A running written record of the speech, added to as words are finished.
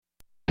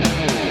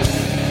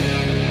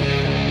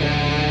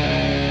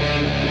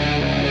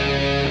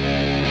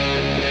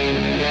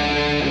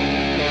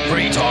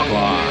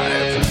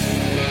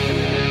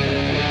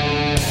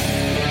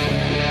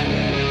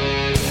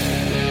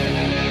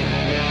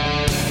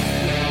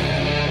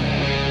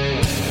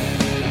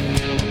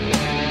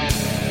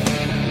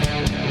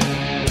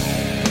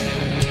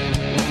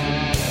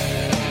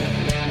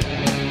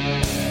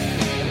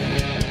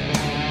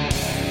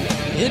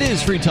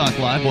is Free Talk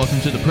Live.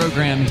 Welcome to the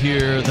program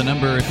here. The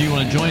number, if you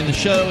want to join the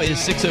show, is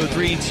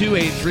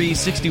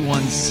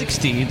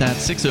 603-283-6160.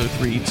 That's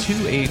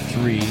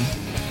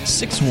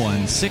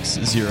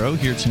 603-283-6160.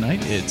 Here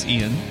tonight, it's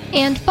Ian.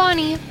 And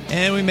Bonnie.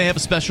 And we may have a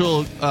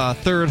special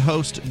third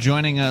host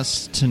joining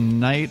us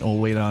tonight. We'll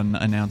wait on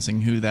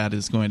announcing who that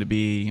is going to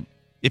be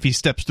if he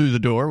steps through the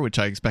door, which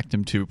I expect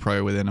him to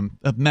probably within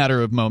a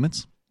matter of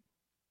moments.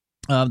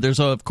 There's,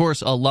 of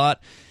course, a lot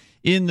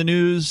in the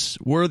news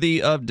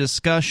worthy of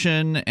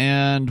discussion,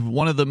 and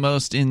one of the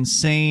most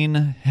insane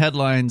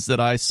headlines that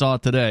I saw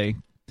today,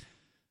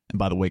 and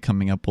by the way,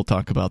 coming up, we'll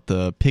talk about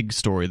the pig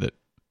story that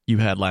you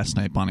had last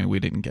night, Bonnie, we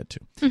didn't get to.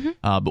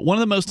 But one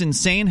of the most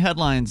insane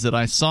headlines that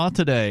I saw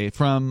today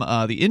from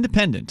The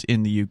Independent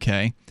in the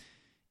UK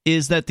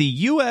is that the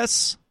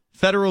U.S.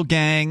 federal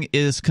gang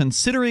is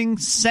considering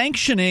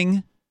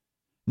sanctioning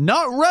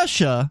not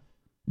Russia,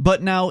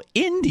 but now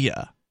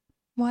India.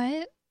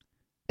 What?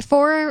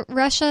 For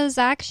Russia's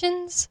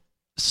actions?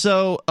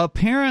 So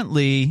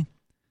apparently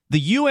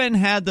the UN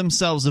had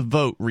themselves a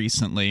vote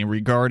recently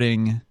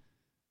regarding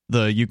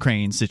the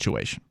Ukraine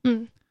situation.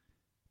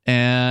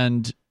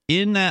 And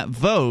in that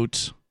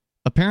vote,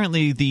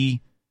 apparently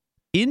the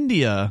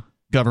India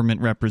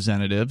government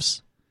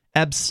representatives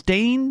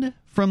abstained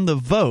from the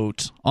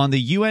vote on the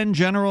UN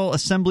General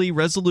Assembly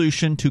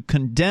resolution to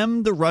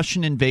condemn the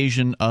Russian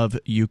invasion of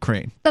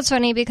Ukraine. That's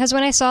funny, because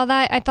when I saw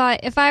that, I thought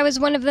if I was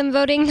one of them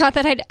voting, not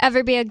that I'd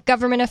ever be a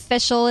government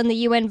official in the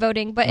UN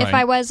voting, but if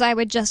I was, I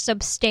would just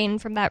abstain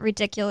from that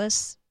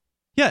ridiculous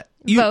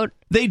vote.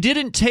 They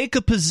didn't take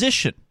a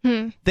position.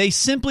 They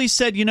simply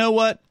said, you know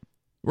what?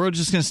 We're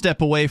just going to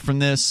step away from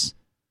this.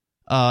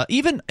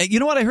 Even, you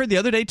know what I heard the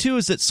other day, too,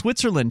 is that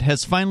Switzerland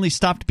has finally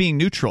stopped being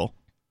neutral.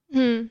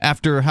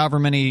 After however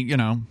many,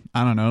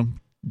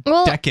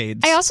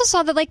 decades. I also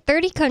saw that like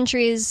 30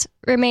 countries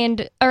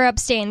remained or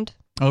abstained.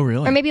 Oh,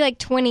 really? Or maybe like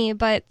 20,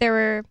 but there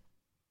were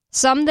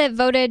some that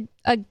voted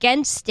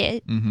against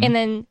it, and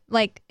then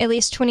like at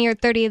least 20 or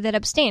 30 that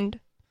abstained.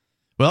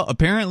 Well,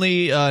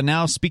 apparently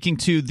now speaking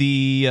to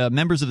the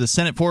members of the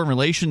Senate Foreign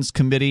Relations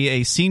Committee,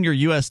 a senior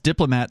U.S.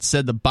 diplomat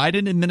said the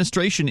Biden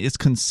administration is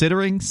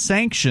considering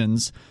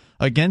sanctions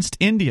against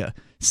India.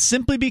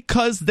 Simply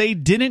because they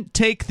didn't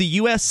take the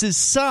U.S.'s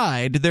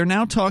side, they're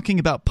now talking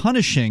about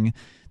punishing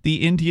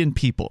the Indian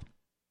people.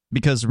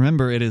 Because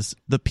remember, it is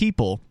the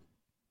people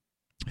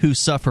who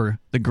suffer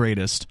the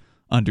greatest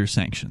under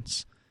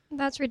sanctions.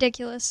 That's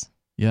ridiculous.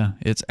 Yeah,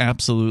 it's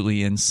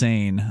absolutely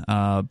insane.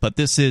 But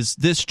this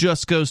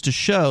just goes to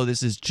show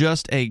this is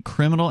just a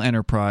criminal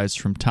enterprise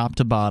from top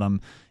to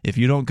bottom. If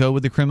you don't go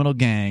with the criminal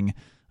gang,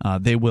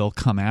 they will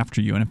come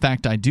after you. And in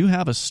fact, I do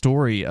have a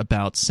story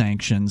about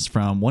sanctions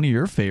from one of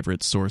your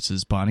favorite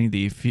sources, Bonnie.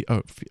 You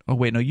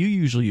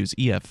usually use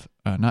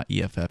not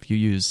EFF. You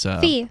use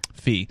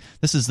FEE.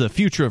 This is the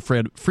Future of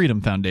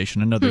Freedom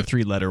Foundation, another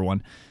three-letter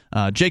one.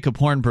 Jacob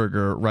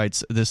Hornberger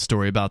writes this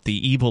story about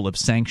the evil of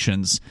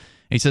sanctions.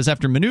 He says,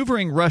 after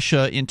maneuvering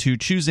Russia into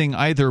choosing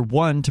either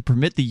one, to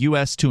permit the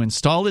U.S. to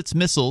install its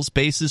missiles,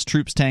 bases,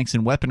 troops, tanks,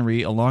 and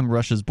weaponry along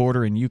Russia's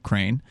border in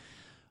Ukraine,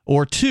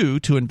 or two,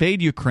 to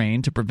invade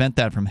Ukraine to prevent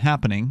that from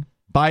happening,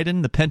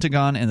 Biden, the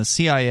Pentagon, and the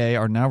CIA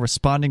are now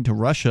responding to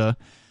Russia,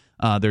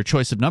 their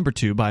choice of number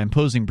two, by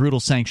imposing brutal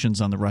sanctions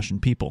on the Russian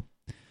people.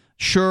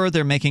 Sure,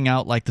 they're making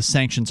out like the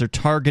sanctions are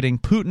targeting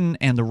Putin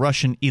and the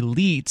Russian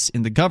elites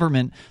in the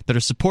government that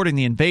are supporting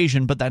the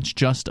invasion, but that's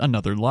just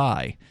another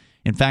lie.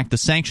 In fact, the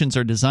sanctions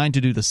are designed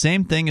to do the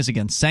same thing as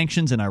against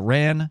sanctions in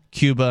Iran,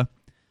 Cuba,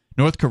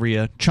 North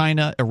Korea,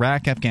 China,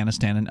 Iraq,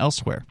 Afghanistan, and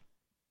elsewhere.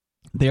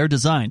 They are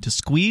designed to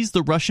squeeze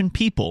the Russian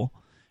people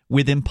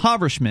with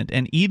impoverishment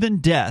and even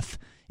death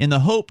in the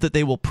hope that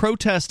they will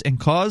protest and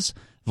cause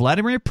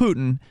Vladimir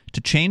Putin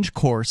to change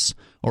course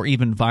or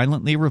even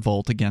violently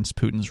revolt against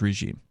Putin's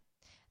regime.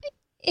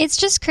 It's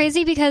just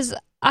crazy because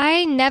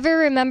I never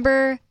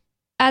remember,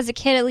 as a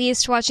kid at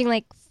least, watching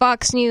like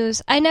Fox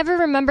News. I never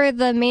remember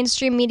the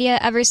mainstream media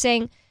ever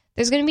saying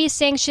there's going to be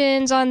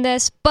sanctions on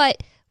this,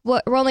 but we're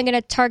only going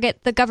to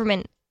target the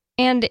government.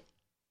 And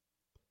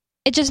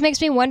it just makes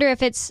me wonder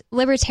if it's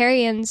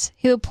libertarians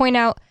who point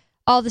out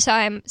all the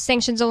time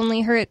sanctions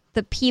only hurt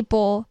the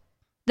people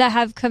that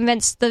have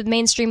convinced the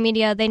mainstream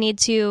media they need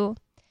to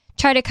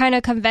try to kind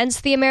of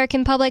convince the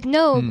American public,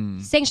 no,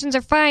 sanctions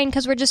are fine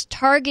because we're just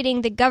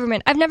targeting the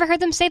government. I've never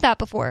heard them say that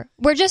before.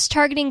 We're just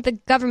targeting the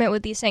government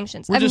with these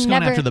sanctions. We're just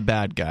going after the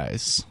bad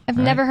guys. I've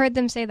never heard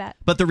them say that.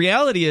 But the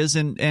reality is,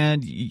 and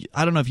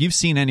I don't know if you've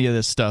seen any of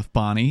this stuff,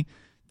 Bonnie,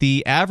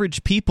 the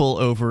average people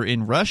over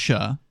in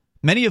Russia,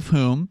 many of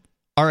whom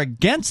are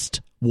against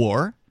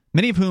war,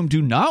 many of whom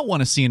do not want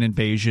to see an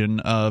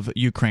invasion of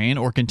Ukraine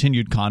or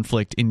continued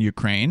conflict in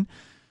Ukraine.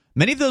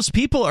 Many of those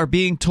people are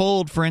being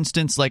told, for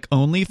instance, like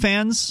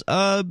OnlyFans,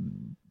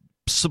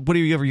 what do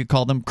you ever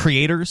call them?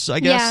 Creators,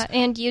 I guess. Yeah,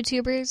 and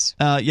YouTubers.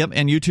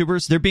 And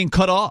YouTubers. They're being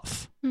cut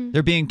off.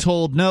 They're being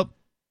told, nope,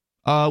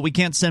 we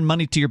can't send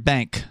money to your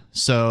bank.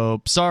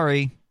 So,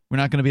 sorry, we're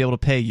not going to be able to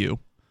pay you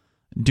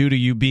due to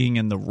you being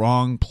in the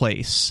wrong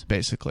place,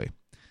 basically.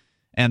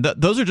 And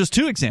those are just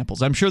two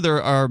examples. I'm sure there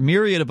are a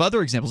myriad of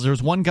other examples.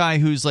 There's one guy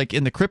who's like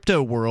in the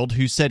crypto world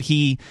who said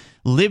he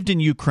lived in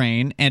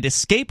Ukraine and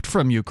escaped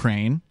from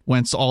Ukraine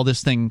once all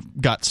this thing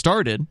got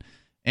started.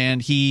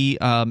 And he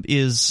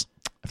is,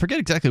 I forget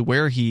exactly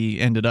where he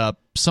ended up,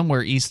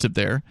 somewhere east of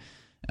there.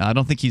 I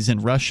don't think he's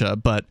in Russia,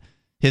 but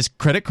his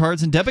credit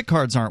cards and debit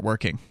cards aren't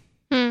working.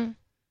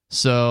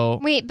 So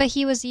wait, but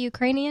he was a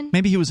Ukrainian?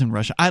 Maybe he was in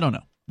Russia. I don't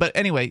know. But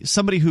anyway,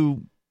 somebody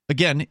who,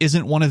 again,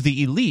 isn't one of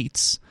the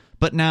elites,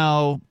 but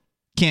now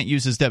can't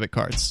use his debit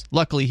cards.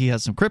 Luckily, he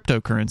has some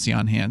cryptocurrency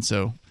on hand,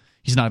 so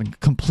he's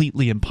not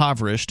completely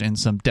impoverished and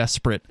some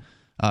desperate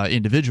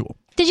individual.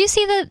 Did you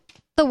see that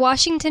the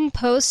Washington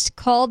Post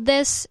called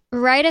this,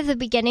 right at the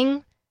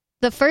beginning,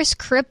 the first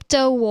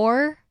crypto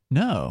war?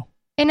 No.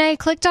 And I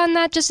clicked on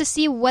that just to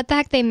see what the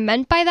heck they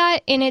meant by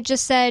that, and it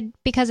just said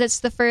because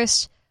it's the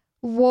first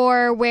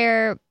war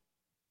where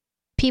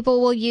people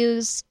will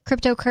use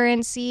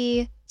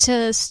cryptocurrency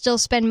to still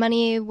spend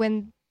money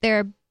when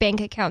their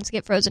bank accounts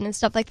get frozen and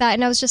stuff like that.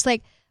 And I was just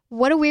like,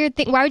 what a weird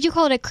thing. Why would you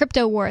call it a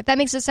crypto war? That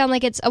makes it sound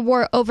like it's a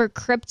war over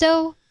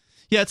crypto.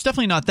 Yeah, it's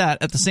definitely not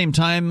that. At the same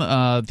time,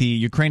 the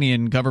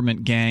Ukrainian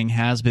government gang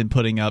has been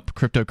putting up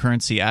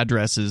cryptocurrency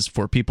addresses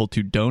for people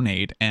to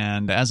donate.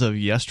 And as of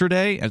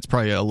yesterday, it's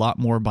probably a lot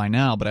more by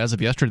now, but as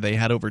of yesterday, they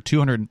had over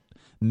 $200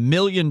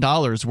 million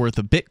worth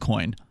of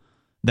Bitcoin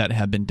that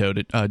have been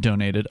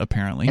donated,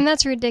 apparently. And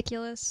that's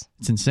ridiculous.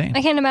 It's insane.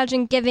 I can't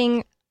imagine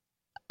giving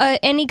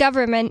any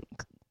government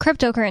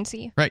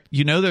cryptocurrency. Right.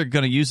 You know they're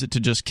going to use it to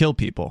just kill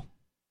people.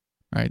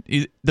 Right.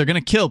 They're going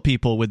to kill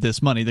people with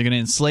this money. They're going to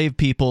enslave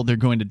people. They're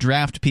going to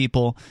draft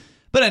people.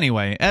 But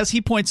anyway, as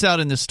he points out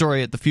in this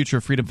story at the Future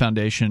of Freedom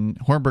Foundation,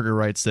 Hornberger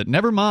writes that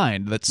never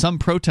mind that some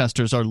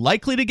protesters are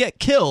likely to get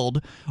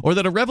killed or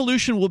that a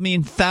revolution will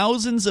mean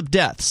thousands of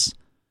deaths.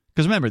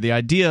 Because remember, the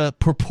idea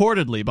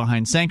purportedly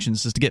behind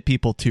sanctions is to get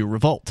people to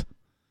revolt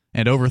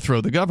and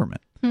overthrow the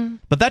government.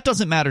 But that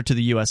doesn't matter to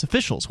the U.S.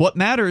 officials. What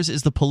matters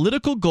is the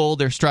political goal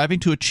they're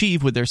striving to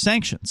achieve with their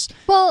sanctions.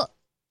 Well,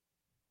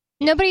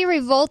 nobody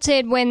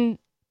revolted when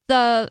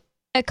the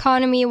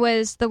economy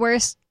was the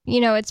worst,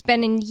 it's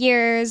been in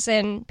years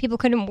and people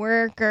couldn't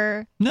work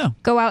or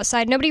go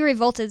outside. Nobody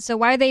revolted, so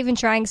why are they even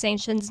trying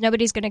sanctions?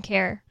 Nobody's going to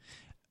care.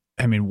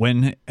 I mean,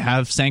 when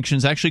have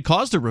sanctions actually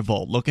caused a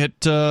revolt? Look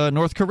at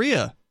North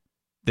Korea.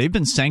 They've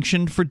been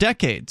sanctioned for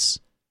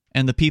decades,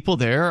 and the people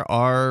there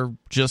are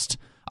just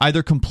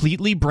either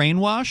completely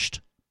brainwashed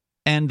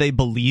and they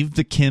believe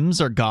the Kims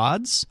are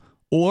gods,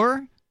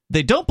 or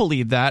they don't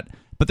believe that,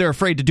 but they're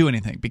afraid to do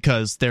anything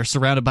because they're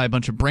surrounded by a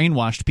bunch of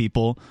brainwashed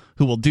people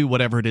who will do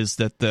whatever it is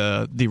that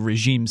the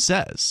regime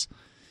says.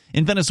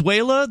 In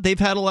Venezuela, they've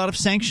had a lot of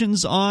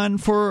sanctions on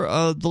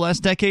for the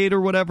last decade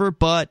or whatever,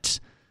 but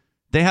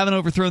they haven't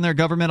overthrown their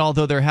government,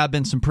 although there have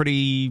been some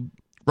pretty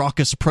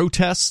raucous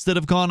protests that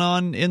have gone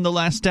on in the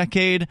last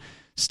decade.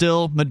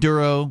 Still,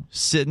 Maduro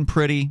sitting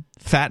pretty,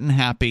 fat and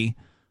happy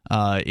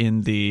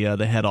in the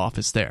head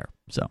office there.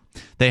 So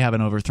they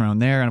haven't overthrown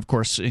there. And of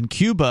course, in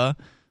Cuba,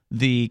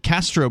 the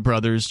Castro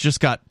brothers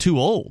just got too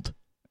old.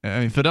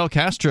 I mean, Fidel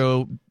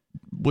Castro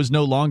was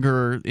no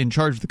longer in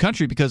charge of the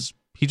country because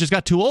he just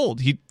got too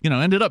old. He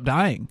ended up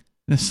dying.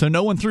 So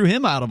no one threw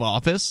him out of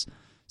office.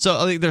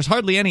 So there's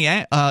hardly any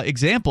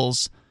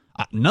examples,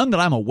 none that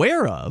I'm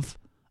aware of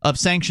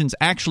sanctions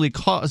actually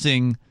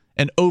causing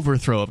an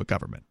overthrow of a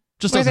government.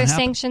 Just Were doesn't there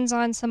happen. sanctions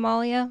on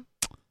Somalia?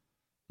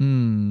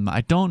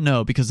 I don't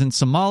know, because in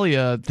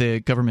Somalia,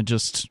 the government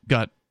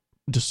I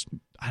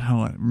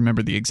don't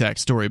remember the exact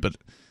story, but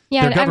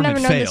yeah, their I've never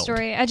government known the failed,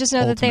 story. I just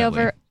know that they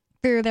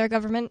overthrew their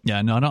government.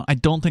 Yeah, no, I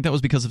don't think that was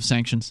because of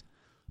sanctions.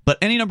 But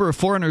any number of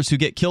foreigners who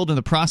get killed in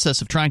the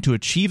process of trying to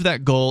achieve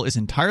that goal is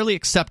entirely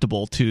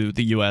acceptable to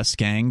the U.S.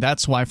 gang.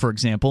 That's why, for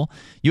example,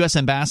 U.S.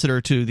 Ambassador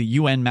to the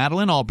UN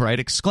Madeleine Albright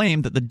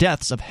exclaimed that the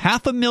deaths of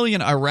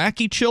 500,000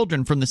 Iraqi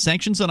children from the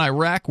sanctions on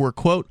Iraq were,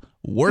 quote,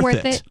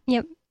 worth it.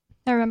 Yep,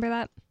 I remember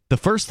that. The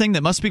first thing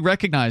that must be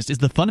recognized is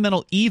the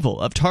fundamental evil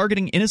of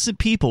targeting innocent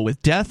people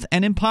with death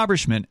and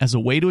impoverishment as a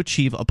way to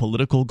achieve a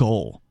political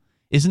goal.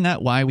 Isn't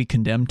that why we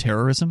condemn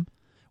terrorism?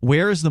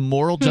 Where is the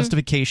moral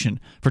justification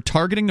for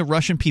targeting the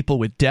Russian people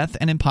with death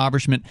and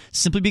impoverishment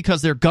simply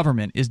because their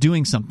government is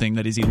doing something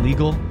that is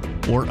illegal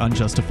or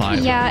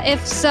unjustifiable? Yeah,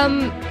 if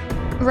some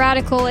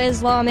radical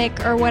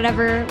Islamic or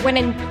whatever went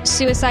and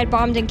suicide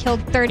bombed and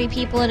killed 30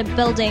 people in a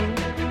building,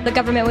 the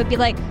government would be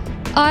like,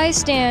 I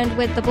stand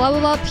with the blah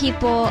blah blah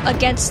people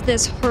against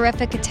this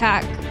horrific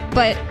attack.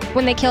 But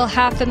when they kill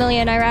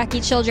 500,000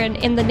 Iraqi children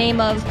in the name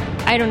of,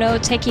 I don't know,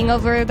 taking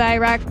over the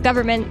Iraq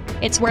government,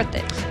 it's worth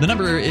it. The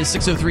number is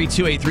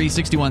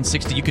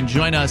 603-283-6160. You can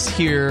join us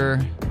here.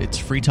 It's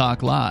Free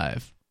Talk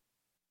Live.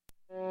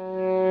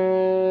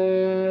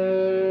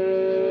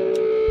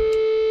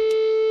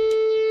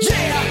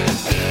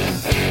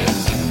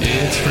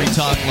 It's Free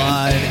Talk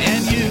Live,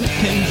 and you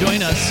can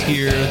join us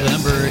here. The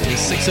number is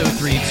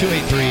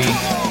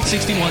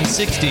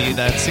 603-283-6160.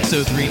 That's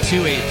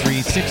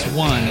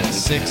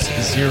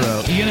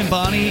 603-283-6160. Ian and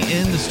Bonnie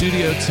in the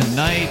studio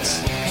tonight.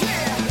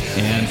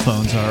 And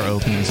phones are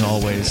open as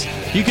always.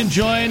 You can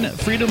join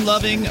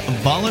freedom-loving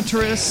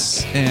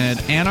voluntarists and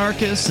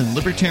anarchists and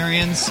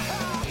libertarians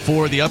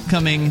for the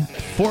upcoming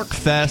Fork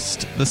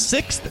Fest. The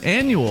 6th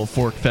annual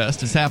Fork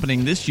Fest is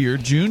happening this year,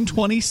 June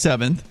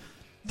 27th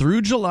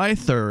through July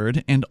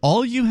 3rd. And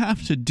all you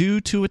have to do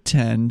to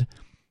attend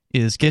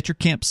is get your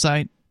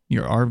campsite,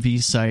 your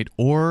RV site,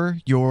 or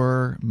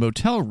your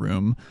motel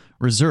room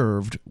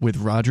reserved with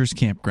Rogers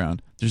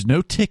Campground. There's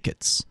no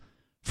tickets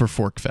for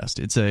Fork Fest.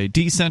 It's a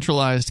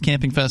decentralized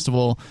camping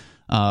festival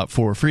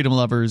for freedom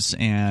lovers,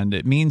 and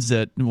it means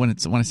that when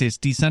I say it's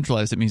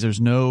decentralized, it means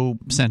there's no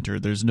center,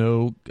 there's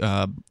no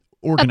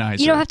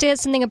organizer. You don't have to get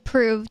something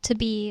approved to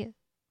be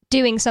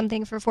doing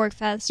something for Fork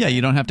Fest. Yeah,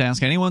 you don't have to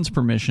ask anyone's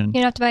permission. You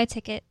don't have to buy a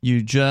ticket.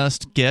 You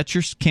just get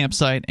your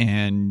campsite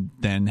and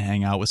then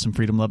hang out with some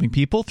freedom-loving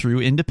people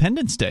through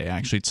Independence Day,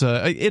 actually.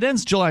 It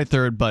ends July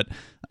 3rd, but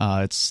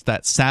it's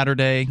that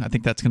Saturday. I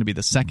think that's going to be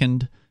the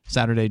second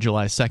Saturday,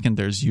 July 2nd.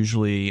 There's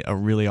usually a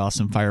really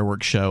awesome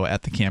fireworks show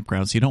at the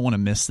campground, so you don't want to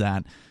miss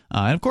that.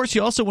 And, of course,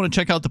 you also want to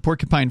check out the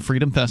Porcupine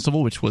Freedom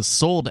Festival, which was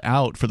sold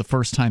out for the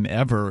first time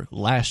ever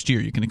last year.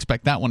 You can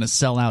expect that one to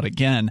sell out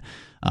again.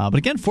 But,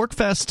 again, Fork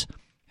Fest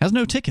has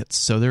no tickets,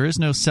 so there is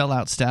no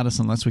sellout status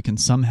unless we can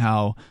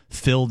somehow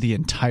fill the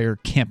entire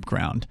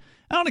campground.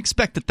 I don't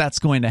expect that that's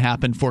going to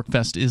happen.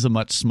 Forkfest is a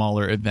much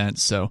smaller event,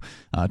 so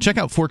check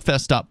out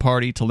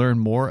forkfest.party to learn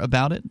more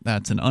about it.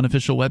 That's an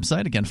unofficial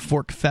website. Again,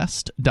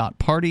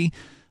 forkfest.party.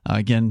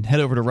 Again, head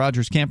over to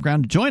Rogers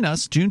Campground to join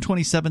us June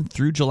 27th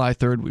through July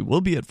 3rd. We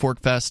will be at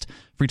Forkfest.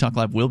 Free Talk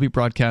Live will be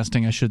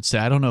broadcasting, I should say.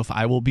 I don't know if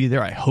I will be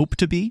there. I hope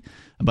to be,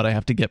 but I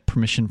have to get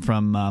permission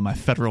from my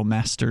federal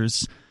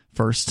masters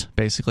first,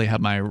 basically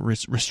have my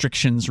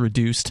restrictions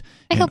reduced.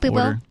 I hope it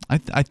will.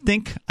 I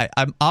think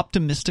I'm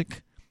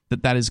optimistic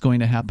that is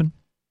going to happen.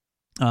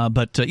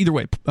 But either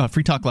way,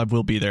 Free Talk Live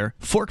will be there.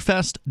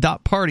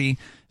 Forkfest.party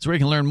is where you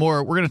can learn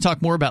more. We're going to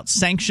talk more about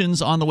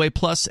sanctions on the way,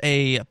 plus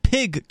a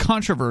pig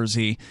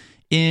controversy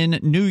in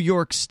New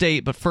York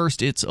State. But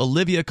first, it's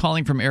Olivia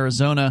calling from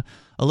Arizona.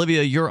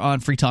 Olivia, you're on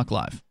Free Talk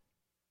Live.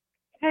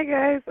 Hey,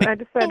 guys. I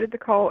decided to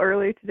call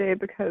early today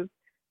because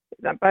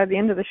by the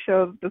end of the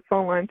show, the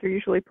phone lines are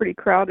usually pretty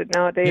crowded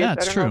nowadays. Yeah,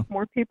 it's true.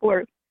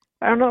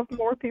 I don't know if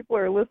more people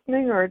are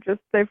listening or just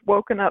they've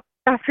woken up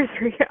after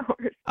 3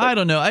 hours. I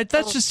don't know.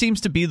 That just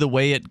seems to be the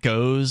way it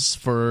goes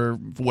for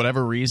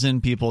whatever reason.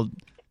 People,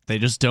 they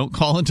just don't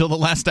call until the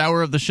last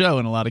hour of the show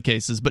in a lot of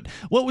cases. But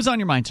what was on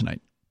your mind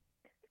tonight?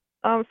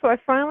 So I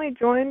finally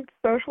joined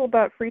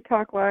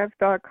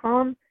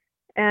social.freetalklive.com,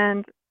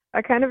 and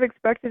I kind of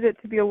expected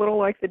it to be a little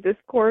like the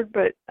Discord,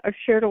 but I've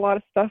shared a lot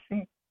of stuff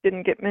and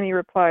didn't get many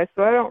replies,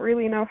 so I don't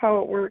really know how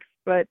it works,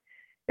 but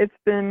it's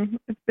been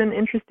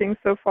interesting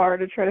so far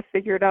to try to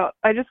figure it out.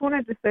 I just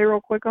wanted to say real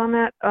quick on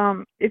that,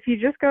 if you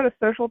just go to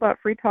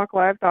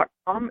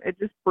social.freetalklive.com, it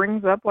just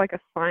brings up like a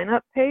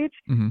sign-up page.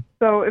 Mm-hmm.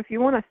 So if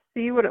you want to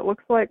see what it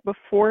looks like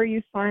before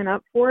you sign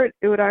up for it,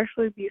 it would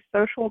actually be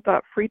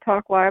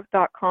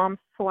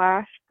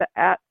social.freetalklive.com/the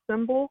 @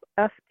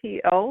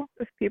 FTL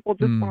if people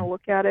just want to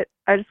look at it.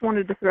 I just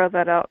wanted to throw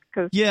that out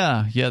because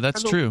yeah,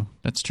 that's true.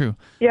 That's true.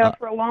 Yeah,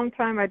 for a long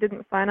time I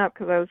didn't sign up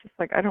because I was just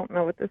like, I don't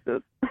know what this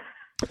is.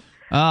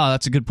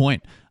 That's a good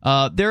point.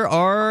 There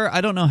are,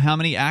 I don't know how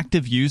many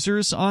active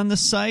users on the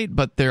site,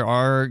 but there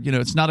are,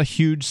 it's not a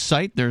huge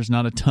site. There's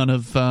not a ton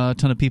of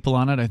people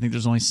on it. I think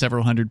there's only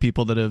several hundred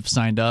people that have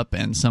signed up,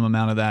 and some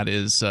amount of that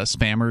is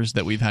spammers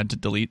that we've had to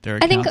delete their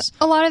accounts. I think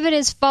a lot of it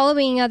is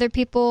following other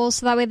people,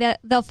 so that way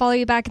they'll follow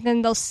you back and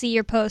then they'll see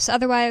your posts.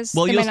 Otherwise,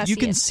 they might not see it. You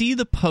can see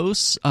the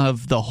posts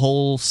of the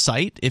whole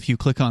site if you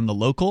click on the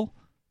local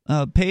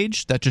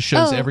page that just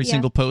shows every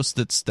single post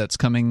that's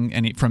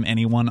coming from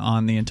anyone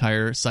on the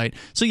entire site.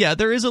 So yeah,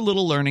 there is a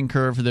little learning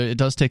curve. It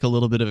does take a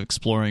little bit of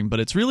exploring, but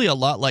it's really a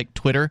lot like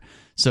Twitter.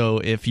 So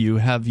if you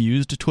have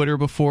used Twitter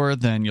before,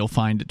 then you'll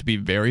find it to be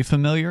very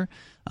familiar.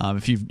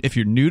 If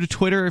you're new to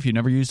Twitter, if you've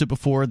never used it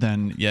before,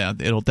 then yeah,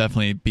 it'll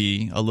definitely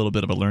be a little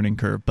bit of a learning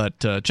curve.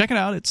 But check it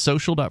out. It's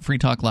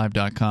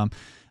social.freetalklive.com.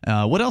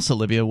 What else,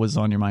 Olivia, was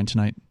on your mind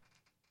tonight?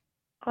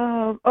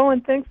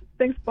 And thanks,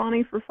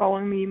 Bonnie, for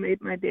following me. You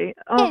made my day.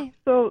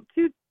 So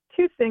two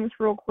things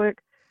real quick.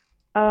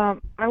 I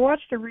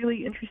watched a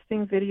really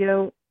interesting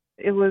video.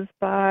 It was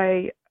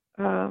by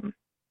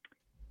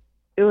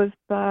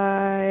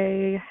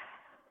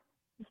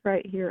it's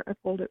right here. I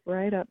pulled it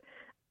right up.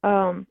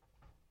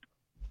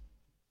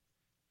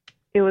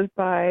 It was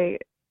by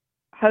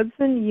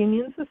Hudson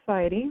Union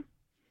Society,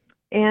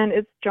 and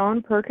it's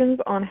John Perkins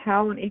on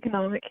how an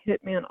economic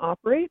hitman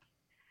operates.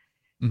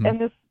 Mm-hmm. And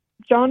this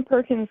John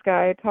Perkins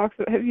guy talks.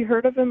 Have you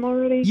heard of him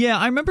already? Yeah,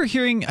 I remember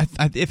hearing.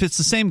 If it's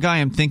the same guy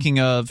I'm thinking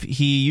of,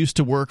 he used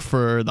to work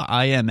for the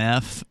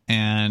IMF,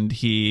 and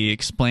he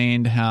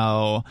explained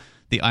how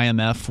the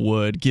IMF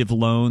would give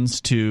loans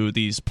to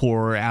these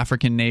poor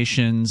African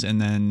nations,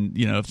 and then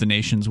if the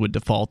nations would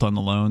default on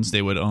the loans,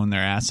 they would own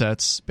their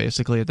assets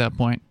basically at that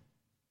point.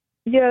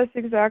 Yes,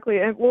 exactly.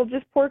 And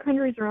just poor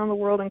countries around the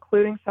world,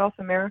 including South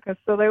America.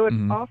 So they would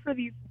offer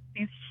these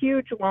these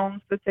huge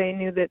loans that they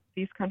knew that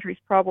these countries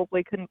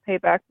probably couldn't pay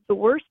back. The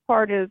worst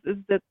part is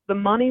that the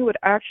money would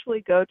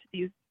actually go to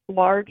these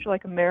large,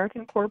 like,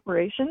 American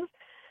corporations.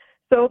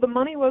 So the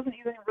money wasn't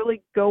even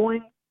really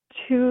going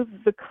to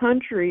the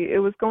country. It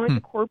was going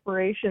to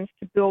corporations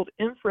to build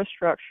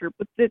infrastructure,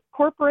 but the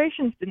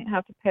corporations didn't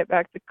have to pay it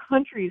back. The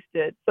countries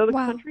did. So the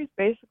countries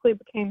basically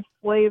became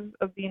slaves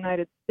of the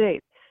United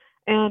States.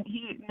 And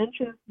he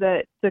mentions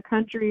that the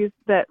countries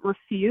that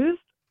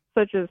refused,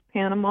 such as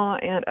Panama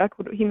and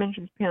Ecuador, he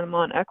mentions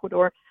Panama and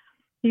Ecuador,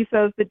 he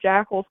says the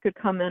jackals could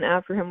come in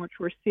after him, which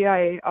were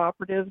CIA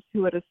operatives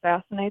who would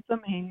assassinate them.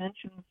 And he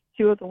mentions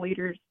two of the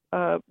leaders,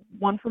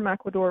 one from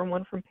Ecuador and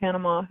one from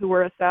Panama, who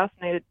were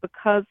assassinated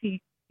because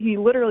he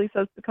literally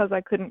says, because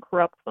I couldn't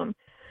corrupt them.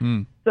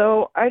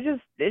 So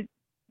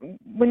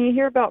when you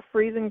hear about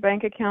freezing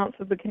bank accounts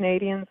of the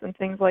Canadians and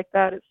things like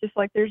that, it's just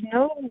like there's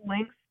no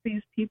links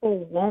these people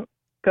won't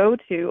go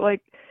to.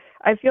 Like,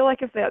 I feel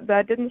like if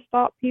that didn't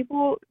stop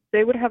people,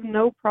 they would have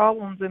no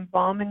problems in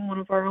bombing one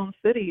of our own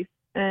cities.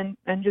 And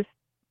I just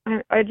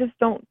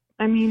don't.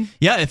 I mean,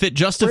 yeah, if it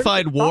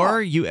justified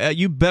war,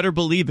 you better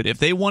believe it. If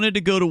they wanted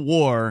to go to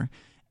war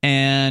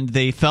and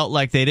they felt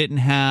like they didn't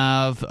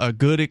have a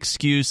good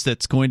excuse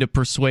that's going to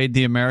persuade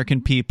the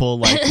American people,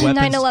 like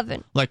weapons,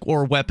 9/11,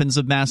 or weapons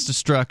of mass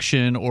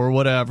destruction or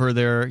whatever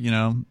their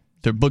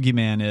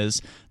boogeyman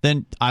is,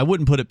 then I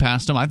wouldn't put it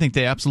past them. I think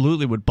they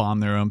absolutely would bomb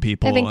their own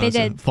people. I think they as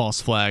did. A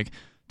false flag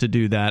to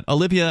do that.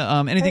 Olivia,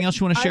 anything else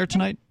you want to share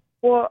tonight?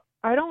 Well,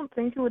 I don't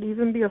think it would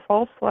even be a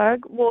false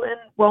flag. Well, in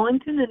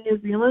Wellington in New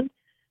Zealand,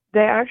 they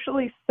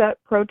actually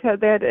set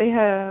protest.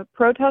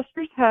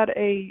 Protesters had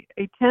a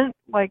tent,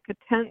 like a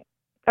tent.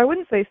 I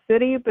wouldn't say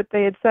city, but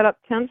they had set up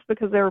tents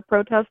because they were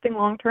protesting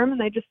long term,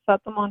 and they just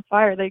set them on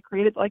fire. They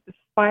created like this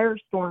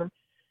firestorm,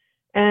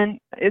 and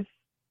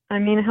I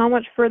mean, how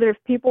much further?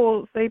 If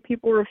people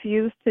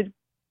refuse the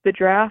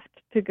draft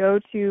to go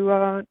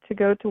to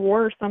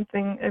war or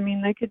something, I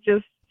mean, they could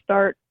just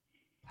start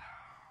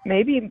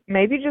maybe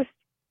just,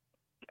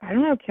 I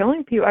don't know,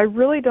 killing people. I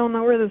really don't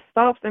know where this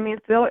stops. I mean,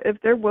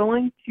 if they're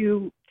willing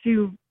to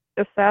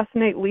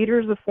assassinate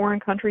leaders of foreign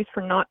countries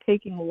for not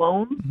taking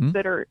loans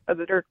that are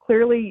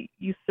clearly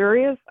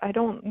usurious, I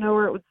don't know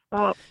where it would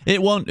stop.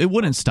 It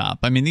wouldn't stop.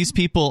 I mean, these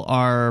people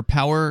are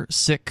power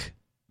sick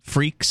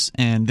freaks,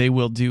 and they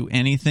will do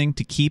anything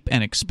to keep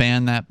and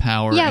expand that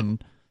power. Yeah.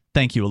 And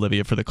thank you,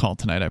 Olivia, for the call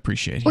tonight. I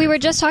appreciate it. We were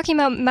just talking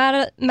about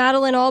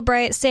Madeleine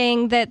Albright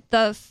saying that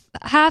the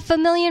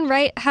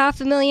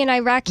 500,000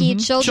 Iraqi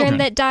children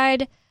that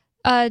died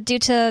due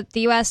to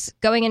the U.S.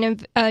 going in,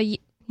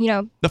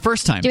 the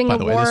first time, doing by a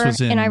the way, war this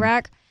was in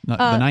Iraq. The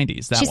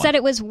 90s. She said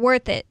it was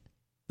worth it.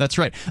 That's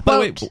right. By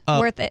the way,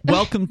 worth it.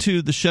 Welcome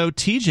to the show,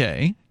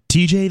 TJ.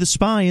 TJ the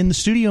Spy in the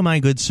studio, my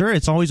good sir.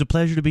 It's always a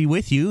pleasure to be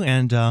with you,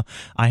 and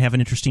I have an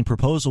interesting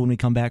proposal when we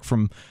come back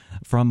from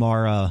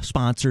our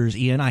sponsors.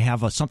 Ian, I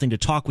have something to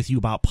talk with you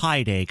about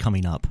Pi Day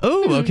coming up.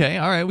 Oh, okay.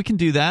 All right, we can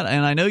do that.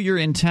 And I know you're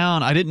in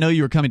town. I didn't know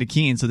you were coming to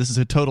Keene, so this is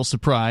a total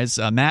surprise.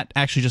 Matt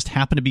actually just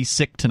happened to be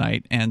sick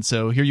tonight, and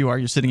so here you are.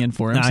 You're sitting in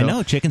for him. I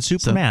know. Chicken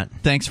soup for Matt.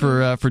 Thanks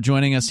for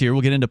joining us here.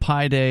 We'll get into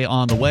Pi Day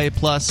on the way,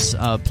 plus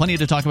plenty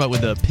to talk about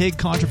with the pig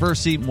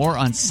controversy, more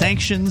on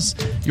sanctions.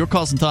 Your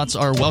calls and thoughts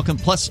are welcome.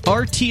 Plus,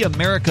 RT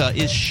America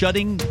is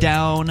shutting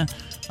down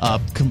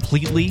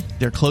completely.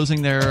 They're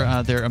closing their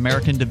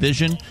American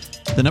division.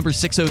 The number is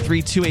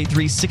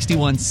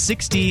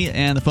 603-283-6160,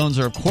 and the phones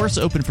are, of course,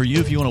 open for you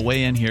if you want to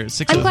weigh in here.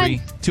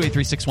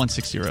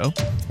 603-283-6160.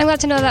 I'm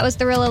glad to know that was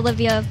the real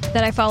Olivia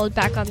that I followed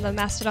back on the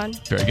Mastodon.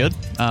 Very good.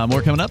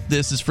 More coming up.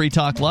 This is Free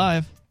Talk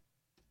Live.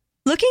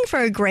 Looking for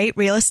a great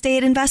real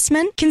estate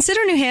investment? Consider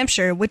New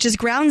Hampshire, which is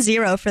ground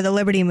zero for the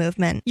Liberty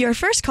Movement. Your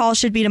first call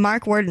should be to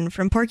Mark Worden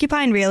from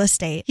Porcupine Real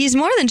Estate. He's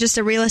more than just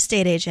a real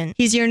estate agent.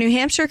 He's your New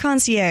Hampshire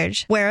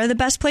concierge. Where are the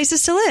best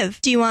places to live?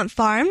 Do you want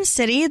farm,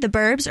 city, the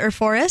burbs, or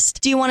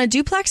forest? Do you want a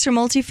duplex or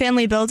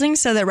multifamily building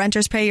so that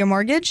renters pay your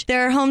mortgage?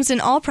 There are homes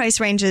in all price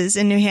ranges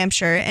in New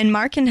Hampshire, and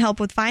Mark can help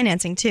with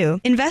financing too.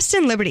 Invest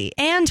in Liberty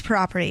and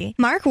property.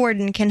 Mark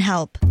Worden can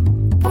help.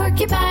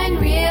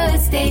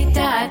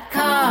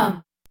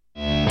 PorcupineRealEstate.com.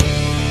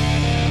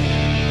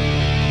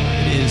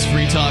 It is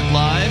Free Talk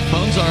Live.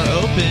 Phones are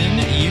open.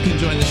 You can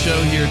join the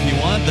show here if you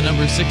want. The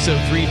number is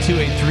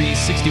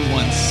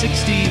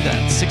 603-283-6160.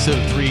 That's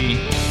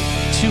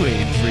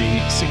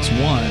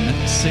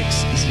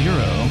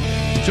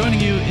 603-283-6160.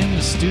 Joining you in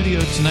the studio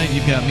tonight,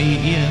 you've got me,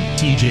 Ian,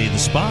 TJ the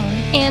Spy,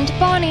 and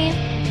Bonnie.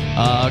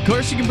 Of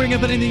course, you can bring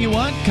up anything you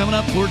want. Coming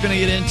up, we're going to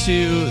get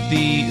into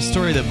the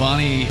story that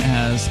Bonnie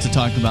has to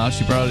talk about.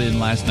 She brought it in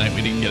last night.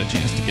 We didn't get a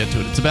chance to get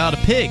to it. It's about a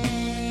pig.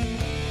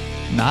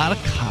 Not a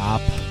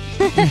cop.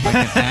 Like an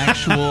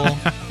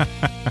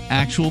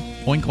actual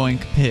oink oink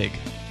pig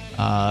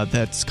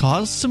that's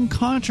caused some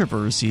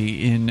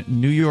controversy in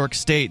New York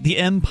State, the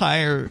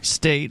Empire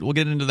State. We'll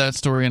get into that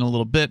story in a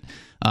little bit.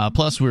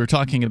 Plus, we were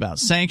talking about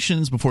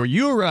sanctions before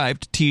you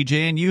arrived,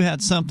 TJ, and you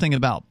had something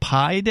about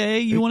Pi Day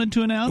you wanted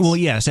to announce? Well,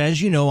 yes.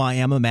 As you know, I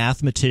am a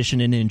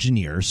mathematician and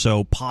engineer,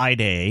 so Pi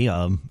Day,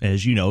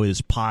 as you know,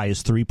 pi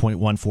is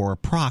 3.14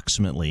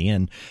 approximately,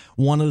 and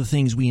one of the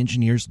things we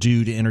engineers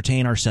do to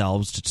entertain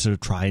ourselves to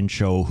try and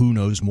show who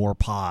knows more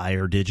pi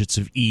or digits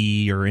of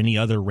e or any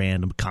other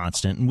random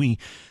constant, and we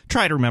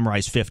try to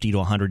memorize 50 to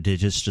 100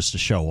 digits just to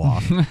show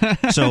off.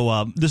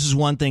 So this is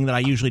one thing that I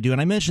usually do,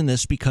 and I mention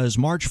this because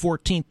March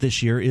 14th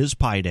this year is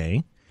Pi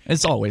Day.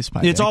 It's always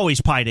Pi Day. It's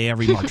always Pi Day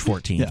every March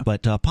 14th. Yeah.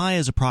 But pi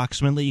is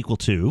approximately equal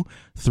to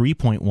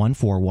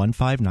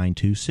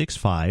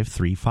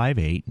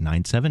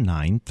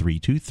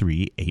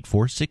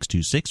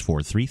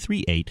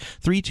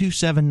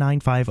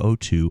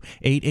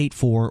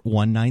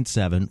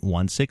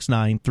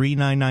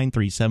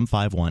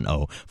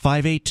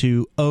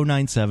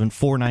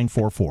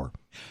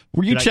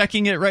Were you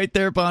checking it right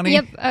there, Bonnie?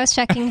 Yep, I was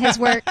checking his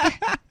work.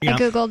 Yeah. I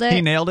Googled it.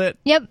 He nailed it?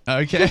 Yep.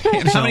 Okay.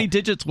 And how many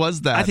digits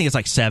was that? I think it's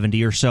like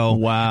 70 or so.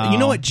 Wow. You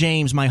know what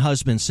James, my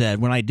husband,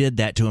 said when I did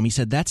that to him? He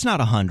said, that's not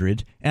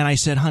 100. And I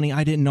said, honey,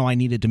 I didn't know I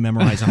needed to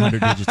memorize 100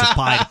 digits of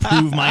pi to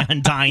prove my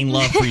undying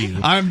love for you.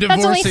 I'm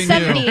That's only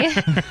divorcing you.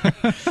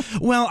 70.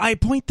 Well, I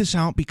point this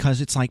out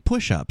because it's like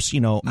push-ups.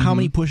 You know, how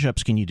many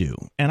push-ups can you do?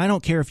 And I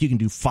don't care if you can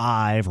do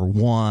 5 or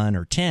 1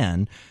 or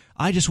 10.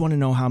 I just want to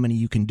know how many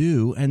you can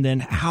do. And then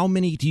how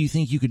many do you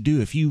think you could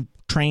do if you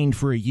trained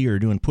for a year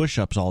doing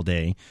push-ups all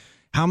day?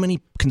 How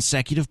many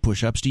consecutive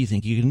push-ups do you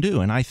think you can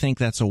do? And I think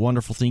that's a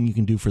wonderful thing you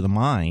can do for the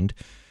mind.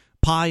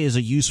 Pi is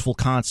a useful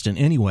constant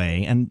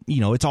anyway, and, you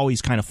know, it's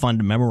always kind of fun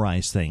to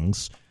memorize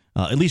things.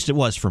 At least it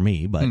was for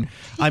me. But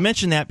I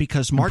mentioned that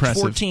because March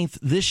 14th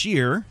this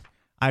year,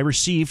 I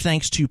received,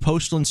 thanks to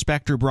Postal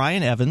Inspector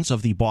Brian Evans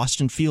of the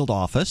Boston Field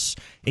Office,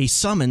 a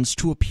summons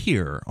to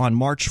appear on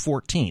March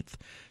 14th.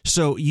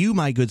 So you,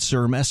 my good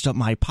sir, messed up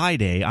my Pi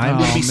Day. I'm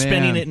going to be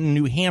spending it in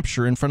New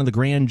Hampshire in front of the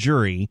grand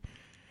jury.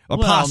 Well,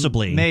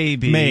 possibly.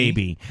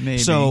 Maybe.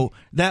 So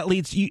that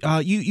leads you.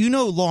 You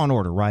know Law and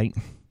Order, right?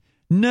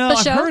 No,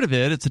 I've heard of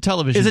it. It's a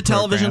television. It's a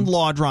television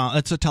law drama.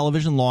 It's a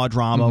television law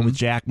drama with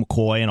Jack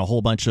McCoy and a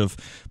whole bunch of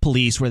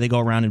police where they go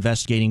around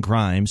investigating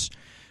crimes.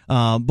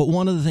 But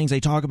one of the things they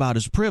talk about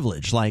is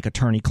privilege, like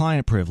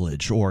attorney-client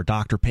privilege or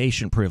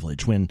doctor-patient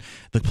privilege, when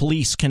the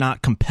police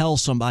cannot compel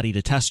somebody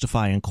to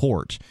testify in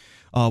court.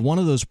 One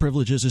of those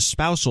privileges is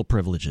spousal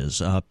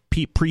privileges,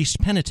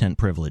 priest-penitent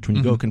privilege, when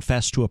you go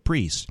confess to a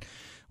priest.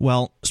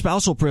 Well,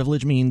 spousal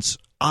privilege means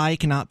I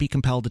cannot be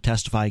compelled to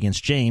testify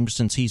against James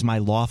since he's my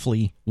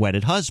lawfully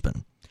wedded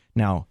husband.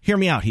 Now, hear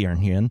me out here,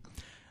 Ian.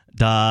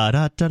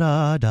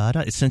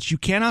 Since you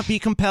cannot be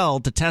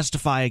compelled to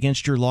testify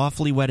against your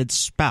lawfully wedded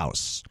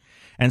spouse,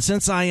 and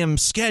since I am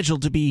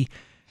scheduled to be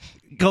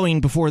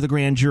going before the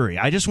grand jury,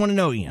 I just want to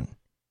know, Ian,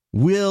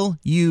 will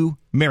you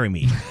marry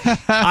me?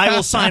 I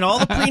will sign all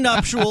the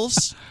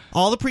prenuptials.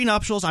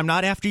 I'm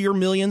not after your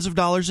millions of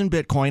dollars in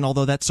Bitcoin,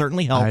 although that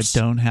certainly helps.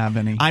 I don't have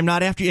any. I'm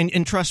not after you.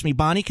 And trust me,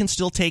 Bonnie can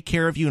still take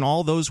care of you in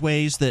all those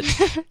ways that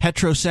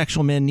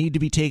heterosexual men need to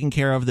be taken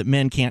care of that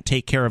men can't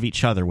take care of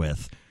each other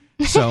with.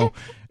 So,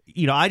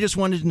 you know, I just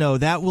wanted to know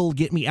that will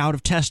get me out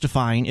of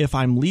testifying if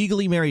I'm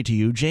legally married to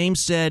you. James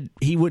said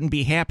he wouldn't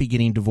be happy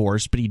getting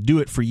divorced, but he'd do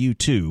it for you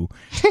too.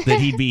 That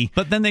he'd be.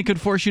 But then they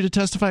could force you to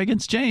testify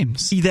against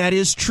James. That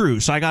is true.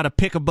 So I got to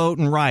pick a boat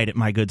and ride it,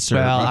 my good sir.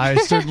 Well, I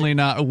certainly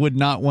would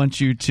not want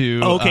you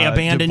to. Okay,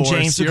 abandon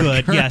James.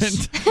 Good.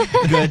 Yes.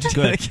 Good.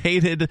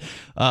 Dedicated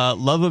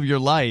love of your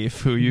life,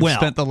 who you've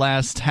spent the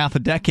last half a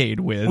decade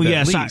with. Well,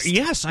 at yes,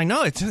 least. I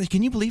know.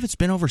 Can you believe it's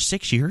been over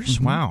 6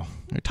 years? Wow.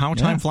 How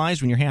time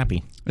flies when you're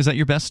happy. Is that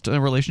your best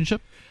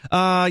relationship?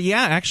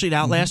 Yeah, actually, it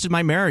outlasted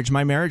my marriage.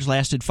 My marriage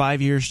lasted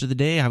 5 years to the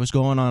day. I was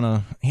going on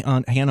a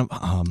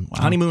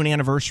honeymoon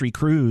anniversary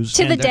cruise.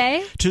 To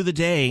the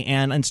day.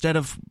 And instead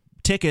of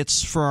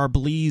tickets for our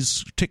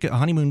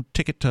honeymoon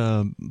ticket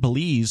to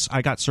Belize,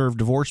 I got served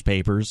divorce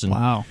papers. And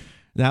wow.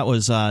 That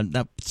was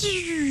knife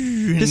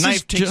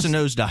takes a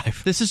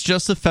nosedive. This is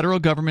just the federal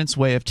government's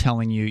way of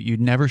telling you you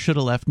never should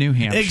have left New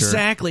Hampshire.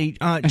 Exactly.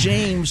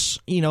 James,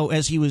 you know,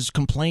 as he was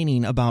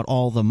complaining about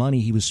all the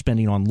money he was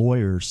spending on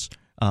lawyers,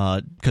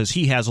 because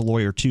he has a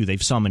lawyer too.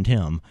 They've summoned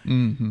him,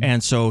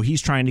 and so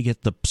he's trying to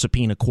get the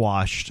subpoena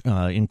quashed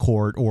in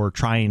court or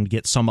try and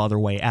get some other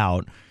way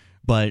out,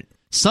 but.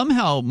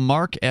 Somehow,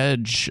 Mark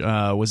Edge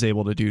was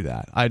able to do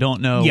that. I don't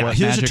know. Yeah, what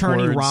his magic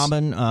attorney words.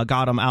 Robin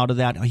got him out of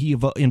that. He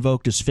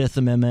invoked his Fifth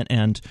Amendment,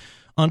 and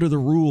under the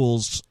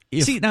rules.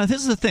 See, now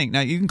this is the thing. Now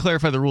you can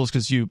clarify the rules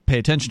because you pay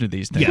attention to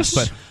these things. Yes,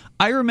 but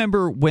I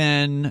remember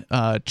when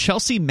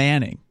Chelsea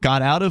Manning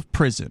got out of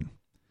prison.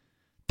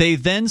 They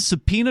then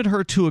subpoenaed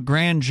her to a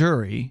grand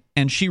jury,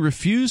 and she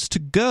refused to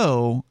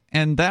go.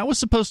 And that was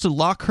supposed to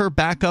lock her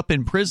back up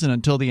in prison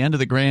until the end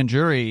of the grand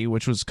jury,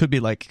 which could be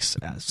like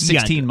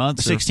 16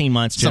 months. 16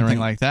 months, something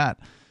like that.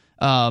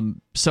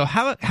 So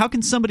how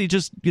can somebody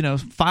just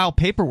file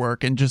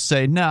paperwork and just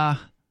say, nah,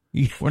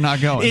 we're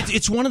not going?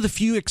 It's one of the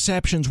few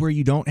exceptions where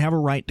you don't have a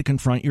right to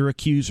confront your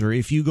accuser.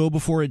 If you go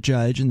before a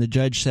judge and the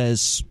judge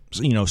says,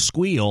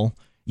 squeal,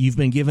 you've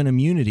been given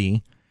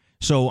immunity.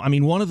 So, I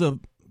mean, one of the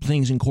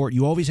things in court,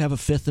 you always have a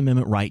Fifth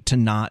Amendment right to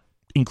not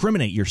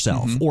incriminate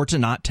yourself or to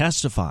not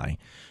testify.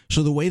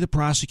 So the way the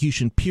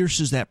prosecution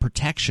pierces that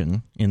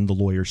protection, in the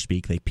lawyer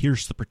speak, they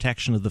pierce the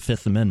protection of the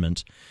Fifth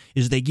Amendment,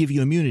 is they give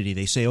you immunity.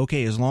 They say,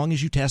 okay, as long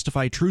as you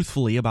testify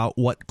truthfully about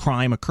what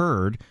crime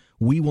occurred,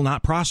 we will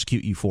not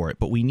prosecute you for it,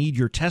 but we need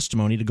your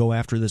testimony to go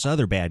after this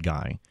other bad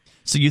guy.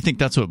 So you think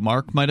that's what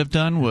Mark might have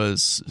done,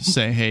 was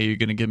say, hey, you're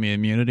going to give me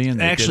immunity?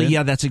 And actually,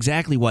 yeah, that's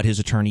exactly what his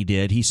attorney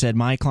did. He said,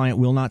 my client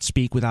will not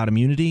speak without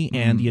immunity,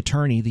 and the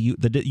attorney, the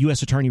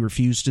U.S. attorney,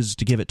 refused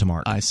to give it to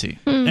Mark. I see.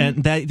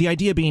 And the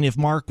idea being, if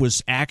Mark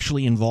was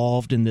actually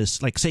involved in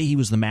this, like say he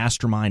was the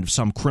mastermind of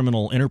some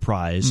criminal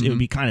enterprise, it would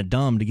be kind of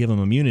dumb to give him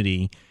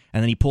immunity.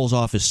 And then he pulls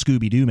off his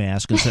Scooby-Doo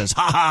mask and says,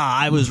 ha ha,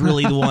 I was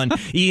really the one.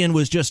 Ian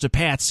was just a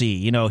patsy.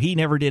 You know, he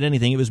never did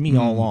anything. It was me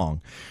all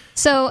along.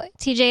 So,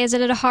 TJ, is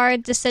it a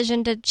hard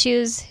decision to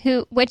choose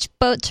which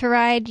boat to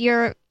ride,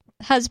 your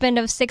husband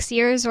of 6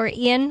 years or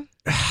Ian?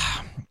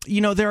 You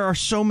know, there are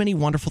so many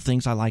wonderful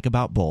things I like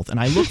about both,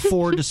 and I look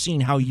forward to seeing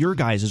how your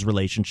guys'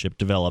 relationship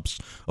develops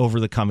over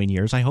the coming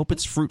years. I hope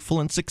it's fruitful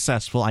and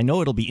successful. I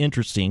know it'll be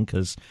interesting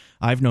because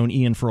I've known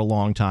Ian for a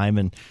long time,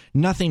 and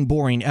nothing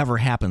boring ever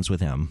happens with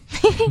him.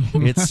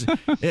 It's,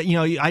 you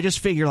know, I just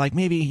figure like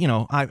maybe, you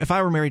know, if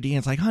I were married to Ian,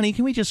 it's like, honey,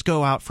 can we just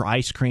go out for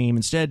ice cream?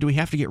 Instead, do we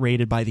have to get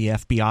raided by the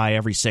FBI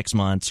every 6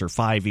 months or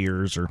 5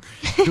 years? Or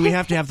do we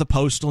have to have the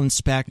postal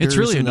inspectors? It's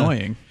really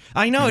annoying.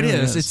 I know it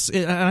is.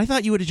 And I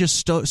thought you would have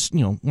just,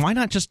 you know, why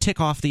not just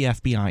tick off the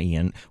FBI,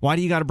 Ian? Why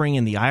do you got to bring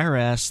in the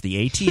IRS,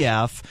 the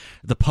ATF,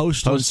 the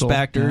postal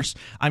inspectors?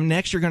 Yeah.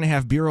 Next, you're going to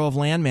have Bureau of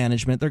Land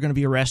Management. They're going to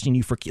be arresting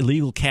you for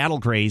illegal cattle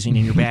grazing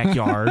in your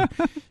backyard.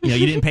 You know,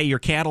 you didn't pay your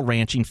cattle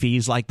ranching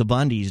fees like the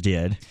Bundys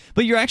did.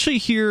 But you're actually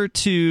here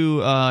to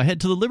head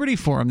to the Liberty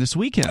Forum this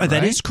weekend, right?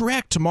 That is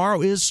correct.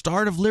 Tomorrow is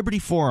start of Liberty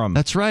Forum.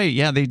 That's right.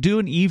 Yeah, they do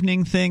an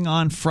evening thing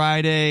on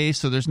Friday,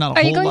 so there's not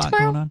a whole lot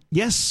going on.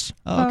 Yes.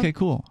 Oh, okay,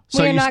 cool.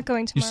 So we're not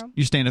going tomorrow.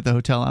 You're staying at the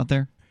hotel out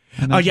there?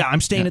 Oh, yeah,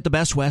 I'm staying at the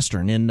Best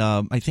Western in,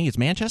 I think it's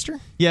Manchester?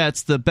 Yeah,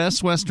 it's the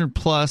Best Western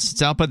Plus.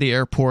 It's out by the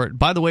airport.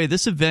 By the way,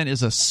 this event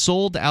is a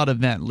sold-out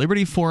event.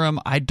 Liberty Forum,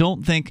 I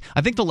think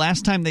the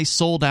last time they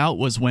sold out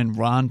was when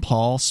Ron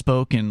Paul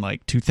spoke in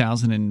like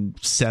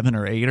 2007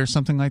 or 8 or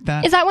something like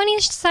that. Is that when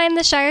he signed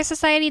the Shire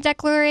Society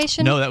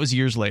Declaration? No, that was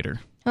years later.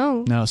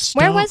 Oh. No,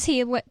 where was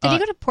he? Did he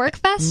go to Pork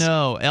Fest?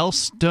 No, Elle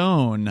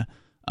Stone,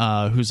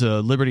 who's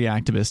a liberty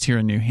activist here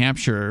in New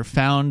Hampshire,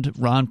 found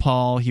Ron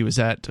Paul. He was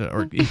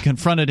or he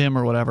confronted him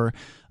or whatever.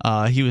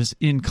 He was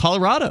in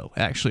Colorado,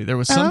 actually. There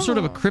was some sort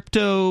of a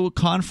crypto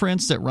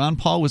conference that Ron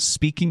Paul was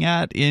speaking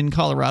at in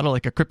Colorado,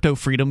 like a crypto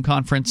freedom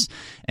conference.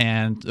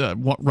 And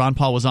Ron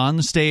Paul was on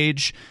the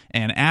stage.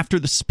 And after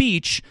the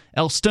speech,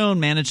 Elle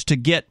Stone managed to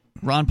get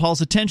Ron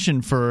Paul's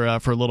attention for a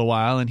little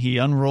while, and he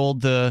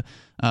unrolled the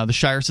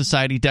Shire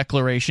Society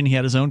Declaration. He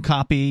had his own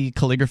copy,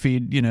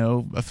 calligraphied,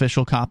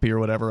 official copy or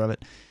whatever of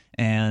it,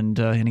 and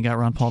he got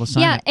Ron Paul to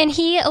sign it. Yeah, and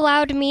he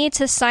allowed me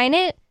to sign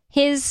it,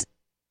 his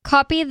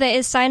copy that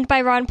is signed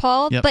by Ron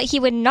Paul, but he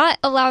would not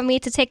allow me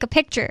to take a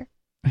picture.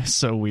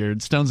 So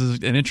weird. Stone's is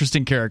an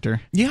interesting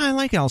character. Yeah, I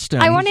like Elle Stone.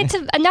 I wanted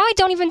to. Now I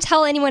don't even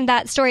tell anyone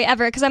that story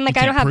ever because I'm like,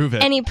 I don't have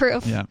any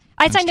proof. Yeah,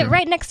 I signed it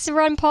right next to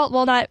Ron Paul.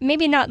 Well,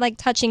 maybe not like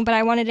touching, but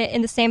I wanted it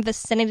in the same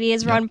vicinity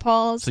as Ron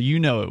Paul's. So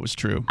it was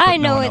true. I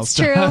know it's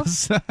true.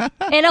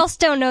 And Elle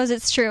Stone knows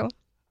it's true.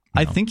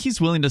 I think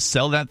he's willing to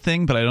sell that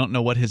thing, but I don't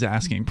know what his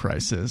asking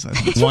price is. I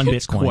think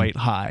it's quite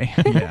high.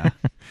 Yeah.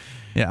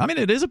 Yeah, I mean,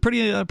 it is a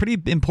pretty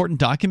important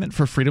document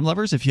for freedom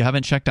lovers. If you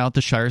haven't checked out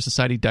the Shire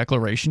Society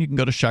Declaration, you can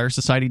go to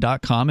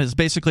shiresociety.com. It's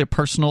basically a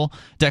personal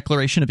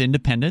declaration of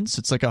independence.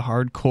 It's like a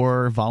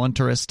hardcore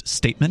voluntarist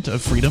statement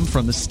of freedom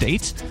from the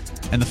state.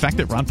 And the fact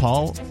that Ron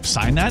Paul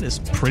signed that is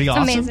pretty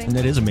awesome. Amazing. And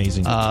it is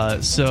amazing.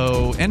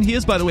 And he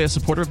is, by the way, a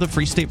supporter of the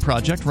Free State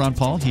Project, Ron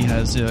Paul. He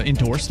has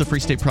endorsed the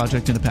Free State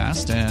Project in the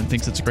past and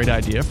thinks it's a great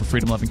idea for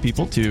freedom-loving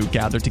people to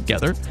gather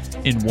together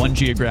in one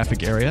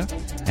geographic area.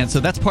 And so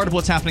that's part of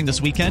what's happening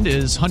this weekend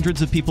is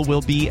hundreds of people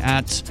will be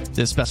at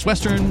this Best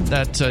Western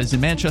that is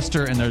in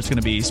Manchester, and there's going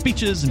to be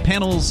speeches and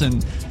panels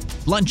and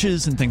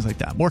lunches and things like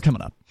that. More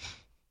coming up.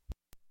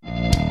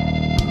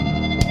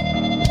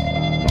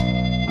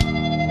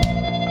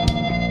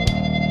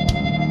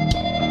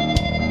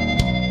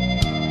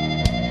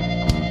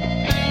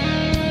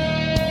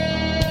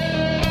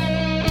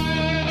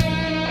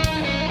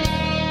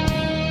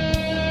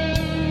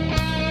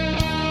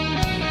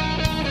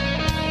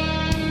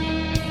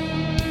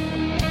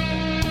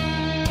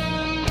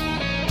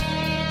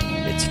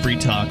 Free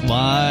Talk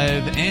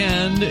Live,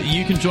 and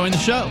you can join the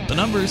show. The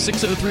number is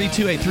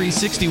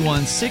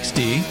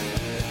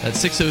 603-283-6160.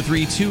 That's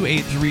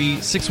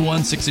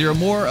 603-283-6160.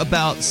 More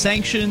about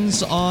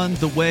sanctions on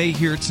the way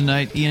here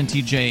tonight. Ian,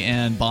 TJ,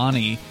 and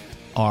Bonnie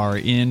are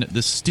in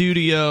the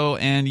studio,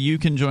 and you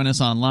can join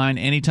us online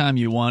anytime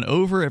you want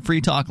over at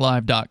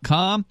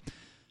freetalklive.com.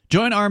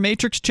 Join our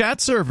Matrix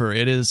chat server.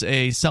 It is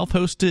a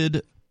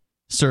self-hosted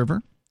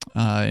server.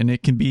 And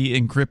it can be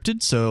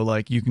encrypted, so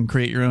like you can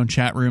create your own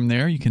chat room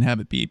there. You can have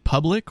it be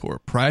public or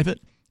private.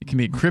 It can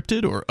be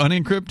encrypted or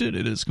unencrypted.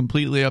 It is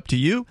completely up to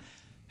you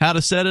how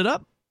to set it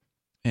up,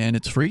 and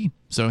it's free.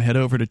 So head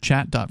over to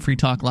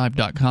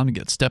chat.freetalklive.com to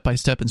get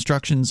step-by-step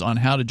instructions on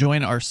how to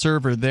join our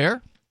server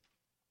there.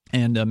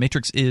 And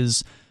Matrix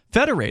is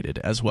federated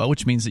as well,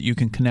 which means that you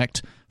can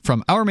connect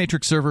from our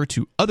Matrix server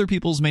to other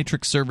people's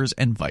Matrix servers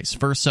and vice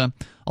versa.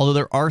 Although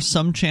there are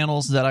some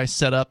channels that I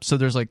set up, so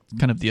there's like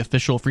kind of the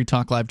official Free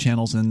Talk Live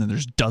channels, and then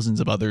there's dozens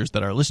of others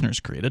that our listeners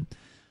created,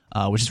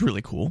 which is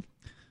really cool.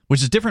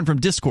 Which is different from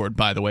Discord,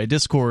 by the way.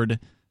 Discord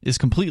is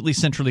completely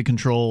centrally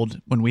controlled.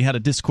 When we had a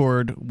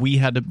Discord, we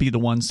had to be the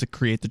ones to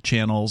create the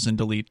channels and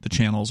delete the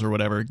channels or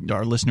whatever.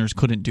 Our listeners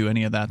couldn't do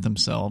any of that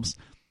themselves.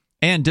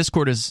 And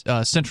Discord is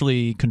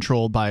centrally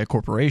controlled by a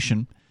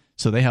corporation,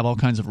 so they have all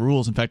kinds of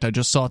rules. In fact, I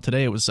just saw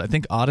today, it was, I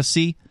think,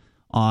 Odyssey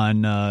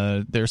on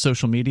their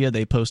social media.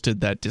 They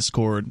posted that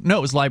Discord, no,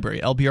 it was Library,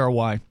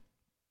 LBRY.com.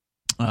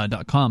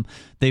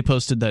 They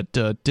posted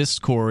that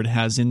Discord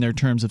has in their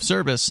terms of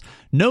service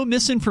no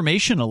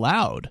misinformation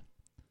allowed.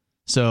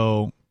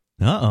 So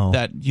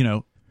that,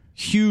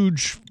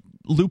 huge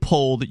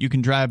loophole that you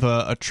can drive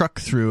a truck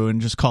through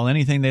and just call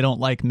anything they don't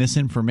like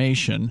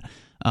misinformation.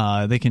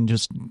 They can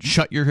just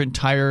shut your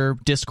entire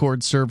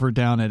Discord server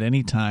down at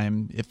any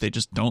time if they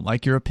just don't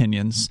like your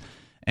opinions.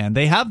 And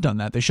they have done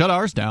that. They shut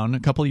ours down a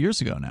couple of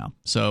years ago now.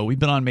 So we've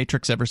been on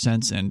Matrix ever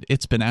since, and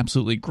it's been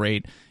absolutely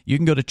great. You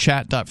can go to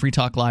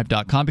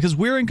chat.freetalklive.com because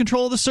we're in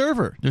control of the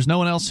server. There's no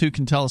one else who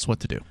can tell us what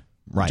to do,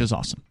 which is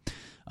awesome.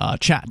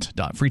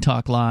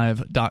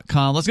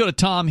 Chat.freetalklive.com. Let's go to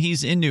Tom.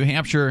 He's in New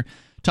Hampshire.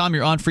 Tom,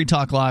 you're on Free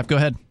Talk Live. Go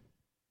ahead.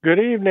 Good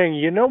evening.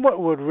 You know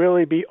what would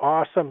really be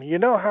awesome? You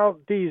know how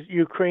these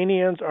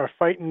Ukrainians are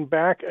fighting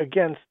back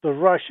against the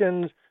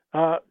Russians,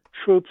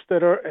 troops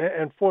that are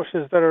and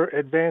forces that are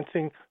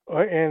advancing,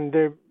 and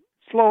they're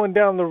slowing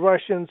down the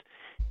Russians,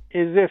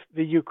 is if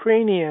the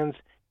Ukrainians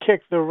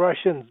kick the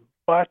Russians'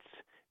 butts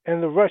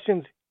and the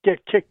Russians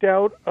get kicked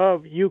out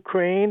of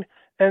Ukraine,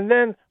 and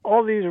then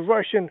all these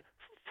Russian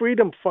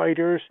freedom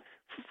fighters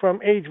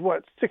from age,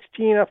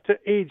 16 up to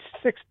age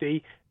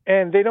 60,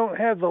 and they don't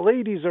have the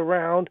ladies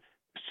around,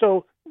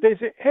 so they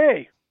say,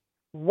 hey,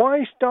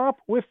 why stop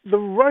with the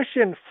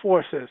Russian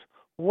forces?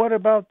 What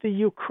about the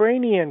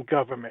Ukrainian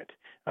government?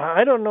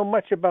 I don't know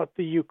much about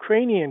the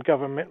Ukrainian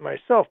government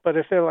myself, but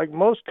if they're like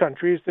most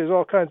countries, there's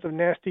all kinds of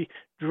nasty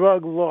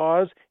drug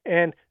laws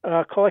and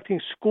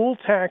collecting school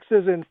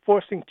taxes and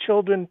forcing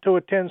children to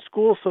attend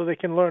school so they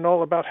can learn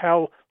all about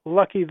how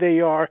lucky they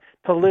are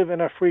to live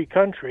in a free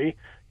country,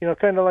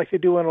 kind of like they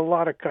do in a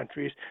lot of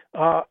countries.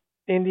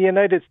 In the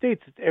United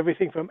States, it's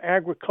everything from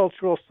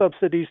agricultural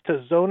subsidies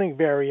to zoning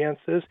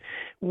variances.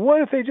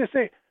 What if they just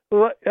say,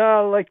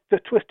 like the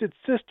Twisted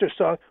Sister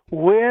song,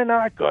 we're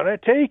not going to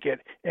take it.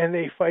 And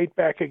they fight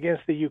back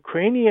against the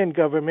Ukrainian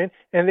government,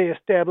 and they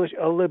establish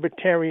a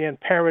libertarian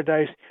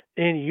paradise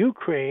in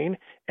Ukraine.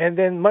 And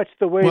then much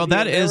the way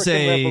that is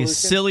a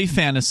silly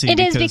fantasy. It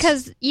is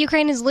because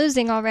Ukraine is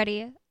losing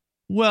already.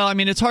 Well, I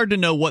mean, it's hard to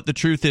know what the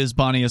truth is,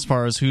 Bonnie, as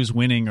far as who's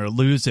winning or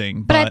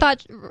losing. But I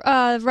thought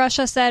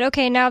Russia said,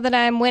 okay, now that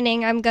I'm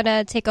winning, I'm going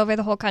to take over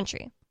the whole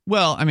country.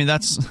 Well, I mean,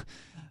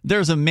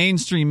 there's a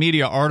mainstream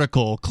media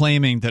article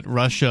claiming that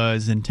Russia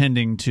is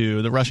intending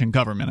to, the Russian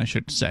government, I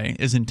should say,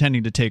 is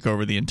intending to take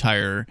over the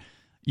entire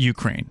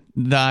Ukraine.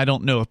 I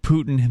don't know if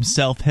Putin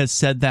himself has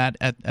said that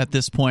at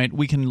this point.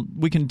 We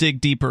can dig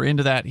deeper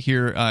into that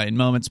here in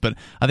moments, but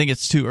I think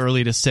it's too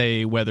early to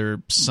say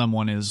whether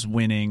someone is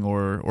winning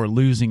or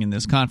losing in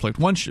this conflict.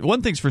 One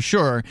thing's for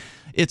sure,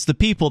 it's the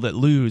people that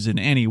lose in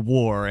any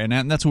war,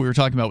 and that's what we were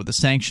talking about with the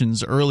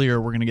sanctions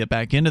earlier. We're going to get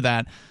back into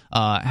that,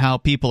 how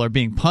people are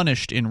being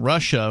punished in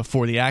Russia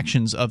for the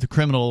actions of the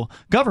criminal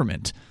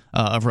government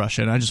of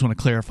Russia. And I just want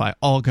to clarify,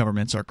 all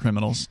governments are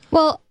criminals.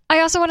 Well, I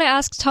also want to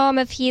ask Tom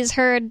if he's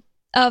heard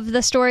of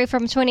the story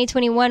from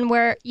 2021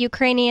 where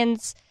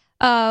Ukrainians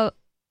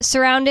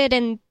surrounded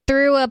and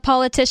threw a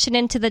politician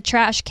into the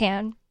trash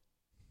can.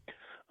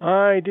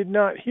 I did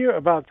not hear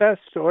about that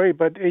story,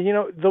 but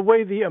the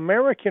way the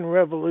American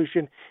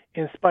Revolution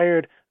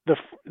inspired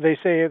they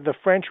say the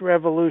French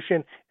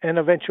Revolution and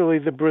eventually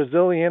the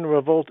Brazilian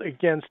revolt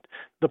against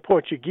the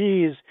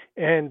Portuguese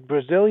and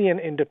Brazilian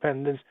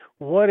independence.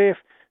 What if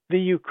the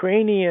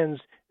Ukrainians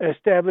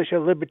establish a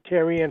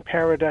libertarian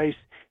paradise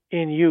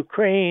in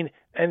Ukraine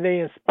and they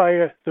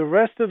inspire the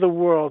rest of the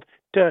world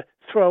to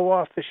throw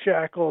off the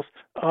shackles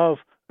of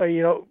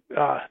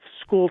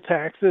school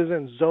taxes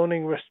and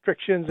zoning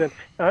restrictions and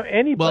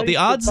anybody. Well, the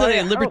odds that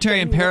a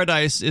libertarian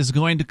paradise is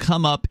going to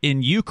come up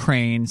in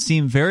Ukraine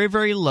seem very,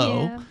 very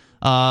low.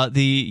 Yeah.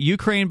 The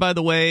Ukraine, by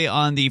the way,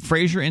 on the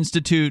Fraser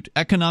Institute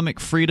Economic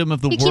Freedom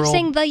of the World. You keep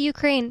saying the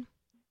Ukraine.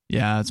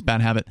 Yeah, it's a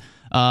bad habit.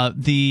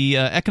 The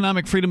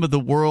Economic Freedom of the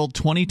World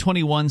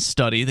 2021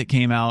 study that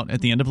came out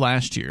at the end of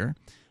last year,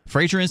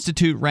 Fraser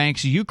Institute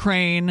ranks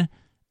Ukraine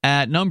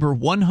at number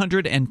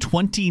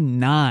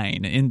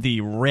 129 in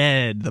the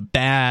red, the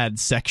bad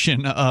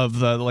section of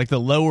the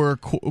lower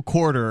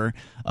quarter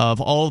of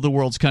all of the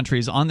world's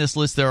countries. On this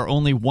list, there are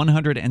only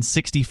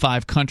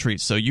 165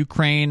 countries. So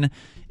Ukraine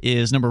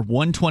is number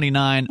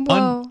 129.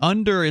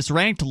 Under is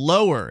ranked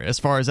lower as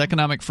far as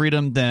economic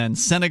freedom than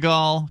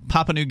Senegal,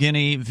 Papua New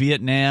Guinea,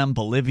 Vietnam,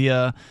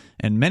 Bolivia,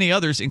 and many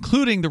others,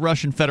 including the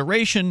Russian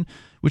Federation,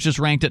 which is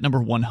ranked at number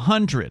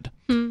 100.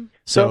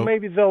 So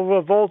maybe they'll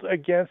revolt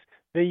against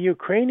the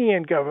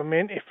Ukrainian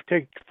government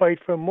to fight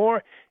for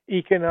more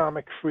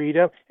economic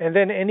freedom, and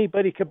then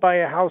anybody could buy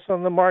a house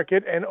on the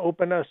market and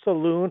open a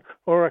saloon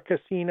or a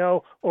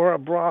casino or a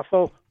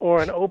brothel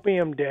or an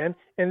opium den,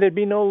 and there'd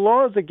be no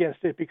laws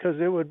against it because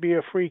it would be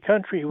a free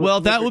country. Well,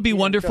 that would be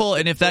wonderful,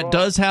 and if that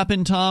does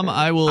happen, Tom,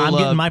 I'm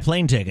getting my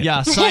plane ticket.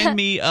 Yeah, sign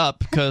me up,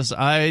 because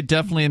I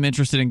definitely am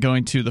interested in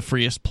going to the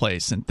freest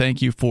place, and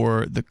thank you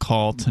for the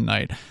call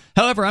tonight.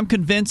 However, I'm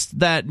convinced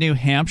that New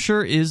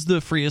Hampshire is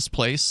the freest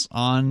place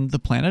on the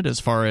planet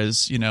as far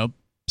as,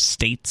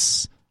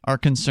 states are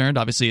concerned.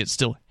 Obviously, it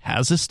still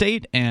has a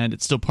state, and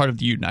it's still part of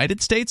the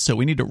United States, so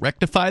we need to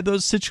rectify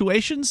those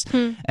situations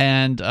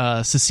and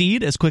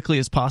secede as quickly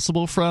as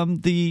possible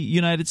from the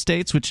United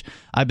States, which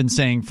I've been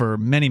saying for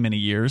many, many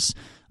years.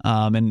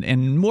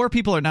 And more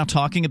people are now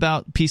talking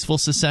about peaceful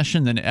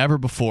secession than ever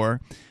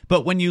before.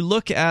 But when you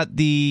look at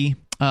the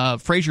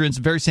Fraser,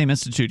 very same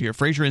institute here,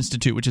 Fraser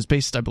Institute, which is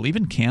based, I believe,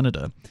 in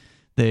Canada,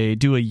 they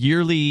do a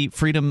yearly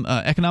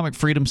economic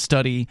freedom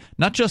study,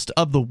 not just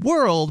of the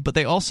world, but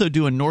they also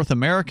do a North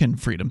American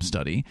freedom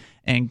study.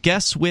 And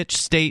guess which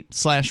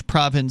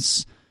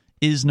state/province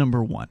is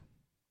number one?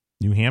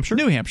 New Hampshire?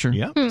 New Hampshire.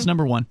 Yeah. It's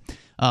number one.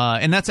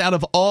 And that's out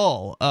of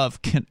all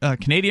of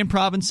Canadian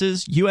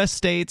provinces, U.S.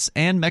 states,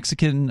 and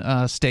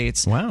Mexican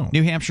states. Wow.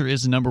 New Hampshire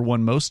is the number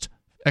one most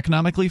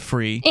economically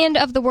free. And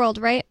of the world,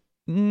 right?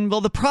 Well,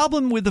 the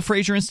problem with the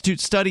Fraser Institute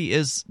study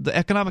is the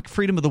economic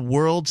freedom of the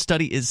world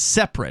study is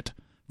separate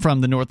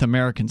from the North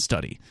American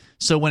study.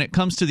 So when it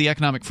comes to the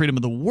economic freedom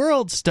of the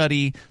world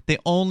study, they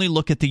only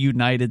look at the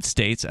United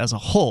States as a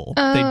whole.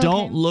 They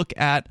don't look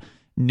at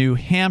New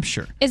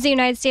Hampshire. Is the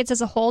United States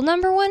as a whole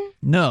number one?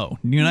 No.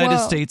 The United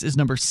States is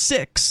number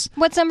 6.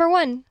 What's number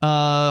one?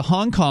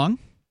 Hong Kong.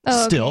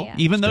 Still. Okay, yeah.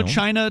 Even though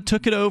China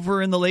took it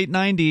over in the late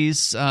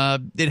 90s,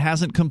 it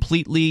hasn't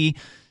completely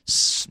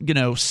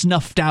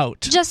snuffed out.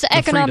 Just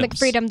economic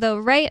freedom, though,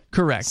 right?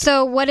 Correct.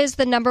 So what is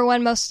the number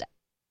one most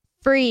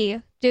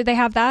free? Do they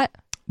have that?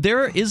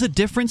 There is a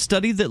different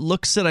study that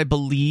looks at, I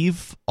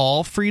believe,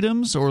 all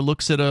freedoms or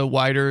looks at a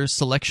wider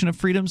selection of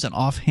freedoms. And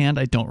offhand,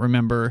 I don't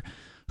remember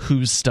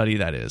whose study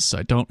that is. So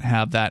I don't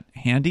have that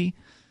handy.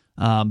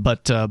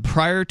 But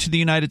prior to the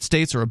United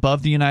States or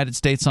above the United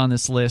States on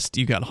this list,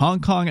 you got Hong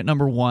Kong at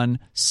number 1,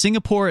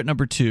 Singapore at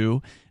number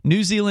 2,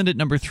 New Zealand at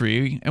number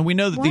 3, and we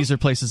know that these are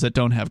places that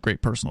don't have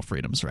great personal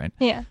freedoms, right?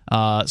 Yeah.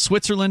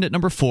 Switzerland at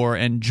number 4,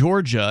 and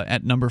Georgia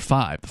at number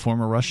 5, the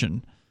former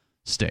Russian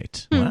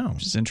state. Wow,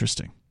 which is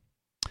interesting.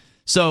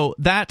 So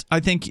that, I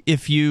think,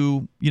 if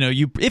you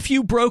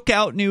broke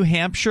out New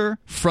Hampshire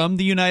from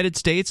the United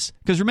States,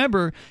 because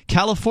remember,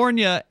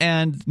 California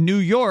and New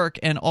York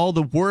and all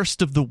the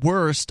worst of the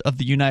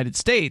United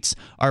States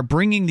are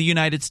bringing the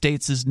United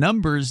States'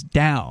 numbers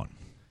down.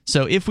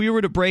 So if we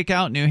were to break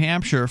out New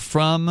Hampshire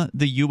from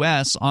the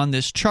U.S. on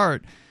this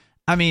chart,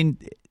 I mean,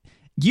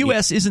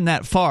 U.S. isn't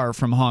that far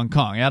from Hong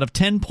Kong. Out of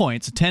 10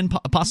 points, a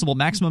possible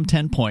maximum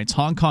 10 points,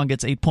 Hong Kong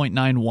gets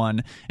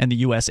 8.91 and the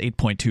U.S.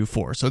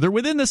 8.24. So they're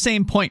within the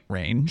same point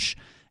range.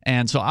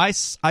 And so I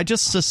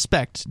just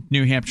suspect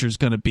New Hampshire is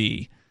going to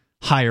be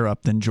higher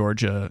up than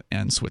Georgia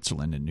and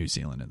Switzerland and New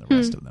Zealand and the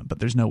rest of them. But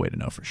there's no way to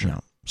know for sure. No.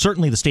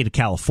 Certainly the state of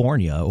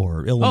California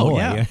or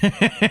Illinois.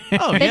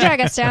 They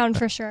drag us down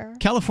for sure.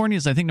 California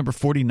is, I think, number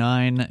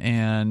 49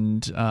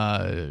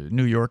 and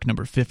New York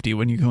number 50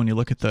 when you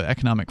look at the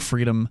economic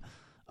freedom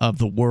of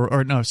the world,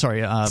 or no,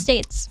 sorry,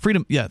 states.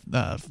 Freedom in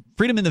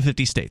the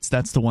 50 states.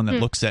 That's the one that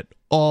looks at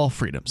all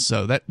freedoms.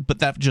 So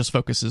that just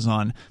focuses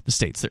on the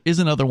states. There is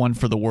another one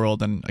for the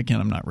world, and again,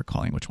 I'm not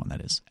recalling which one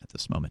that is at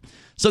this moment.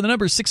 So the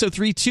number is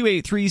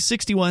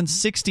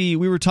 603-283-6160.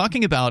 We were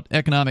talking about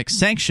economic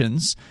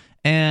sanctions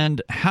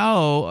and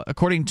how,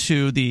 according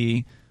to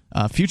the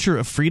Future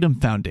of Freedom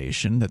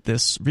Foundation, that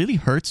this really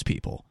hurts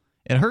people.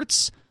 It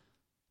hurts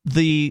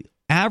the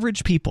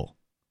average people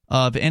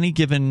of any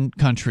given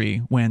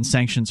country when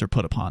sanctions are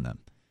put upon them.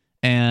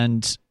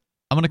 And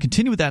I'm going to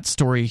continue with that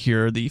story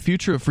here. The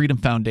Future of Freedom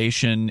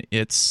Foundation,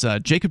 it's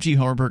Jacob G.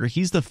 Hornberger.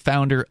 He's the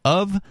founder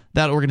of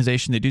that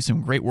organization. They do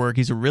some great work.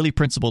 He's a really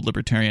principled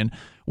libertarian.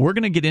 We're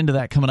going to get into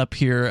that coming up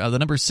here. The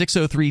number is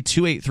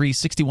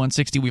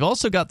 603-283-6160. We've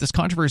also got this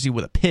controversy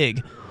with a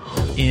pig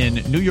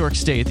in New York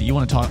State that you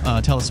want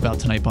to tell us about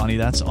tonight, Bonnie.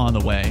 That's on the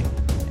way.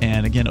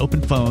 And again,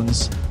 open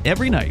phones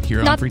every night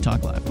here on Free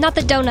Talk Live. Not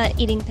the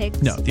donut-eating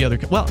pigs. No, the other...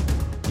 Well,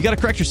 You got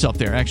to correct yourself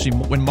there. Actually,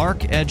 when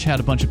Mark Edge had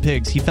a bunch of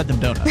pigs, he fed them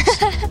donuts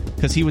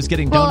because he was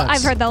getting donuts. Well,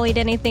 I've heard they'll eat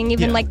anything,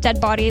 even like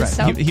dead bodies. Right.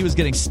 So he was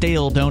getting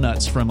stale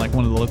donuts from like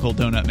one of the local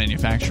donut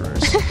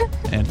manufacturers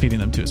and feeding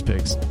them to his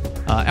pigs.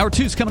 Hour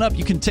 2 is coming up.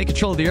 You can take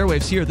control of the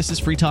airwaves here. This is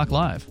Free Talk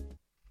Live.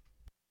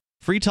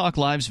 Free Talk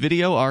Live's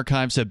video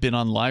archives have been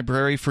on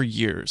LBRY for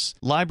years.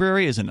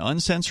 LBRY is an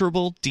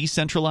uncensorable,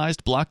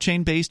 decentralized,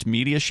 blockchain-based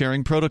media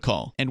sharing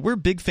protocol, and we're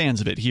big fans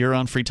of it here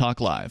on Free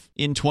Talk Live.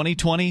 In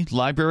 2020,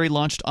 LBRY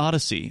launched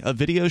Odysee, a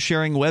video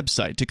sharing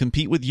website to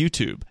compete with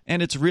YouTube,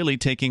 and it's really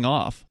taking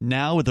off.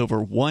 Now with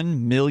over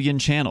 1 million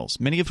channels,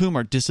 many of whom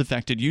are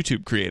disaffected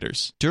YouTube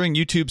creators. During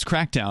YouTube's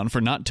crackdown for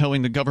not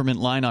towing the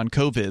government line on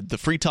COVID, the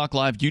Free Talk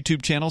Live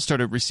YouTube channel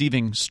started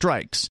receiving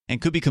strikes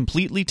and could be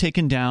completely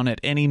taken down at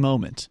any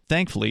moment.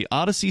 Thankfully,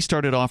 Odysee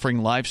started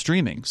offering live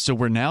streaming, so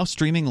we're now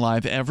streaming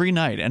live every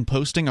night and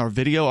posting our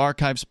video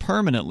archives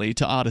permanently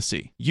to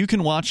Odysee. You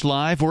can watch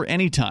live or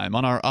anytime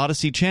on our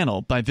Odysee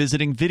channel by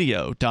visiting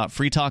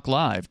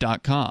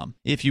video.freetalklive.com.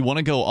 If you want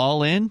to go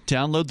all in,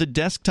 download the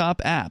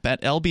desktop app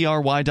at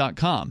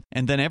lbry.com,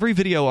 and then every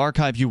video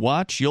archive you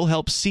watch, you'll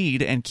help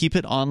seed and keep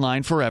it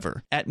online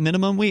forever. At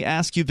minimum, we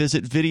ask you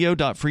visit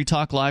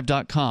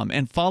video.freetalklive.com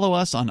and follow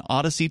us on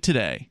Odysee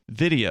today.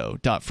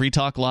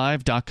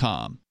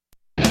 video.freetalklive.com.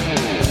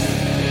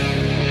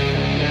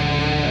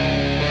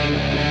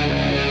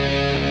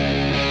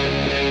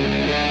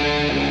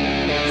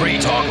 Free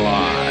Talk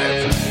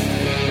Live.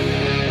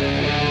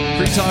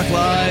 Free Talk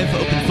Live,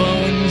 open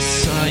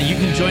phones. You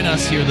can join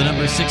us here. The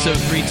number is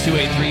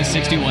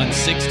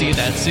 603-283-6160.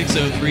 That's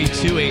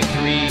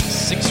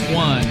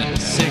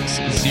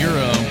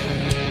 603-283-6160.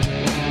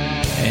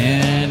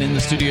 And in the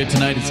studio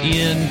tonight is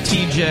Ian,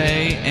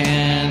 TJ,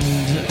 and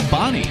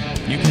Bonnie.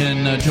 You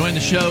can join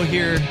the show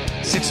here,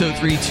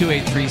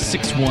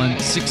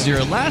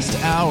 603-283-6160. Last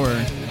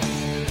hour,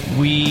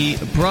 I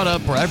brought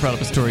up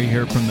a story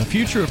here from the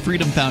Future of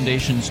Freedom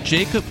Foundation's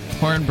Jacob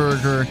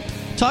Hornberger,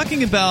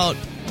 talking about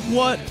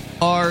what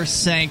are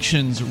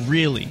sanctions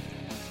really?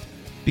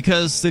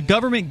 Because the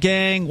government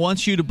gang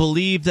wants you to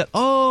believe that,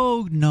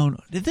 oh, no,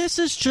 this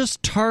is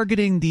just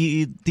targeting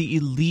the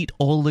elite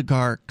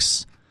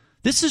oligarchs.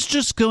 This is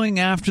just going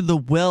after the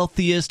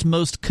wealthiest,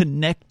 most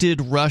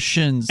connected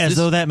Russians. As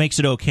though that makes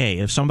it okay.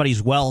 If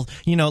somebody's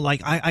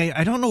like,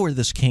 I don't know where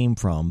this came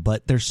from,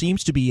 but there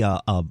seems to be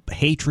a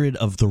hatred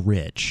of the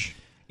rich.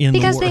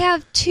 Because they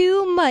have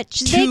too much.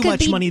 They could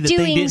be money that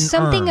doing they didn't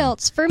something earn,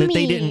 else for that me.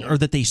 They didn't, or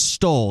that they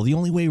stole. The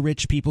only way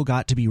rich people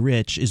got to be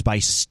rich is by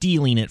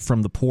stealing it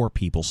from the poor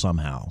people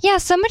somehow. Yeah,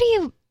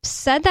 somebody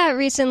said that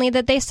recently,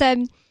 that they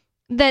said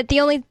that the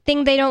only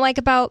thing they don't like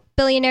about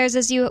billionaires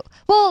is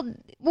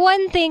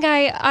one thing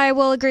I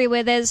will agree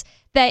with is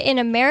that in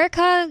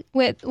America,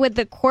 with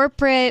the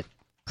corporate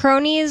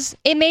cronies,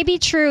 it may be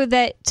true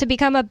that to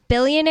become a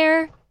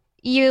billionaire,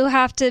 you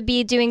have to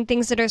be doing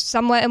things that are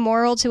somewhat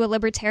immoral to a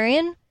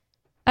libertarian.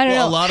 I don't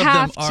know. A lot of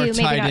them are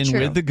tied in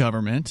with the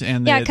government,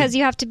 and because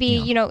you have to be,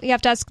 you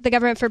have to ask the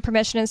government for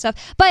permission and stuff.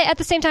 But at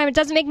the same time, it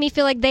doesn't make me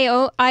feel like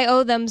I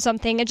owe them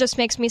something. It just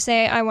makes me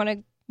say I want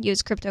to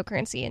use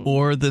cryptocurrency.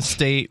 Or the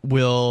state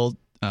will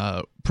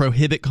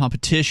prohibit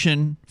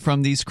competition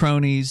from these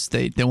cronies.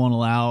 They won't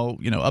allow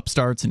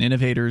upstarts and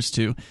innovators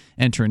to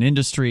enter an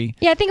industry.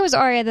 Yeah, I think it was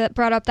Aria that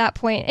brought up that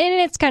point,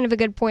 and it's kind of a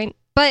good point.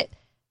 But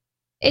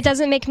it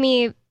doesn't make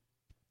me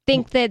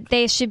think that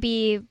they should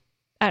be.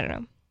 I don't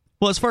know.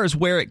 Well, as far as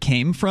where it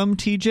came from,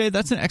 TJ,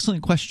 that's an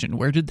excellent question.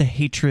 Where did the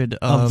hatred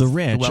of the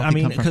rich? I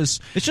mean,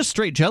 because it's just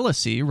straight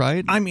jealousy,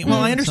 right? I mean,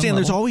 I understand.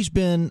 There's always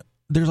been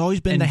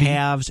the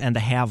haves and the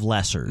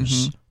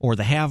have-lessers, or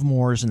the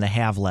have-mores and the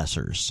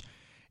have-lessers.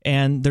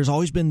 And there's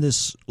always been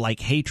this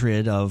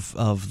hatred of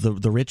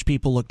the rich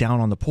people look down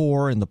on the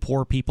poor, and the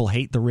poor people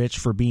hate the rich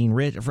for being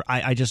rich.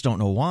 I just don't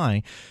know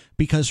why.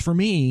 Because for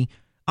me,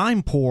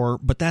 I'm poor,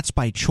 but that's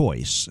by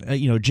choice.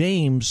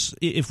 James,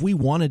 if we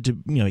wanted to,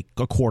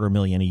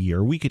 $250,000 a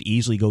year, we could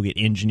easily go get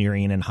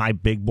engineering and high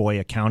big boy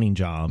accounting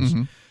jobs.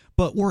 Mm-hmm.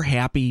 But we're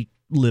happy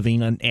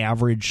living an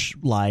average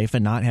life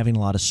and not having a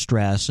lot of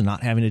stress and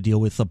not having to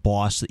deal with the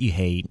boss that you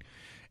hate.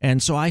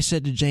 And so I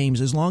said to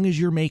James, as long as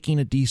you're making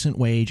a decent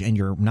wage and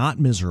you're not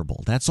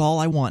miserable, that's all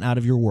I want out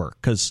of your work,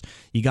 because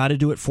you got to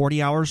do it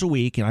 40 hours a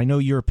week. And I know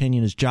your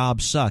opinion is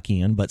jobs suck,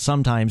 Ian, but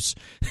sometimes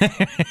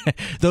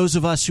those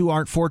of us who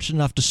aren't fortunate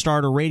enough to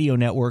start a radio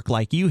network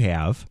like you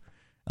have,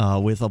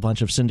 with a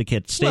bunch of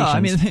syndicate stations. Well, I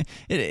mean,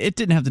 it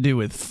didn't have to do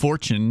with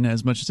fortune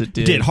as much as it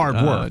did hard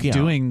work,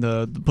 putting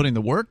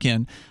the work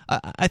in.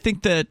 I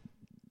think that,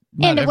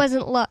 and it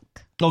wasn't luck.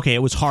 Okay, it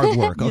was hard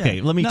work. Okay,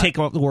 let me take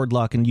out the word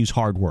luck and use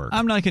hard work.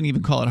 I'm not going to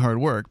even call it hard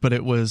work, but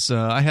it was.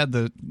 I had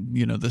the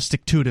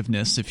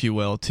stick-to-itiveness, if you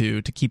will,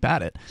 to keep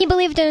at it. He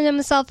believed in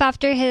himself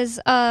after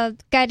his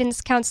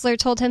guidance counselor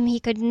told him he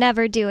could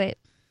never do it.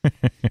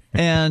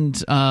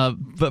 And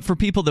but for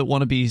people that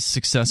want to be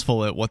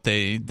successful at what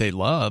they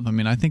love, I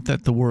mean, I think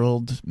that the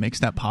world makes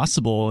that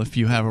possible. If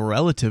you have a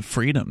relative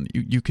freedom,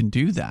 you can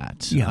do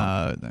that.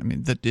 Yeah. I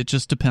mean, that it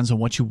just depends on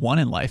what you want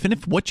in life. And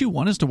if what you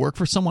want is to work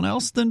for someone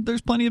else, then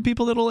there's plenty of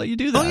people that'll let you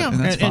do that. Oh yeah, and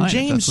that's fine, and if that's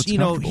James, what's you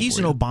know, comfortable he's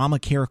for an you.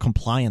 Obamacare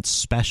compliance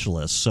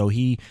specialist, so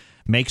he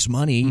makes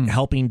money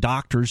helping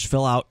doctors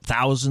fill out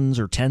thousands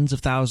or tens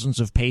of thousands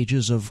of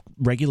pages of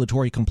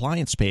regulatory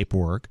compliance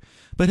paperwork.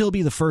 But he'll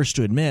be the first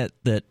to admit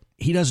that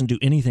he doesn't do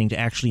anything to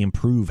actually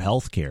improve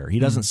health care. He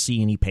doesn't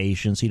see any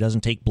patients. He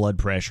doesn't take blood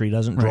pressure. He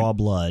doesn't draw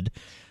blood.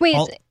 Wait,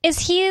 is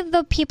he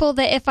the people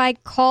that if I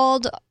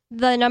called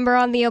the number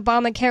on the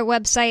Obamacare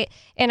website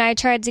and I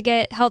tried to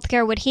get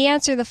healthcare, would he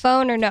answer the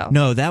phone or no?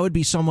 No, that would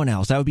be someone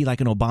else. That would be like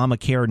an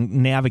Obamacare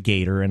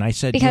navigator. And I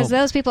said, because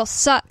those people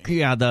suck.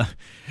 Yeah,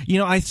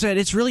 I said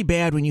it's really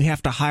bad when you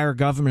have to hire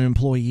government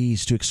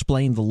employees to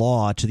explain the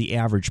law to the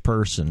average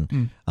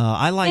person.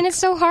 And it's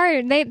so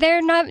hard.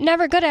 They're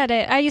never good at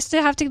it. I used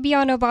to have to be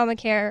on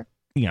Obamacare.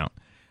 Yeah.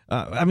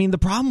 I mean, the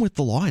problem with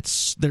the law,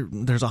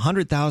 there's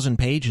 100,000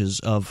 pages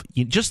of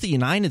just the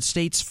United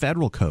States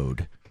Federal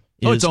Code.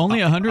 It's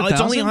only 100,000? It's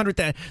only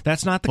 100,000.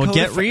 That's not the code. Well,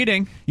 get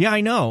reading. Yeah,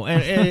 I know.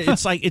 And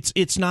it's like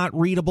it's not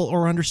readable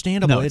or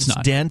understandable. No, it's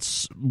not.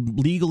 Dense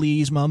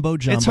legalese, mumbo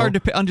jumbo. It's hard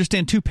to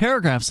understand 2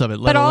 paragraphs of it,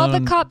 but all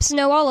the cops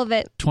know all of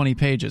it. 20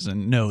 pages,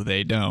 and no,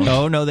 they don't.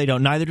 No, they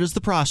don't. Neither does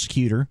the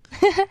prosecutor,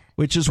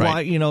 which is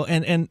why,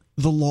 and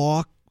the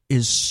law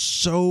is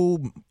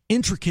so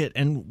intricate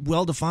and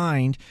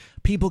well-defined.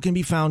 People can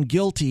be found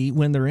guilty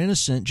when they're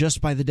innocent just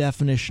by the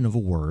definition of a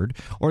word,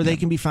 or they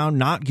can be found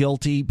not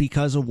guilty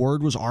because a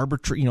word was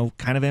arbitrary,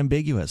 kind of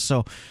ambiguous.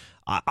 So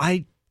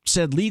I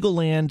said legal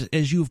land,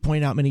 as you've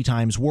pointed out many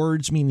times,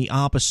 words mean the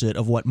opposite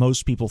of what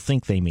most people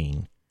think they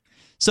mean.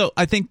 So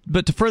I think,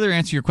 but to further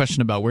answer your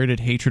question about where did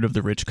hatred of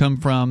the rich come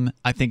from,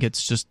 I think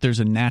it's just there's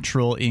a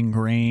natural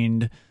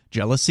ingrained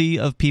jealousy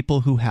of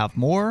people who have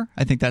more.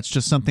 I think that's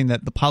just something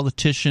that the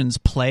politicians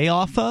play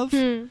off of.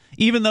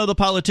 Even though the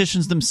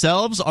politicians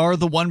themselves are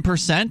the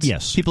 1%.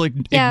 Yes. People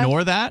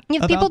ignore that.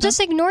 Yeah, people just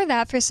ignore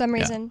that for some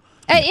reason.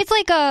 It's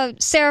like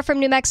Sarah from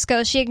New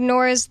Mexico. She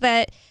ignores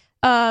that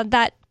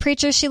that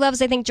preacher she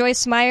loves, I think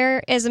Joyce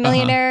Meyer, is a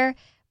millionaire,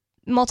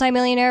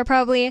 multimillionaire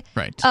probably.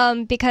 Right.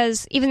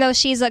 Because even though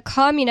she's a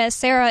communist,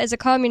 Sarah is a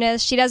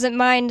communist, she doesn't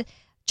mind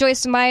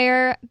Joyce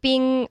Meyer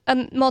being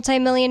a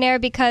multimillionaire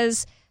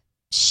because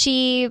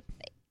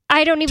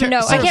I don't even know.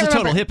 I can't remember. Sarah's a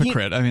total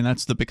hypocrite. I mean,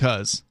 that's the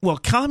because. Well,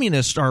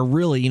 communists are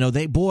really,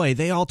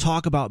 they all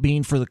talk about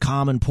being for the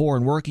common poor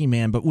and working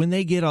man, but when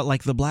they get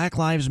like the Black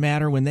Lives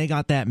Matter, when they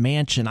got that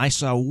mansion, I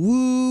saw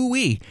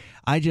woo-wee.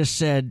 I just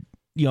said,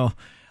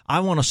 I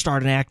want to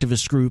start an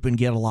activist group and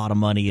get a lot of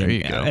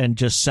money and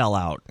just sell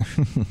out.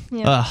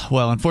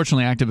 Well,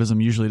 unfortunately,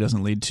 activism usually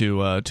doesn't lead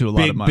to a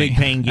lot of money. Big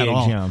paying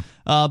gigs,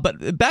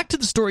 But back to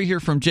the story here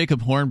from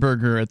Jacob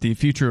Hornberger at the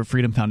Future of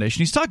Freedom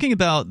Foundation. He's talking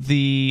about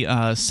the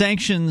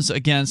sanctions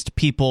against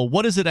people.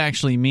 What does it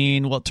actually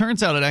mean? Well, it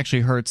turns out it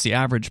actually hurts the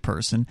average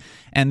person.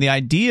 And the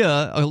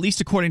idea, at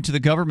least according to the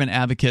government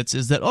advocates,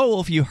 is that,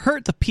 if you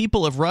hurt the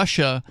people of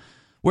Russia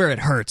where it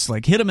hurts,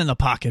 like hit them in the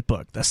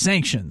pocketbook, the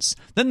sanctions,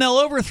 then they'll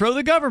overthrow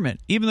the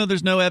government, even though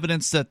there's no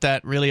evidence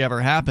that really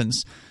ever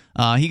happens.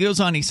 He goes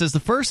on, he says,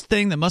 the first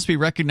thing that must be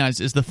recognized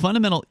is the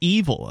fundamental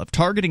evil of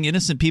targeting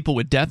innocent people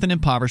with death and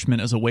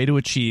impoverishment as a way to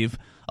achieve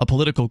a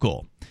political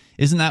goal.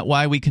 Isn't that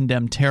why we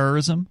condemn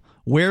terrorism?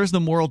 Where's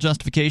the moral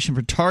justification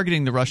for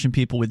targeting the Russian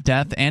people with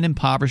death and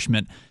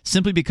impoverishment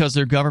simply because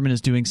their government is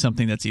doing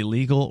something that's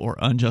illegal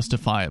or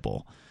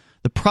unjustifiable?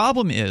 The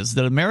problem is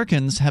that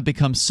Americans have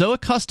become so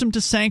accustomed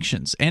to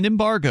sanctions and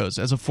embargoes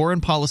as a foreign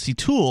policy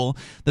tool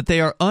that they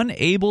are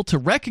unable to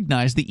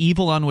recognize the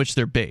evil on which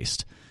they're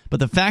based. But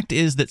the fact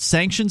is that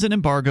sanctions and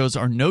embargoes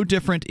are no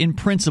different in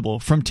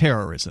principle from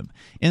terrorism,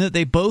 in that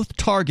they both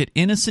target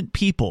innocent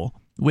people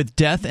with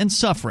death and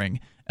suffering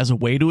as a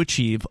way to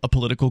achieve a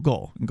political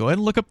goal. And go ahead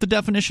and look up the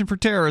definition for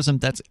terrorism.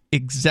 That's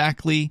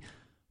exactly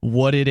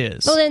what it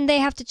is. Well, then they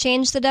have to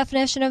change the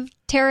definition of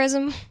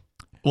terrorism.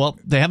 Well,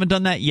 they haven't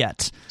done that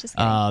yet.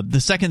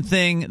 The second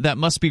thing that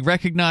must be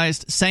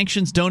recognized,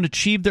 sanctions don't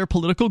achieve their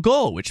political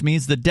goal, which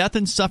means the death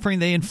and suffering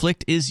they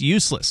inflict is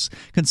useless.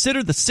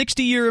 Consider the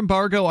 60-year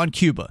embargo on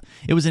Cuba.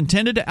 It was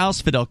intended to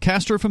oust Fidel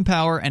Castro from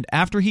power, and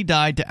after he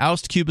died, to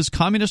oust Cuba's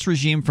communist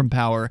regime from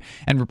power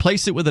and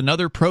replace it with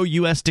another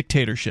pro-U.S.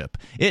 dictatorship.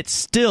 It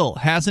still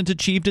hasn't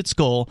achieved its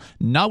goal,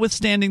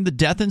 notwithstanding the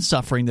death and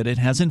suffering that it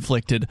has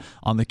inflicted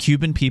on the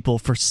Cuban people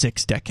for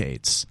 6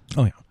 decades.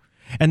 Oh, yeah.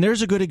 And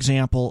there's a good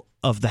example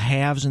of the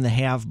haves and the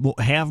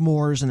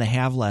have-mores and the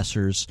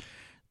have-lessers.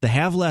 The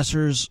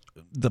have-lessers,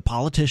 the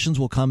politicians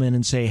will come in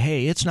and say,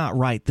 hey, it's not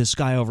right. This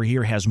guy over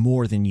here has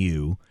more than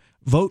you.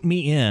 Vote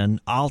me in.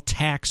 I'll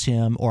tax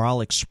him or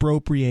I'll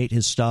expropriate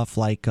his stuff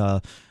like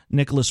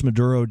Nicolas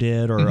Maduro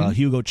did or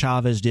Hugo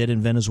Chavez did in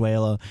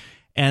Venezuela.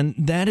 And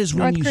that is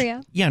when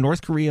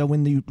North Korea,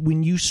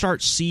 when you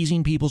start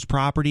seizing people's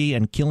property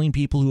and killing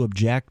people who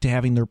object to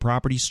having their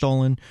property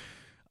stolen,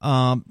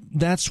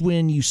 that's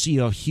when you see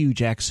a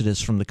huge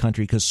exodus from the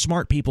country because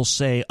smart people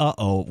say,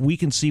 we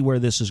can see where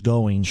this is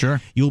going.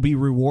 Sure. You'll be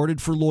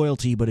rewarded for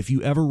loyalty, but if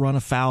you ever run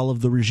afoul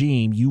of the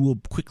regime, you will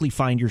quickly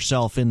find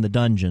yourself in the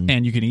dungeon.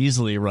 And you can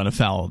easily run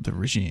afoul of the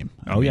regime.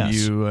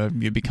 Yes.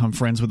 You become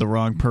friends with the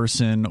wrong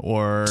person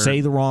or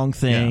say the wrong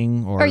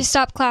thing. Or you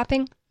stop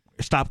clapping.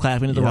 Stop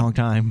clapping at the wrong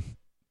time.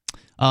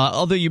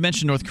 Although you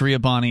mentioned North Korea,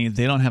 Bonnie,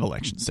 they don't have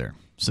elections there.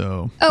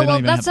 So they don't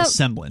even have a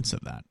semblance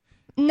of that.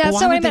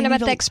 That's not what I meant about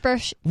the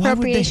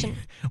expropriation.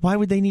 Why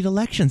would they need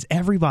elections?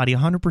 Everybody,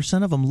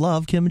 100% of them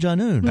love Kim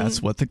Jong-un.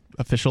 That's what the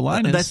official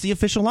line is. That's the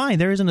official line.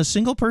 There isn't a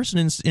single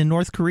person in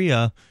North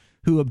Korea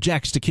who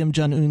objects to Kim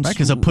Jong-un's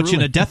because they'll put you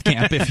in a death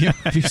camp if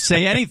you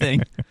say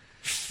anything.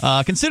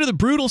 Consider the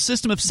brutal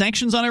system of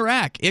sanctions on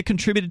Iraq. It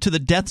contributed to the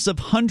deaths of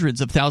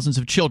hundreds of thousands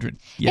of children.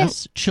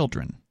 Yes,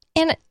 children.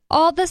 And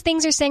all the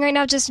things you're saying right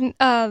now just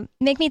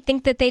make me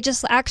think that they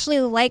just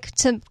actually like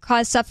to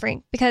cause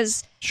suffering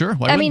because... Sure,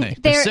 why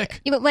wouldn't they? They're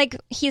sick. Like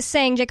he's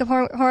saying, Jacob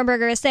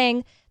Hornberger is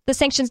saying, the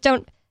sanctions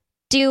don't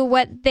do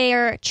what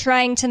they're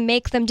trying to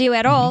make them do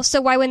at all,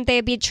 so why wouldn't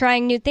they be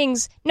trying new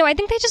things? No, I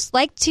think they just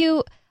like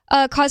to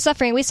cause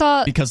suffering. We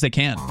saw... Because they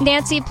can.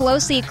 Nancy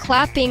Pelosi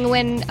clapping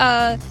when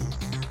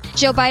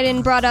Joe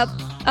Biden brought up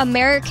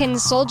American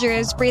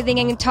soldiers breathing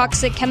in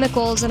toxic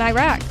chemicals in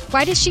Iraq.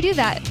 Why does she do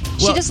that?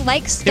 She just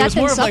likes death and suffering.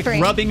 It was more of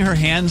like rubbing her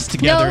hands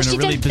together in a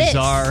really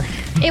bizarre...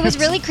 It was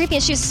really creepy,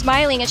 and she was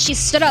smiling, and she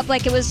stood up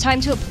like it was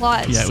time to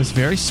applaud. Yeah, it was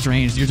very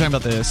strange. You're talking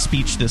about the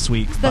speech this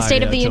week. The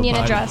State of the Joe Union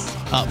Biden.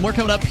 address. More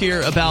coming up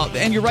here about...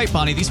 And you're right,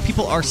 Bonnie. These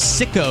people are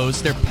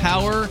sickos. They're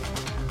power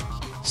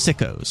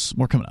sickos.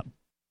 More coming up.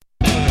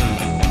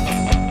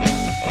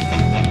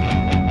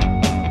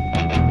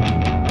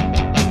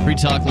 Free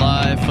Talk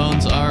Live.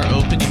 Phones are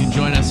open. You can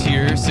join us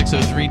here,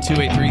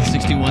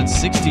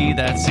 603-283-6160.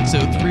 That's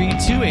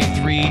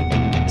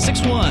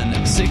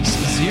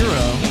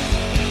 603-283-6160.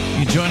 You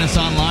can join us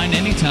online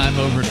anytime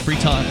over at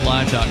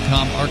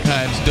freetalklive.com.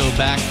 Archives go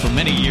back for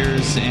many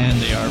years,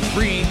 and they are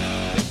free.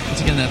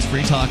 Once again, that's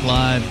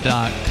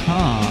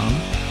freetalklive.com.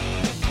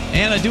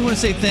 And I do want to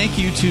say thank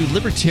you to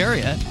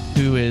Libertariat,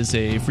 who is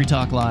a Free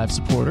Talk Live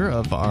supporter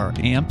of our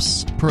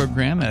AMPS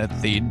program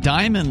at the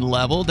diamond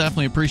level.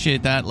 Definitely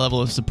appreciate that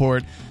level of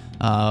support.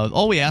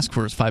 All we ask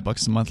for is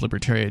 $5 a month.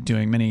 Libertariat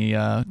doing many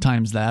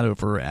times that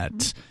over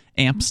at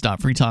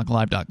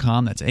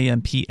amps.freetalklive.com. That's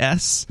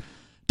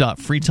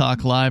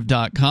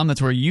amps.freetalklive.com.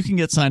 That's where you can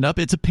get signed up.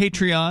 It's a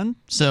Patreon,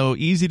 so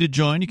easy to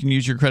join. You can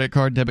use your credit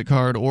card, debit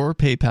card, or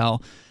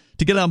PayPal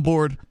to get on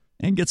board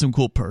and get some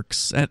cool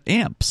perks at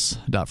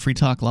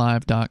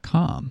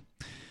amps.freetalklive.com.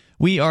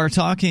 We are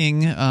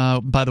talking,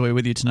 by the way,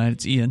 with you tonight,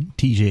 it's Ian.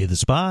 TJ the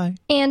Spy.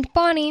 And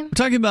Bonnie. We're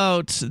talking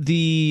about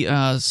the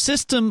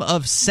system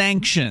of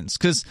sanctions,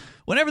 because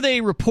whenever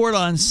they report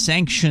on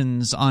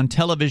sanctions on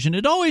television,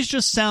 it always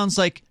just sounds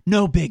like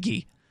no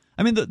biggie.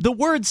 I mean, the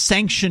word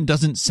sanction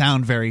doesn't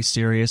sound very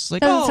serious.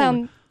 Like, doesn't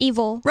sound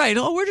evil. Right.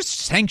 Oh, we're just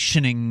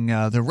sanctioning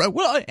the right.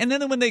 Well, and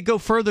then when they go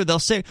further, they'll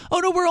say, oh,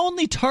 no, we're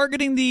only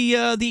targeting the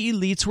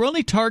elites. We're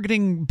only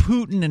targeting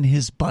Putin and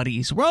his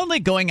buddies. We're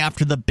only going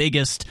after the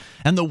biggest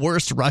and the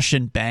worst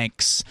Russian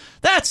banks.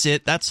 That's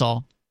it. That's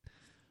all.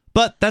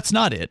 But that's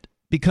not it.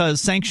 Because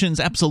sanctions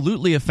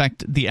absolutely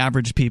affect the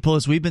average people.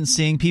 As we've been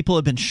seeing, people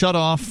have been shut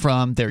off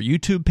from their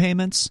YouTube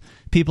payments.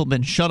 People have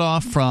been shut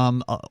off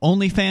from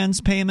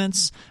OnlyFans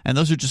payments. And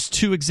those are just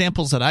two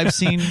examples that I've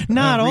seen.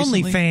 Not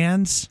recently.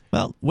 OnlyFans.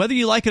 Well, whether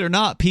you like it or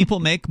not, people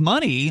make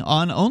money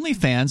on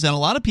OnlyFans. And a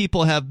lot of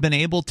people have been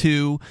able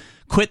to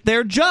quit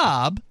their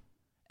job.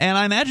 And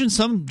I imagine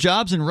some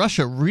jobs in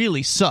Russia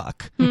really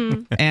suck.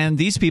 And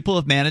these people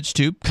have managed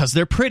to, because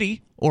they're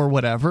pretty or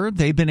whatever,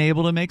 they've been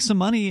able to make some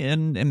money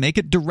and make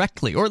it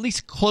directly, or at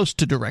least close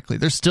to directly.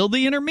 They're still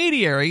the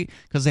intermediary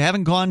because they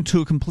haven't gone to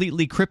a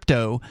completely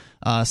crypto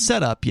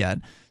setup yet.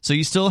 So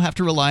you still have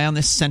to rely on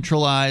this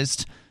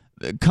centralized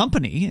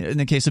company, in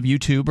the case of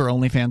YouTube or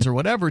OnlyFans or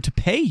whatever, to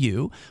pay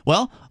you.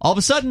 Well, all of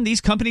a sudden, these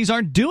companies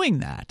aren't doing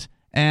that.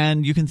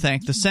 And you can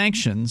thank the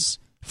sanctions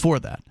for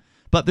that.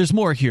 But there's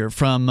more here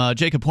from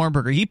Jacob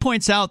Hornberger. He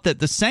points out that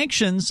the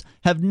sanctions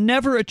have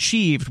never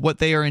achieved what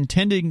they are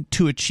intending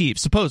to achieve,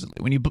 supposedly.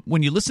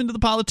 When you listen to the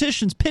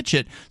politicians pitch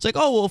it, it's like,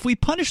 oh, well, if we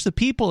punish the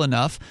people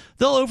enough,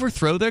 they'll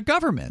overthrow their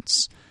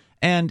governments.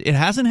 And it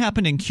hasn't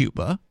happened in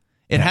Cuba.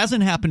 It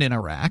hasn't happened in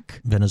Iraq.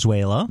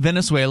 Venezuela,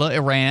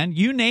 Iran,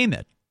 you name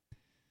it.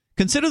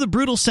 Consider the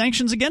brutal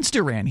sanctions against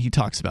Iran, he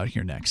talks about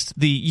here next.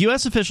 The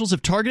U.S. officials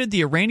have targeted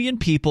the Iranian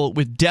people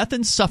with death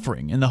and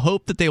suffering in the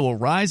hope that they will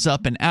rise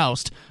up and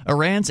oust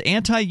Iran's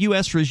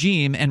anti-U.S.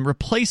 regime and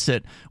replace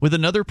it with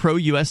another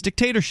pro-U.S.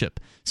 dictatorship,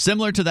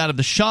 similar to that of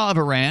the Shah of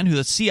Iran, who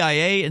the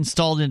CIA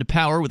installed into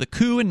power with a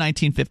coup in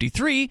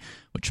 1953,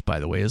 which, by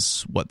the way,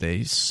 is what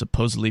they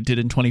supposedly did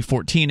in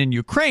 2014 in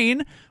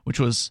Ukraine, which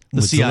was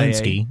the CIA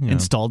Zelensky,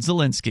 installed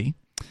Zelensky.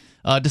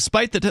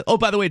 Despite the... oh,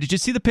 by the way, did you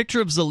see the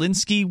picture of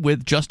Zelensky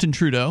with Justin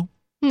Trudeau?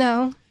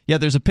 No. Yeah,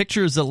 there's a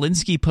picture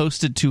Zelensky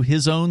posted to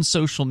his own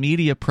social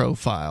media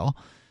profile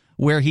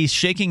where he's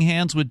shaking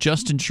hands with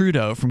Justin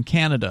Trudeau from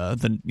Canada,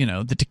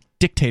 the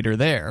dictator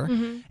there,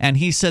 and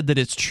he said that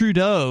it's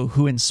Trudeau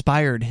who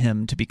inspired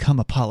him to become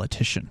a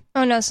politician.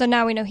 Oh no! So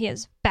now we know he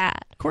is bad.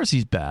 Of course,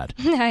 he's bad.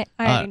 I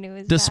already knew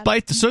he was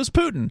bad. So is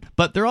Putin,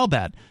 but they're all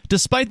bad.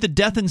 Despite the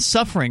death and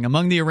suffering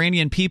among the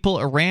Iranian people,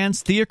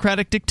 Iran's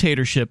theocratic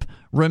dictatorship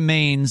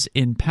remains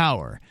in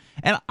power.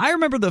 And I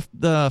remember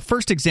the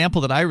first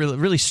example that I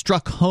really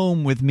struck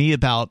home with me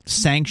about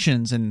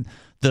sanctions and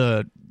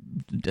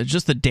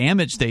just the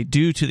damage they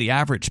do to the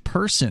average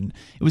person.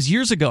 It was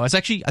years ago. I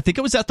think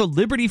it was at the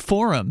Liberty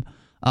Forum,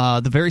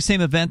 the very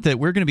same event that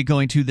we're going to be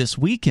going to this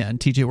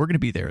weekend. TJ, we're going to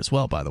be there as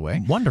well, by the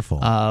way. Wonderful.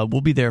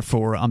 We'll be there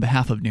on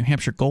behalf of New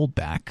Hampshire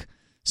Goldback.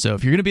 So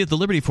if you're going to be at the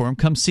Liberty Forum,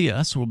 come see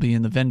us. We'll be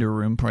in the vendor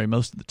room probably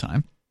most of the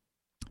time.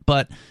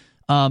 But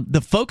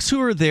the folks who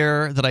were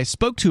there that I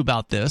spoke to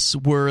about this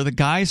were the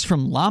guys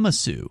from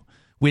Lamasu,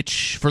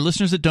 which, for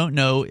listeners that don't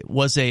know,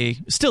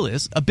 still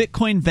is a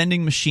Bitcoin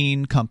vending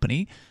machine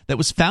company that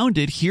was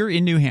founded here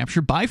in New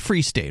Hampshire by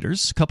Free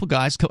Staters, a couple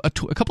guys, a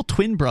couple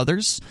twin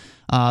brothers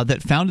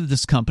that founded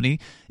this company.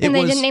 They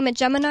didn't name it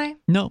Gemini?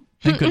 No,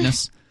 thank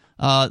goodness.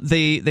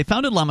 They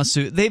founded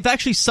Lamasu. They've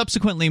actually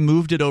subsequently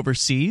moved it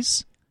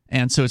overseas,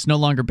 and so it's no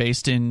longer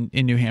based in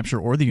New Hampshire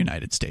or the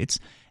United States.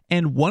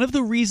 And one of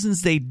the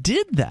reasons they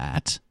did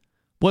that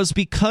was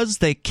because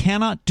they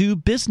cannot do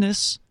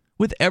business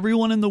with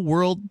everyone in the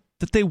world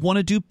that they want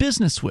to do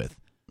business with.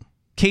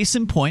 Case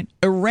in point,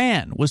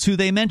 Iran was who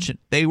they mentioned.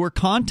 They were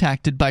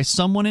contacted by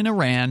someone in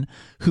Iran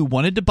who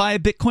wanted to buy a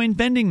Bitcoin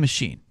vending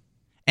machine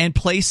and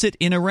place it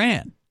in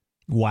Iran.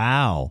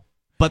 Wow.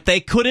 But they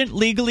couldn't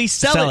legally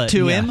sell it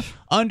to him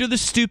under the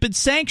stupid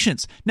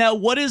sanctions. Now,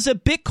 what is a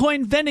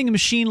Bitcoin vending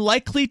machine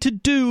likely to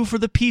do for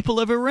the people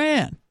of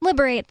Iran?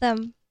 Liberate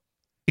them.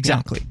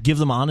 Exactly. Yeah, give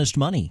them honest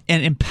money.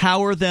 And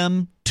empower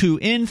them to,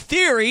 in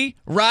theory,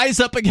 rise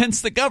up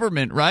against the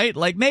government, right?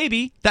 Like,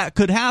 maybe that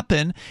could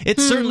happen.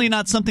 It's certainly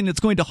not something that's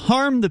going to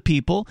harm the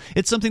people.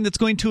 It's something that's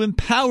going to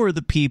empower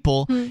the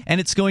people, and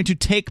it's going to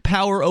take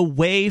power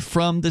away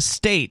from the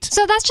state.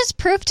 So that's just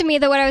proof to me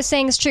that what I was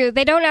saying is true.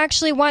 They don't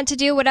actually want to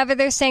do whatever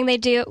they're saying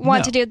they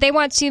want to do. They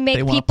want to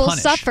make people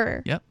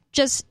suffer. Yep.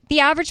 Just the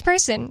average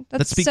person.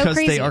 That's because so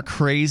crazy. They are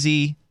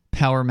crazy,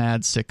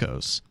 power-mad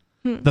sickos.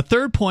 The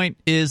third point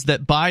is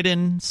that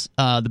Biden's,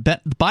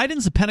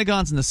 the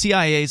Pentagon's, and the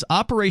CIA's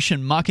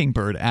Operation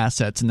Mockingbird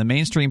assets in the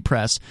mainstream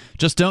press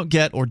just don't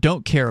get or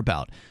don't care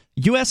about.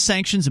 U.S.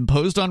 sanctions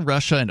imposed on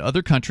Russia and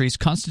other countries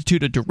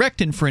constitute a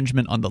direct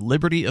infringement on the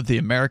liberty of the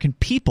American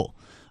people.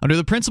 Under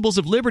the principles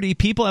of liberty,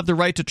 people have the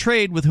right to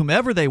trade with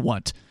whomever they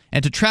want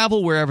and to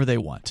travel wherever they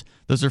want.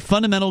 Those are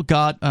fundamental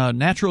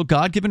natural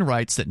God-given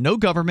rights that no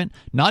government,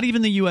 not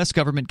even the U.S.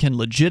 government, can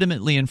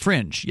legitimately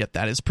infringe. Yet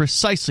that is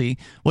precisely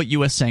what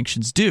U.S.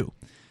 sanctions do.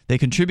 They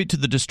contribute to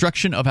the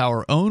destruction of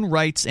our own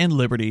rights and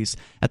liberties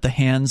at the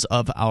hands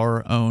of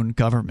our own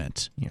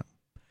government. Yeah.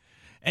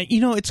 And,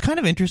 it's kind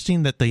of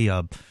interesting that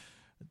the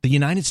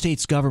United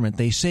States government,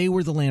 they say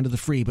we're the land of the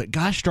free, but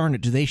gosh darn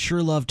it, do they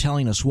sure love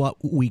telling us what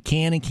we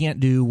can and can't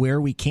do, where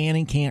we can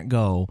and can't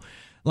go.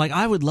 Like,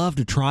 I would love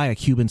to try a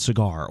Cuban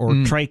cigar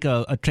or take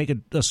a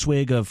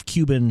swig of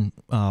Cuban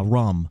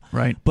rum.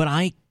 Right. But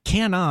I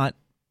cannot.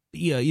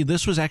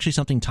 This was actually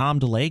something Tom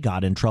DeLay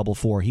got in trouble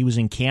for. He was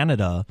in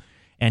Canada,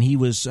 and he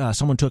was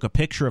someone took a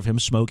picture of him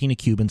smoking a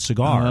Cuban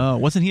cigar.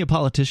 Wasn't he a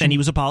politician? And he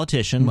was a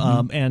politician.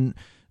 And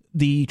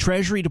the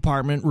Treasury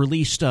Department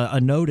released a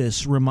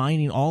notice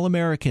reminding all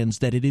Americans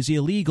that it is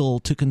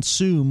illegal to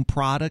consume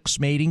products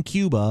made in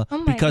Cuba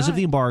because of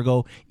the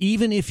embargo,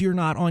 even if you're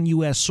not on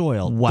U.S.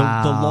 soil.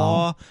 Wow. The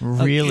law.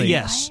 Really?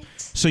 Yes. What?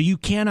 So you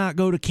cannot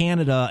go to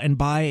Canada and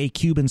buy a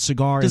Cuban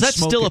cigar. Does and that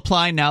smoke still it.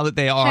 apply now that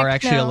they are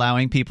actually no.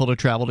 allowing people to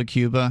travel to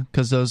Cuba?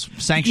 Because those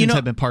sanctions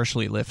have been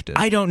partially lifted.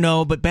 I don't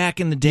know, but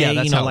back in the day,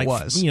 that's how it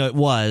was. It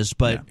was.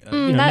 But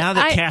now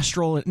that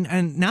Castro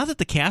and now that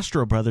the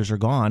Castro brothers are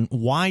gone,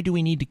 why do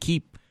we need to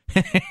keep?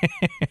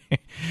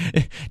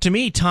 To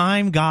me,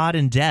 time, God,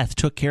 and death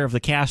took care of the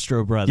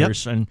Castro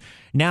brothers, and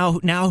now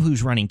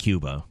who's running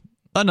Cuba?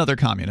 Another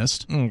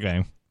communist.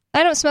 Okay.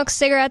 I don't smoke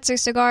cigarettes or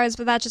cigars,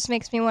 but that just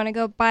makes me want to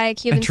go buy a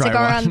Cuban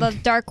cigar on the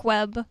dark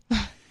web.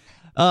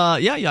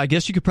 I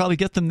guess you could probably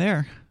get them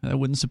there. That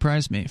wouldn't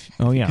surprise me. If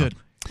you could.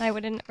 I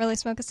wouldn't really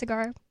smoke a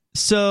cigar.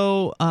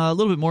 So, a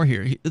little bit more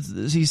here.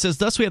 He says,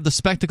 thus we have the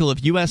spectacle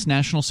of U.S.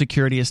 national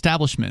security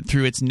establishment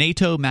through its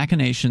NATO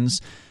machinations,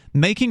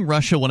 making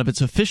Russia one of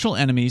its official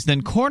enemies,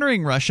 then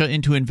cornering Russia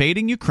into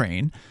invading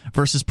Ukraine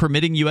versus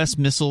permitting U.S.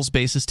 missiles,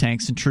 bases,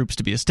 tanks, and troops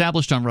to be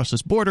established on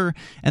Russia's border,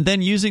 and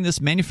then using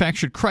this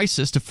manufactured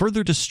crisis to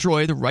further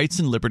destroy the rights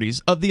and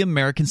liberties of the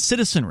American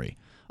citizenry.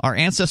 Our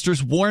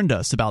ancestors warned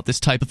us about this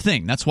type of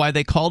thing. That's why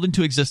they called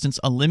into existence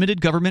a limited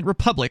government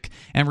republic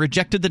and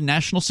rejected the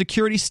national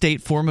security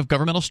state form of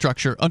governmental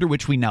structure under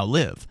which we now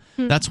live.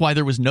 That's why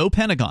there was no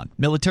Pentagon,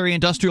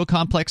 military-industrial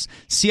complex,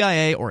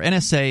 CIA, or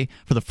NSA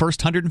for the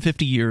first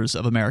 150 years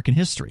of American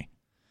history.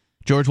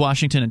 George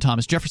Washington and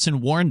Thomas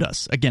Jefferson warned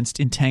us against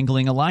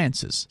entangling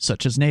alliances,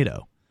 such as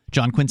NATO.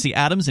 John Quincy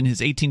Adams, in his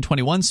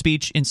 1821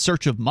 speech, In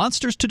Search of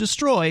Monsters to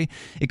Destroy,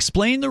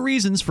 explained the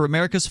reasons for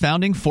America's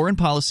founding foreign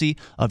policy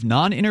of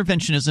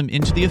non-interventionism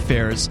into the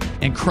affairs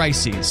and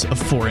crises of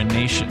foreign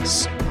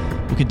nations.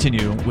 We'll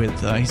continue with,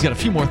 he's got a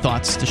few more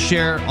thoughts to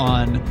share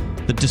on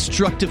the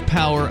destructive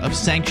power of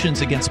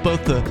sanctions against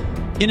both the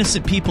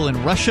innocent people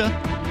in Russia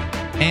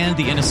and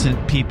the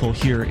innocent people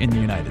here in the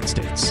United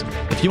States.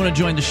 If you want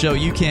to join the show,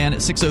 you can at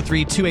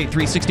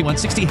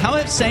 603-283-6160. How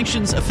have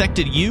sanctions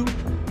affected you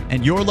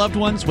and your loved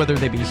ones, whether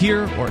they be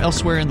here or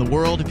elsewhere in the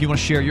world? If you want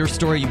to share your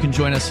story, you can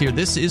join us here.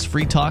 This is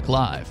Free Talk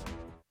Live.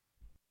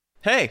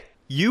 Hey,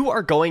 you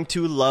are going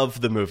to love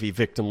the movie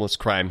Victimless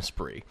Crime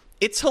Spree.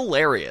 It's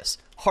hilarious,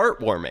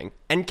 heartwarming,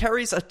 and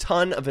carries a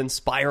ton of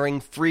inspiring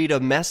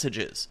freedom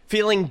messages.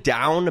 Feeling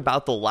down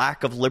about the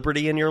lack of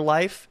liberty in your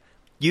life?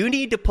 You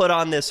need to put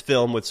on this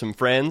film with some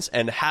friends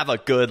and have a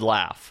good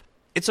laugh.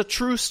 It's a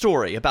true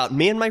story about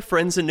me and my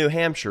friends in New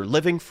Hampshire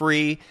living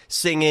free,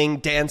 singing,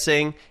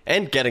 dancing,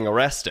 and getting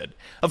arrested.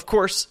 Of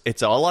course,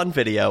 it's all on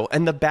video,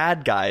 and the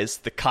bad guys,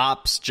 the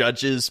cops,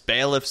 judges,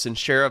 bailiffs, and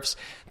sheriffs,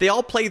 they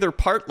all play their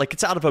part like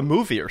it's out of a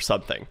movie or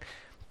something.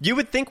 You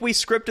would think we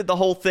scripted the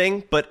whole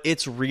thing, but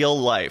it's real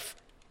life.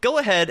 Go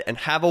ahead and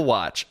have a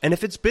watch, and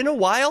if it's been a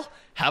while,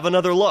 have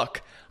another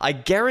look. I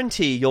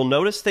guarantee you'll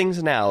notice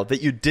things now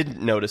that you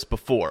didn't notice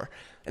before.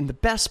 And the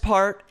best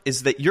part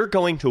is that you're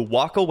going to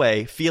walk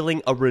away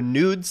feeling a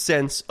renewed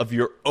sense of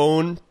your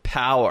own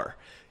power.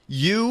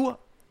 You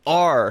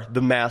are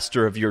the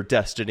master of your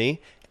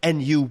destiny,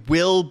 and you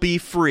will be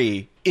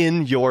free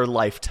in your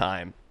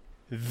lifetime.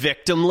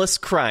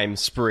 Victimless Crime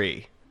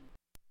Spree.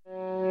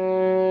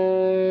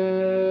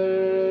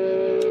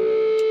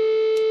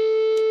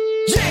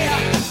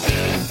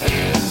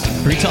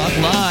 Free Talk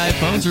Live.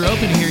 Phones are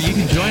open here. You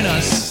can join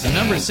us. The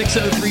number is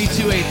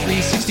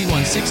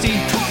 603-283-6160.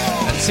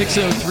 That's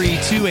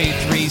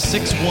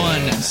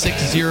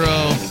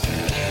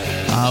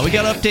 603-283-6160. We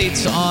got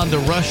updates on the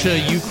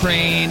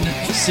Russia-Ukraine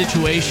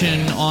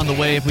situation on the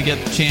way. If we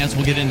get the chance,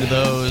 we'll get into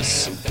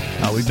those.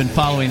 We've been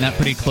following that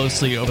pretty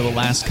closely over the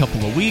last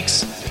couple of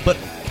weeks. But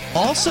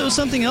also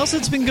something else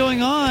that's been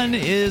going on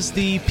is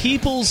the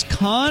People's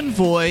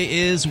Convoy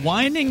is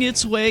winding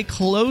its way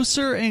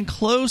closer and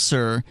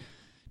closer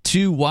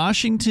to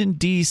Washington,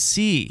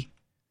 D.C.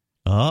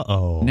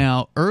 Uh-oh.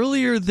 Now,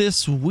 earlier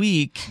this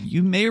week,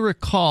 you may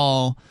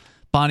recall,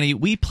 Bonnie,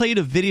 we played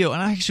a video,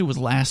 and actually it was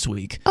last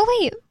week. Oh,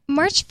 wait.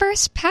 March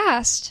 1st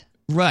passed.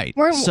 Right.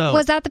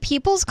 Was that the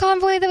People's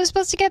Convoy that was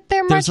supposed to get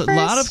there March 1st? There's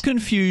a lot of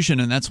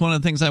confusion, and that's one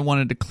of the things I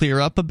wanted to clear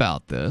up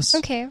about this.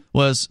 Okay.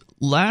 Was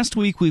last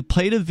week we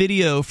played a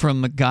video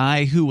from a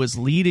guy who was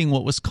leading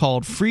what was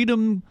called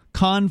Freedom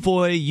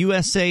Convoy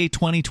USA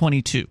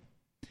 2022.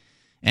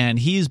 And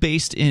he's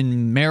based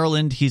in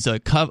Maryland. He's a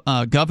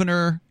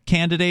governor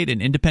candidate,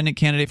 an independent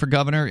candidate for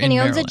governor in Maryland. And he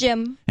owns a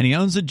gym. And he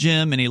owns a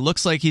gym, and he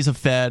looks like he's a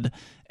Fed,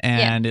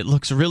 and It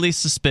looks really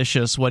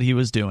suspicious what he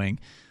was doing.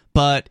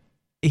 But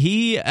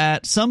he,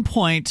 at some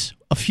point,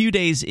 a few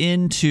days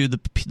into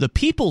the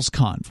People's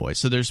Convoy,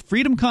 so there's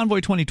Freedom Convoy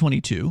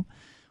 2022,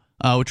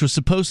 which was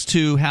supposed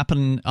to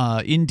happen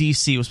in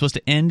D.C., was supposed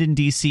to end in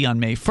D.C.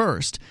 on May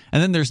 1st.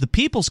 And then there's the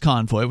People's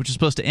Convoy, which is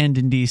supposed to end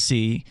in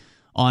D.C.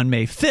 on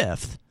May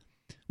 5th.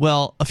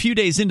 Well, a few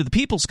days into the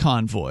People's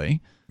Convoy,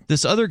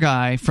 this other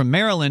guy from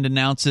Maryland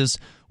announces,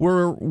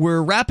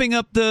 we're wrapping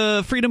up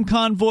the Freedom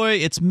Convoy.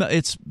 It's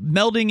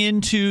melding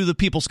into the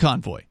People's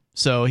Convoy.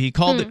 So he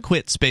called it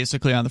quits,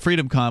 basically, on the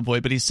Freedom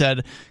Convoy. But he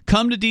said,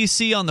 come to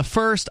D.C. on the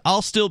 1st.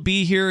 I'll still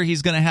be here.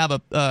 He's going to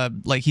have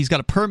he's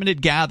got a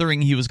permanent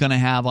gathering he was going to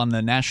have on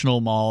the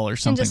National Mall or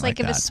something like that.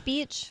 And just give a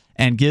speech.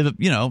 And give,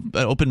 an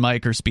open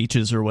mic or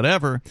speeches or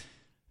whatever.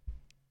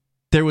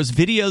 There was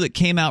video that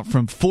came out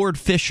from Ford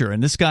Fisher,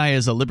 and this guy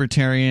is a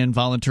libertarian,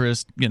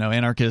 voluntarist,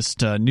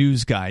 anarchist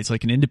news guy. He's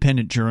like an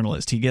independent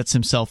journalist. He gets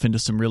himself into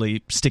some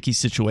really sticky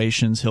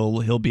situations.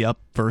 He'll be up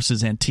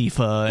versus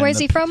Antifa. Where's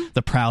he from?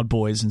 The Proud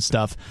Boys and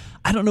stuff.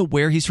 I don't know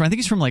where he's from. I think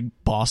he's from like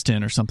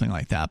Boston or something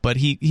like that. But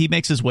he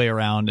makes his way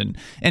around. And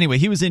anyway,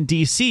 he was in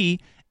D.C.,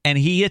 and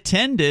he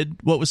attended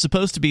what was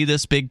supposed to be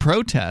this big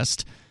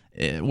protest.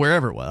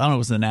 Wherever it was. I don't know if it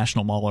was the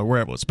National Mall or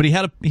wherever it was. But he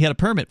had a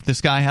permit.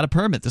 This guy had a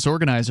permit. This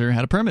organizer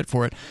had a permit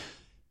for it.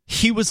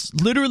 He was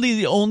literally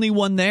the only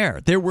one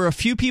there. There were a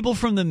few people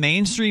from the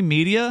mainstream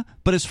media,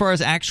 but as far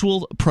as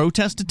actual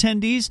protest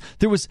attendees,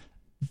 there was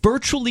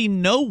virtually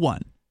no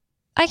one.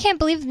 I can't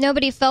believe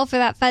nobody fell for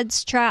that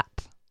Fed's trap.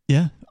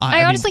 Yeah.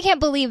 I honestly can't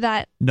believe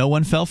that. No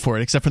one fell for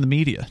it except for the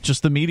media.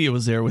 Just the media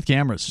was there with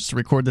cameras just to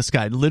record this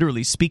guy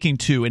literally speaking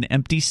to an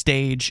empty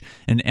stage,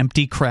 an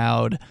empty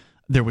crowd.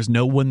 There was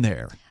no one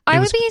there. I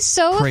would be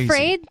so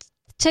afraid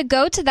to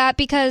go to that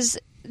because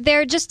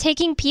they're just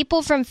taking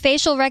people from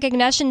facial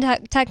recognition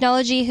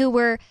technology who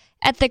were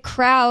at the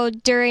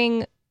crowd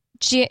during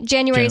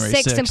January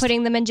 6th and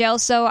putting them in jail.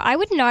 So I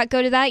would not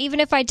go to that even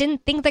if I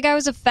didn't think the guy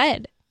was a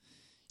Fed.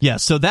 Yeah,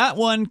 so that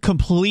one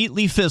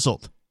completely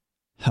fizzled.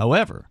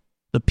 However,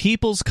 The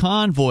People's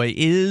Convoy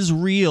is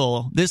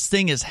real. This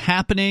thing is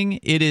happening.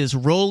 It is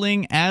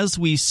rolling as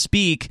we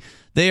speak.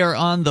 They are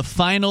on the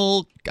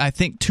final, I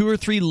think, 2 or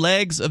 3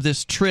 legs of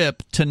this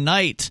trip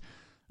tonight.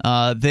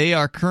 They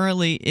are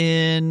currently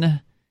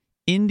in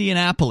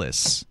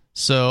Indianapolis.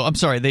 So, I'm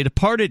sorry, they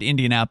departed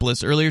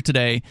Indianapolis earlier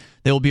today.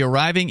 They will be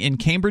arriving in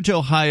Cambridge,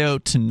 Ohio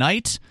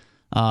tonight.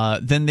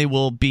 Then they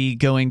will be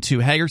going to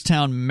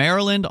Hagerstown,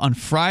 Maryland on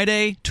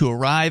Friday to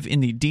arrive in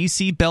the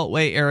D.C.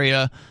 Beltway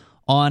area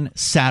on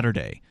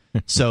Saturday.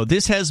 So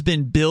this has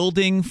been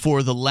building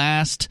for the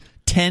last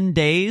 10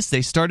 days.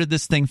 They started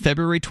this thing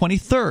February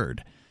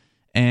 23rd.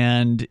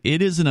 And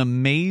it is an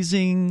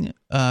amazing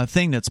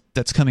thing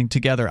that's coming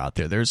together out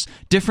there. There's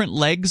different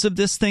legs of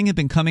this thing have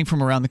been coming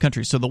from around the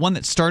country. So the one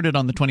that started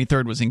on the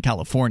 23rd was in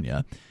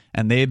California,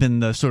 and they've been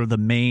the sort of the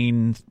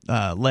main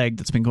leg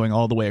that's been going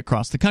all the way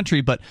across the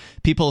country. But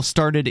people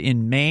started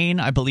in Maine,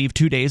 I believe,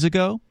 2 days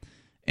ago,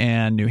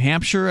 and New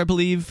Hampshire, I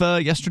believe,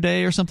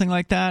 yesterday or something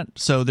like that.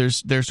 So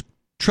there's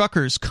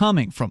truckers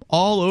coming from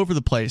all over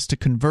the place to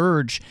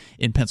converge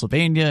in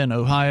Pennsylvania and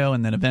Ohio,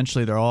 and then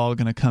eventually they're all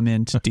going to come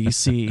into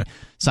D.C.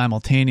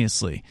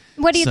 simultaneously.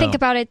 What do you think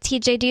about it,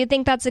 TJ? Do you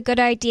think that's a good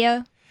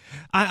idea?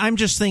 I'm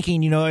just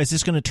thinking, is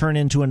this going to turn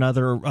into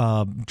another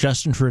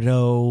Justin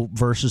Trudeau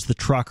versus the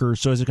truckers?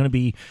 So is it going to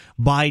be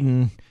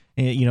Biden,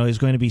 is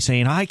going to be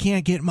saying, I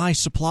can't get my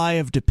supply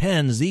of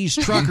Depends. These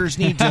truckers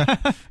need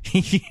to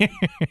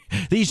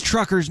these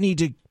truckers need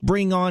to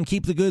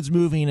keep the goods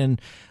moving. And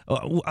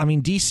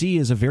D.C.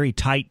 is a very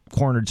tight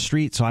cornered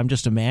street. So I'm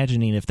just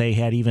imagining if they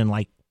had even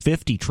like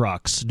 50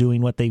 trucks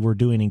doing what they were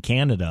doing in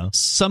Canada.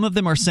 Some of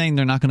them are saying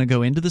they're not going to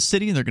go into the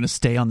city. They're going to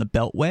stay on the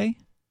Beltway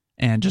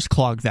and just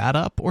clog that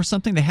up or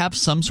something. They have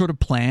some sort of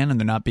plan, and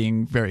they're not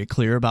being very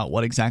clear about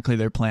what exactly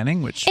they're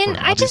planning, which for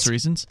obvious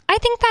reasons. I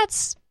think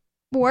that's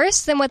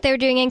worse than what they were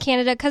doing in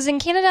Canada, because in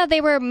Canada they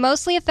were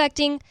mostly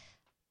affecting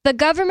the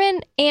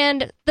government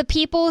and the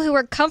people who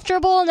were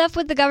comfortable enough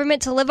with the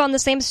government to live on the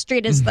same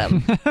street as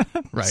them.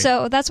 Right.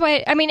 So that's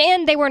why,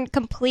 and they weren't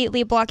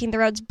completely blocking the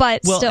roads,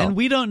 but still. And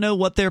we don't know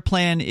what their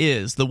plan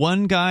is. The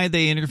one guy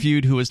they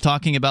interviewed who was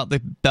talking about the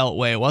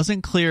Beltway, it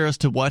wasn't clear as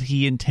to what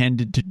he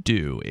intended to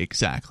do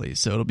exactly.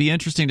 So it'll be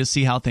interesting to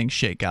see how things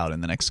shake out in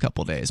the next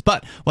couple of days.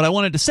 But what I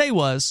wanted to say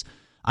was,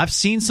 I've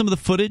seen some of the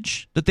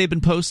footage that they've been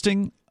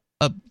posting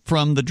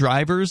from the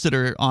drivers that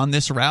are on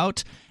this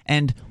route,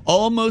 and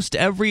almost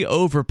every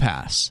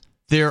overpass,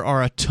 there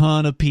are a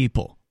ton of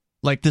people.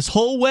 Like this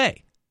whole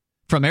way,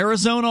 from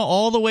Arizona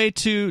all the way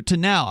to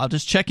now. I'll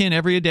just check in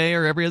every day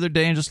or every other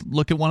day and just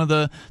look at one of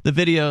the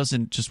videos,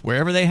 and just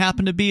wherever they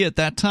happen to be at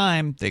that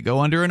time, they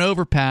go under an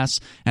overpass,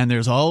 and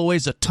there's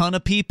always a ton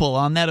of people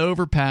on that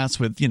overpass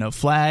with,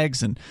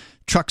 flags and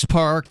trucks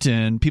parked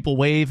and people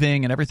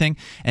waving and everything.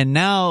 And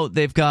now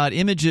they've got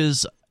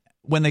images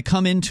when they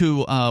come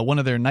into one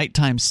of their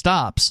nighttime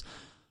stops.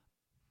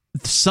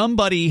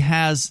 Somebody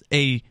has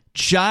a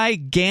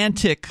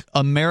gigantic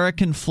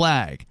American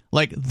flag,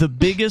 like the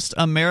biggest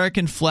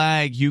American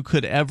flag you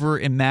could ever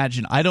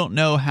imagine. I don't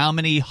know how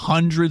many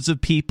hundreds of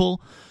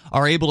people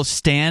are able to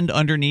stand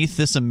underneath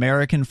this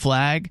American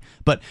flag.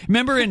 But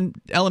remember in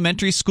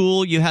elementary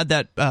school, you had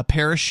that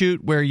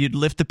parachute where you'd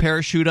lift the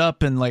parachute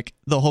up and like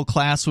the whole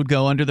class would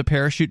go under the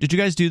parachute. Did you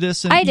guys do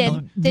this? I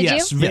did. Did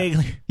yes, you?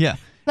 Vaguely. Yeah.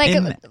 Like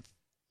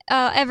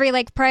every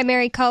like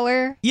primary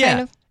color. Yeah.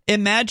 Kind of.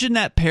 Imagine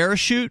that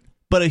parachute,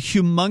 but a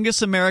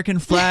humongous American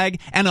flag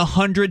and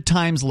 100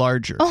 times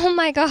larger. Oh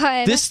my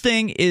God. This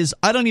thing is,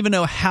 I don't even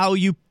know how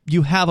you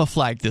have a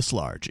flag this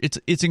large.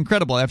 It's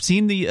incredible. I've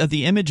seen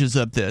the images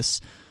of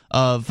this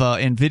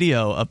in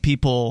video of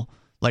people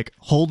like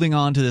holding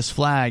on to this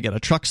flag at a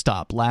truck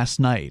stop last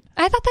night.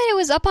 I thought that it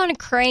was up on a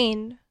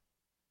crane.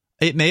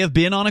 It may have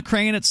been on a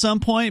crane at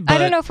some point, but I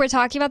don't know if we're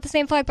talking about the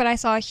same flag, but I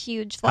saw a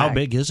huge flag. How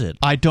big is it?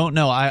 I don't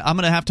know. I'm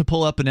going to have to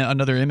pull up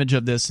another image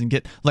of this and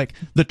get, like,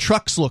 the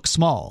trucks look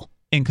small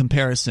in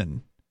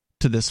comparison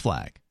to this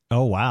flag.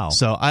 Oh, wow.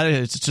 So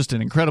it's just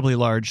an incredibly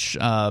large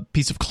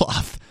piece of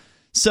cloth.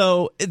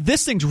 So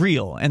this thing's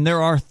real, and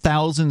there are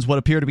what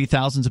appear to be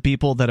thousands of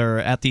people that are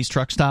at these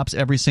truck stops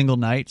every single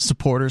night,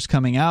 supporters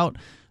coming out.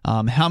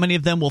 How many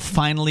of them will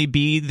finally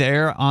be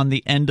there on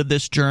the end of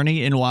this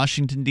journey in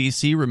Washington,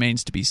 D.C.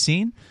 remains to be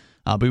seen.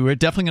 But we're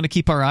definitely going to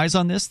keep our eyes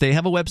on this. They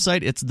have a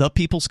website. It's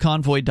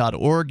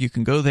thepeoplesconvoy.org. You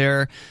can go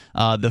there.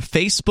 The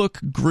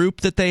Facebook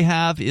group that they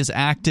have is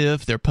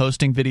active. They're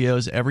posting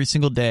videos every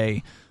single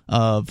day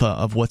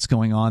of what's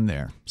going on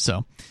there.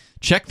 So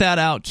check that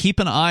out.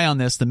 Keep an eye on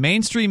this. The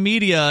mainstream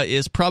media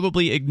is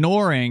probably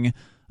ignoring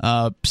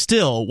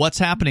still what's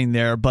happening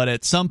there, but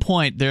at some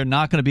point they're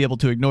not going to be able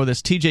to ignore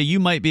this. TJ, you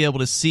might be able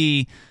to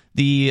see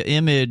the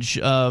image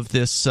of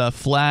this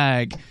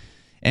flag,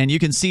 and you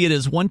can see it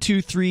as 1,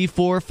 2, 3,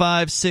 4,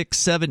 5, 6,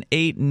 7,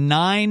 8,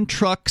 9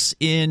 trucks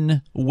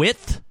in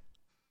width.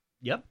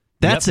 Yep.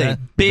 That's a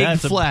big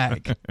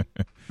flag,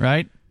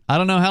 right? I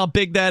don't know how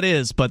big that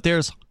is, but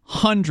there's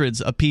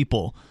hundreds of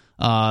people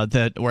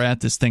that were at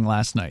this thing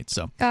last night.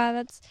 So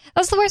God,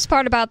 that's the worst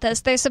part about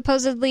this. They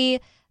supposedly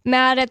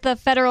mad at the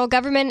federal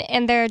government,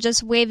 and they're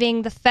just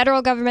waving the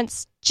federal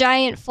government's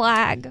giant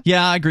flag.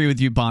 Yeah, I agree with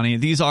you, Bonnie.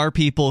 These are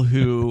people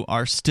who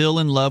are still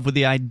in love with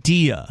the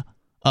idea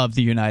of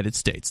the United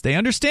States. They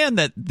understand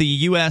that the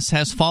U.S.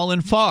 has fallen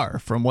far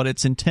from what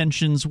its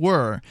intentions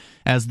were,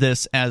 as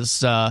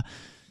Jacob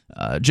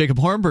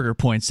Hornberger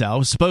points out,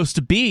 was supposed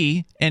to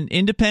be an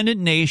independent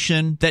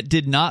nation that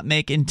did not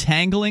make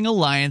entangling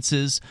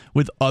alliances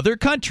with other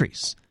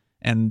countries.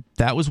 And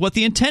that was what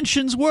the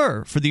intentions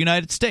were for the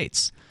United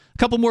States. A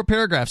couple more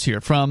paragraphs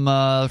here from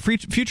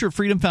Future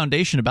Freedom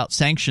Foundation about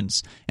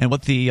sanctions and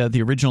what the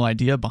original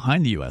idea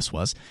behind the U.S.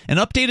 was. An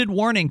updated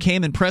warning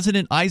came in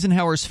President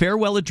Eisenhower's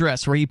farewell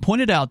address, where he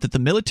pointed out that the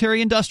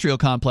military-industrial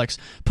complex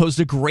posed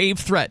a grave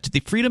threat to the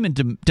freedom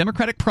and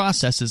democratic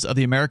processes of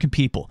the American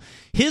people.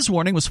 His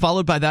warning was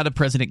followed by that of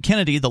President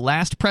Kennedy, the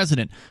last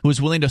president who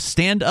was willing to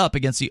stand up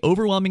against the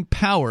overwhelming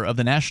power of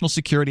the national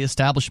security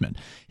establishment.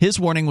 His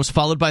warning was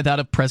followed by that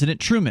of President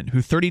Truman,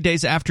 who 30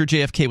 days after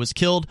JFK was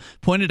killed,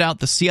 pointed out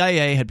the CIA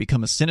had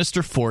become a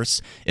sinister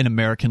force in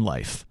American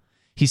life.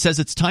 He says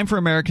it's time for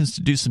Americans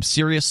to do some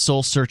serious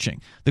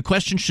soul-searching. The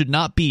question should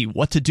not be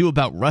what to do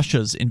about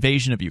Russia's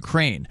invasion of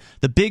Ukraine.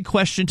 The big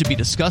question to be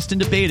discussed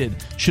and debated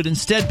should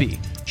instead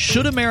be,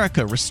 should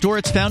America restore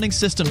its founding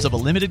systems of a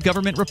limited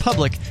government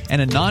republic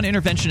and a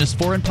non-interventionist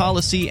foreign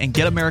policy and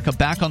get America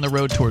back on the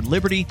road toward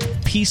liberty,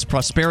 peace,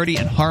 prosperity,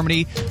 and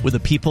harmony with the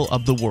people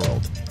of the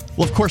world?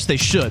 Well, of course they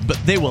should, but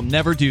they will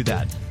never do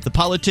that. The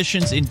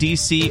politicians in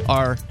D.C.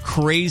 are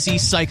crazy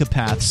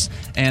psychopaths,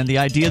 and the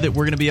idea that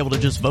we're going to be able to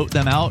just vote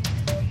them out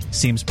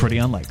seems pretty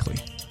unlikely.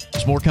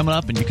 There's more coming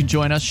up, and you can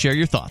join us. Share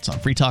your thoughts on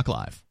Free Talk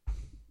Live.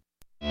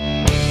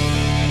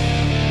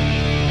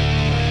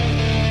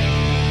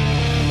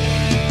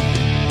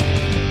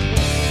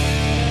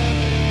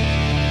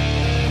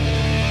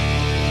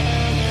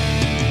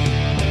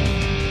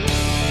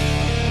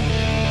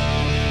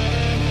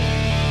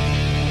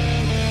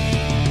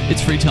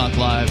 It's Free Talk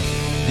Live,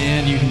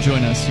 and you can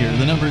join us here.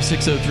 The number is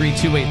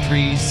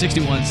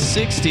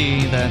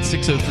 603-283-6160. That's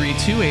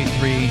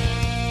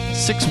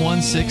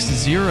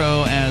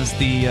 603-283-6160 as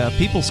the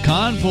People's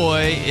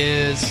Convoy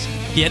is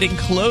getting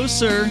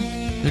closer.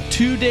 They're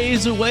 2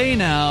 days away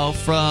now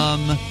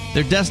from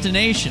their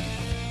destination,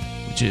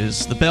 which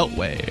is the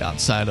Beltway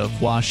outside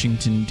of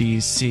Washington,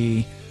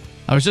 D.C.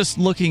 I was just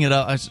looking it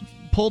up. I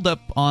pulled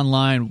up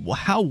online,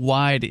 how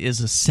wide is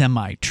a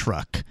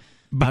semi-truck?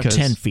 About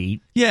 10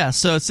 feet. Yeah,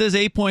 so it says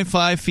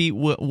 8.5 feet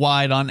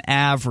wide on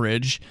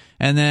average,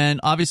 and then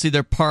obviously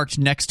they're parked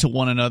next to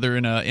one another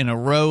in a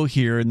row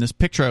here in this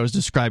picture I was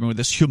describing with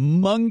this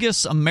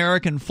humongous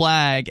American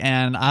flag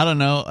and, I don't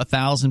know,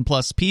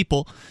 1,000+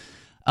 people.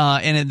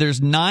 And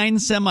there's 9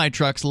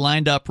 semi-trucks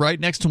lined up right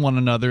next to one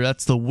another.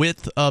 That's the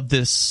width of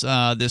this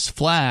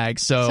flag.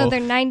 So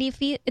they're 90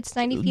 feet? It's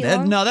 90 feet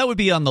long? No, that would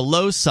be on the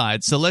low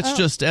side. So let's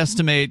just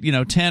estimate,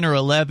 10 or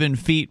 11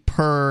 feet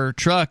per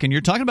truck. And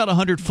you're talking about a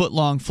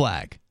 100-foot-long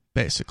flag,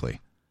 basically.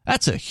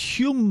 That's a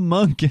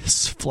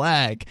humongous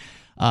flag.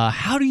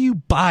 How do you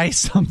buy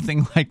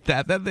something like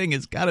that? That thing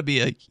has got to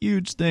be a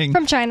huge thing.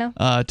 From China.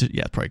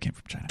 It probably came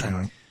from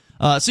China.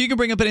 So you can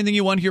bring up anything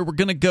you want here. We're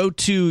going to go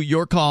to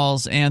your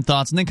calls and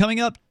thoughts. And then coming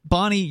up,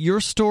 Bonnie, your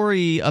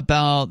story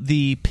about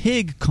the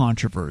pig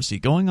controversy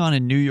going on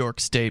in New York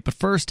State. But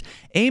first,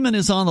 Eamon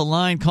is on the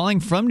line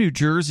calling from New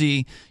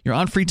Jersey. You're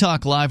on Free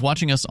Talk Live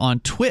watching us on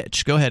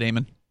Twitch. Go ahead,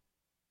 Eamon.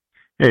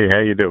 Hey,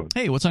 how you doing?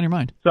 Hey, what's on your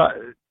mind? So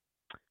I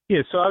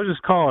was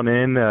just calling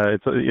in.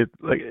 It's a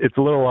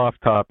little off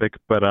topic,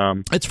 but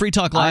it's Free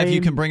Talk Live. You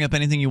can bring up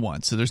anything you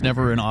want, so there's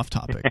never an off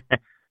topic.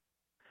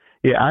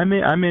 Yeah,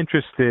 I'm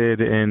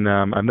interested in.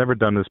 I've never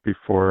done this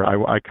before.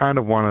 I kind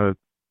of was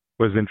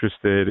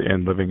interested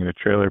in living in a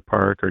trailer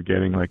park or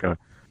getting like a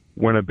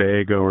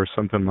Winnebago or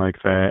something like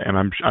that. And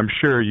I'm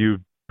sure you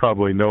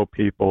probably know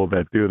people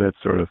that do that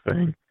sort of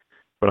thing.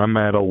 But I'm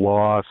at a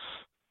loss.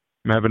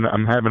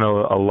 I'm having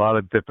a lot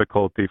of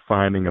difficulty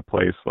finding a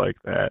place like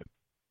that,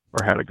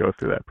 or how to go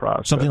through that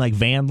process. Something like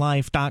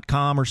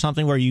vanlife.com or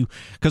something where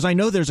because I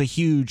know there's a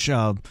huge.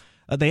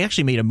 They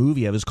actually made a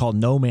movie. It was called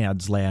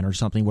Nomad's Land or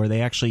something, where they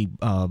actually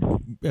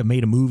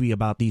made a movie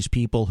about these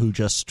people who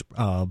just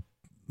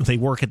they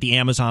work at the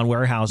Amazon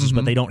warehouses,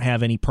 but they don't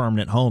have any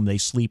permanent home. They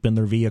sleep in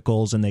their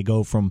vehicles, and they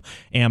go from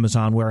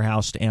Amazon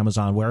warehouse to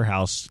Amazon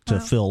warehouse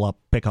to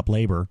pick up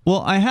labor.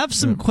 Well, I have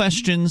some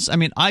questions. I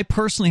mean, I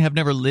personally have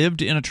never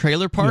lived in a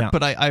trailer park,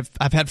 but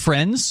I've had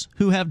friends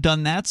who have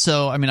done that.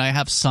 So, I mean, I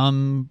have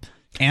some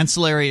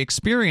ancillary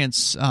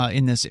experience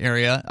in this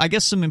area. I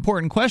guess some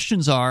important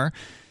questions are,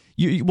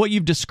 what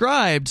you've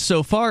described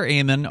so far,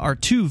 Eamon, are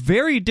two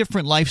very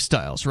different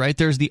lifestyles, right?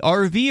 There's the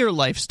RVer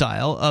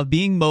lifestyle of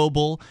being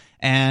mobile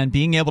and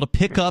being able to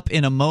pick up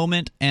in a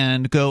moment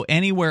and go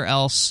anywhere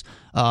else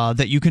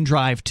that you can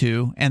drive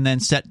to and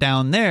then set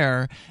down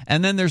there.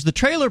 And then there's the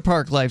trailer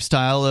park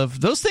lifestyle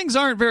of those things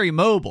aren't very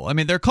mobile. I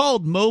mean, they're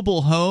called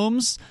mobile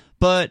homes,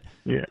 but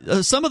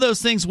some of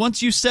those things,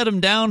 once you set them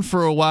down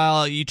for a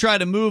while, you try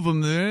to move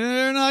them,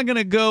 they're not going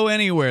to go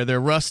anywhere.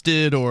 They're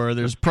rusted or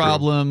there's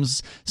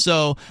problems.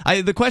 So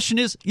the question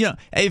is,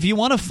 if you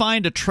want to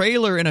find a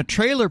trailer in a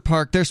trailer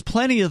park, there's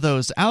plenty of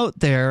those out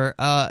there,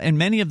 and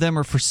many of them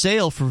are for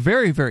sale for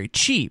very, very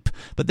cheap.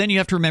 But then you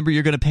have to remember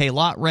you're going to pay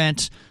lot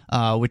rent,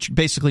 which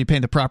basically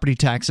paying the property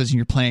taxes, and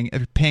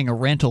you're paying a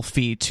rental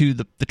fee to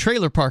the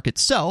trailer park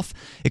itself.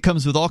 It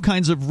comes with all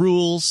kinds of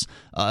rules,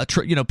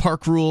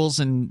 park rules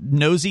and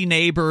nosy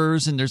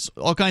neighbors, and there's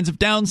all kinds of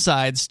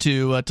downsides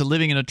to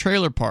living in a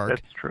trailer park.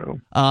 That's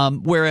true.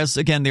 Whereas,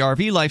 again, the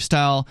RV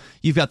lifestyle,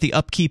 you've got the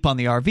upkeep on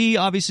the RV.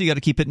 Obviously, you got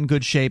to keep it in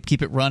good shape,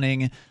 keep it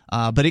running,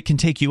 but it can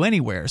take you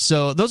anywhere.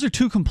 So those are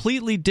two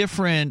completely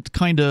different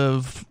kind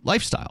of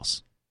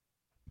lifestyles.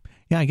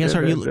 Yeah, I guess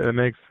that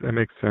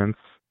makes sense.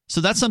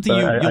 So that's something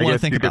you want to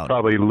think you about. Could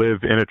probably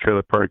live in a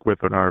trailer park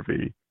with an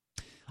RV.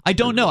 I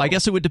don't know. I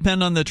guess it would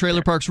depend on the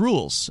trailer park's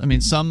rules. I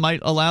mean, some might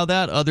allow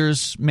that,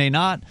 others may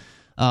not.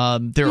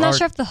 I'm not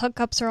sure if the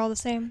hookups are all the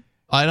same.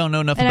 I don't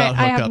know enough about hookups.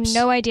 I have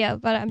no idea,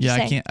 but I'm just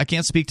saying. I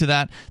can't speak to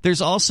that.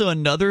 There's also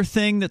another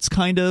thing that's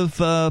kind of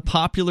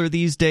popular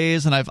these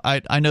days, and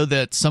I know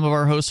that some of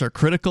our hosts are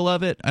critical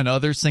of it, and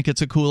others think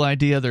it's a cool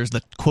idea. There's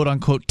the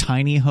quote-unquote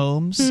tiny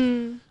homes.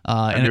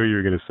 I knew you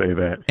were going to say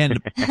that. And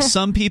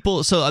some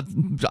people, so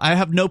I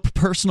have no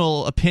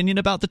personal opinion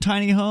about the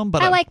tiny home,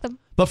 but I like them.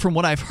 But from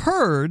what I've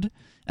heard,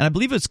 and I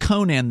believe it's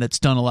Conan that's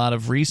done a lot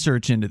of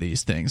research into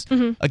these things,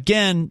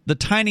 again, the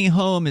tiny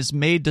home is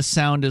made to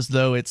sound as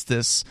though it's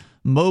this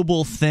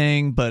mobile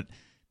thing, but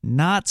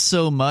not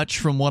so much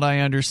from what I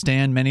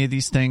understand. Many of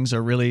these things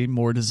are really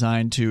more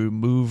designed to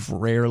move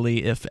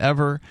rarely, if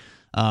ever.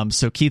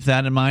 So keep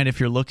that in mind if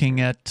you're looking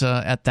at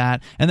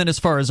that. And then as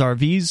far as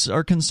RVs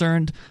are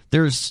concerned,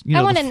 there's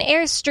I want an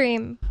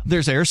Airstream.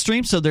 There's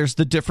Airstream, so there's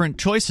the different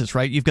choices,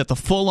 right? You've got the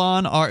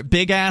full-on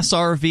big-ass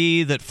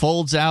RV that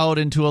folds out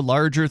into a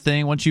larger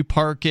thing once you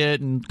park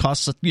it and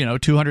costs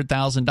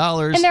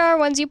 $200,000. And there are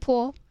ones you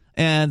pull.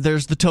 And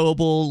there's the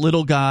towable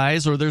little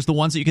guys, or there's the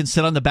ones that you can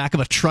sit on the back of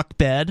a truck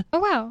bed. Oh,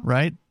 wow.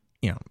 Right?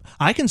 Yeah,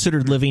 I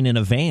considered living in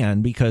a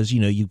van because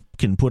you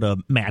can put a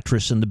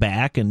mattress in the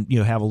back and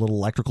have a little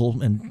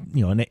electrical and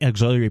an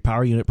auxiliary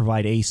power unit,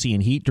 provide AC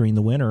and heat during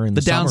the winter and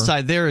the summer.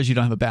 Downside there is you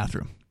don't have a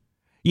bathroom.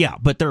 Yeah,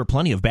 but there are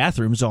plenty of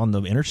bathrooms on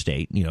the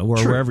interstate, or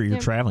wherever you're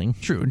traveling.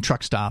 True, and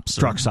truck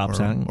stops,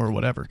 or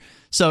whatever.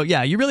 So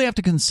yeah, you really have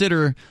to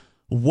consider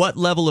what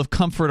level of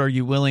comfort are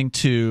you willing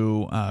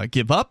to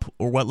give up,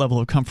 or what level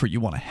of comfort you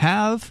want to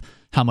have.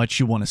 How much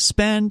you want to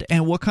spend,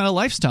 and what kind of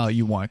lifestyle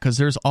you want, because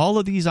there's all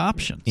of these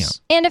options. Yeah.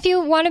 And if you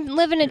want to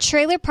live in a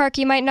trailer park,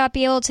 you might not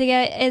be able to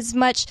get as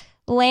much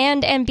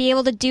land and be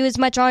able to do as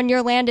much on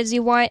your land as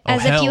you want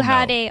as if you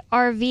had a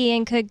RV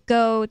and could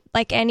go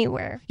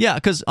anywhere. Yeah,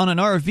 because on an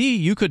RV,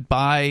 you could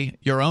buy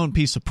your own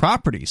piece of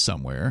property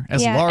somewhere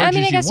as large as you want it to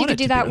be. I guess you could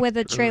do that with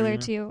a trailer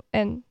too,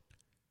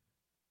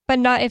 but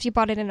not if you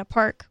bought it in a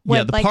park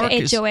with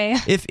the HOA.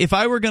 If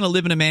I were going to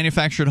live in a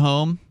manufactured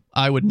home,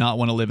 I would not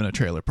want to live in a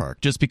trailer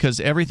park, just because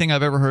everything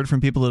I've ever heard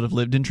from people that have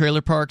lived in trailer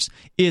parks,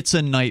 it's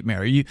a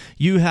nightmare.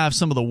 You have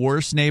some of the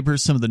worst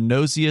neighbors, some of the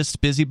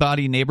nosiest,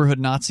 busybody neighborhood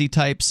Nazi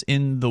types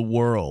in the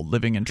world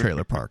living in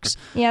trailer parks.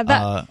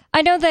 Yeah,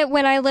 I know that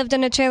when I lived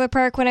in a trailer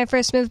park when I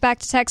first moved back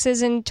to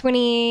Texas in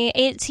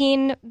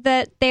 2018,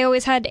 that they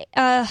always had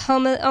a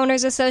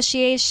homeowners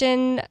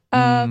association,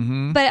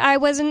 but I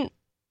wasn't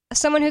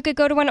someone who could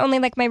go to one, only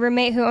my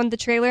roommate who owned the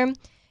trailer.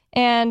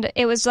 And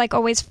it was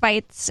always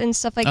fights and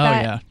stuff like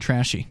that. Oh, yeah.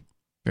 Trashy.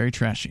 Very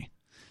trashy.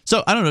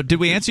 So, I don't know. Did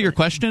we answer your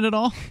question at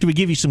all? Did we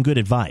give you some good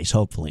advice,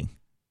 hopefully?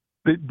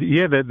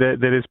 Yeah,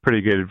 that is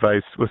pretty good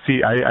advice. Well,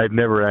 see, I've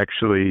never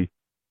actually,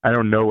 I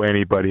don't know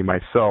anybody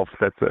myself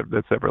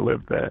that's ever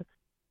lived that.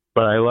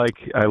 But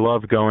I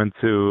love going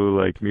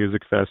to,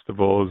 music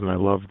festivals, and I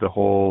love the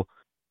whole,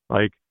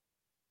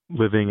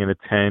 living in a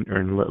tent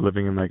or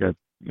living in,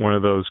 one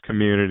of those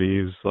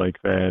communities like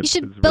that. You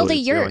should build really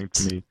a yurt.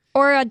 To me.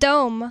 Or a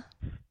dome.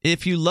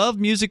 If you love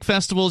music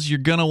festivals, you're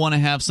going to want to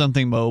have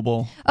something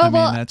mobile. Oh,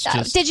 that's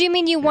just... did you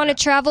mean you want to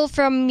travel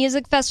from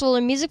music festival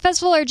to music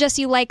festival, or just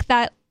you like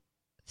that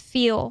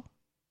feel?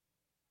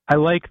 I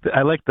like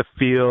the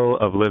feel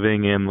of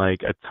living in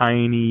a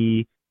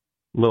tiny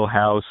little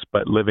house,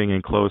 but living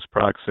in close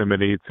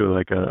proximity to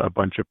a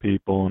bunch of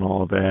people and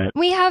all that.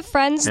 We have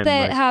friends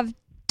that have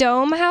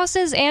dome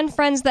houses and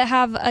friends that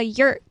have a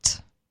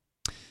yurt.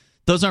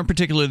 Those aren't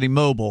particularly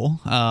mobile.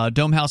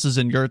 Dome houses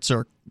and yurts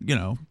are,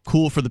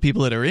 cool for the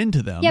people that are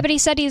into them. Yeah, but he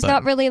said he's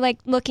not really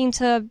looking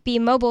to be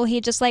mobile.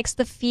 He just likes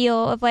the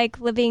feel of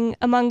living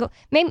among.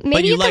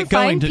 Maybe you can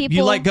find people.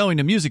 You like going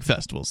to music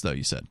festivals, though.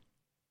 You said.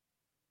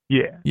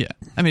 Yeah. Yeah.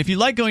 I mean, if you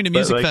like going to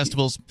music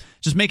festivals,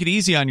 just make it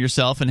easy on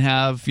yourself and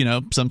have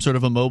some sort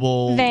of a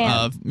mobile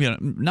van.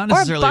 Not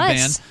necessarily or a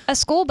van. A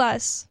school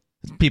bus.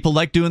 People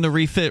like doing the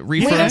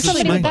refurbs of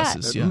school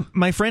buses. Yeah.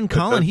 My friend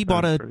Colin, he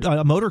bought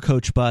a motor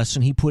coach bus,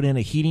 and he put in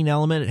a heating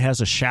element. It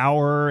has a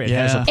shower. It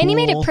has a pool. And he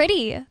made it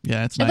pretty.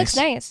 Yeah, it's nice. It looks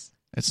nice.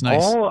 It's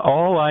nice.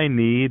 All I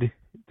need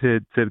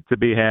to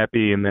be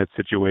happy in that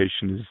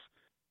situation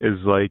is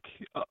like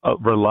a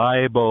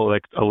reliable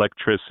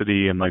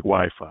electricity and like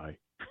Wi-Fi.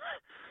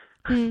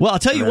 Well, I'll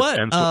tell you what.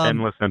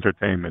 Endless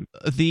entertainment.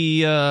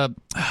 The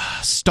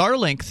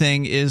Starlink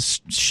thing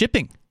is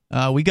shipping.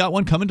 We got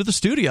one coming to the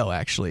studio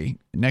actually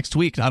next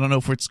week. I don't know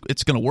if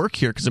it's going to work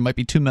here because there might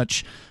be too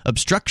much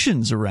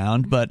obstructions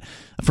around. But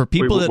for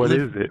people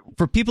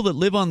for people that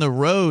live on the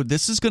road,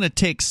 this is going to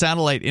take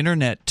satellite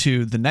internet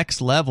to the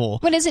next level.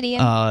 What is it,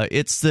 Ian?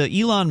 It's the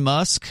Elon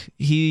Musk.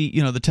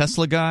 The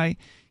Tesla guy.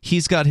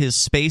 He's got his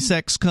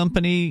SpaceX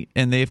company,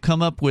 and they've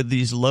come up with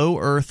these low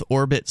Earth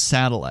orbit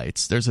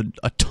satellites. There's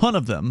a ton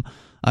of them.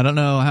 I don't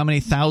know how many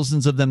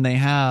thousands of them they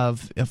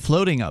have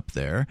floating up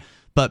there.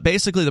 But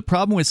basically, the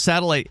problem with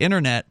satellite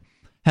internet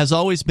has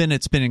always been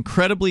it's been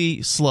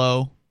incredibly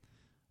slow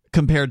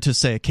compared to,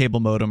 say, a cable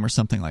modem or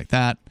something like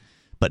that.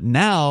 But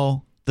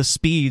now the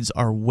speeds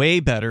are way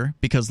better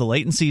because the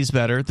latency is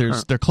better.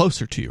 They're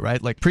closer to you,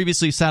 right? Like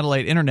previously,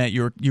 satellite internet,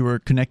 you were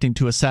connecting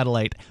to a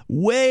satellite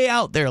way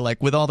out there,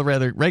 like with all the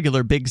rather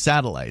regular big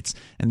satellites.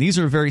 And these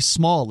are very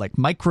small, like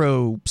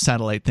micro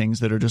satellite things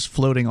that are just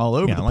floating all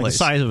over the place. Like the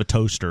size of a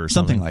toaster or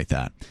something like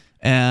that.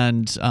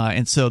 And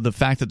so the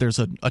fact that there's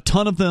a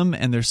ton of them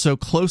and they're so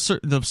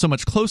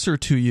much closer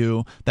to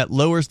you, that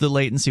lowers the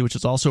latency, which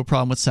is also a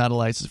problem with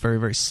satellites. It's very,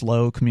 very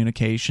slow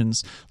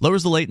communications.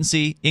 Lowers the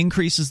latency,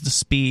 increases the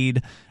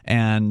speed,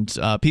 and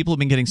people have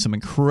been getting some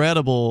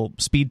incredible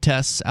speed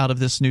tests out of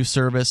this new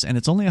service, and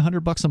it's only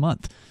 $100 a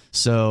month.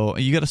 So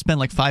you got to spend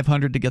like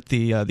 $500 to get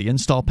the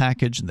install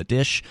package and the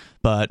dish,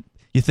 but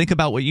you think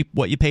about what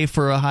you pay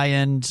for a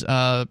high-end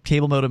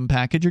cable modem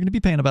package, you're going to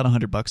be paying about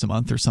 $100 a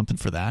month or something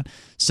for that.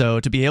 So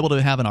to be able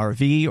to have an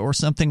RV or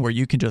something where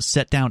you can just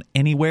sit down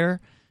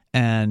anywhere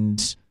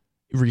and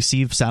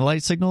receive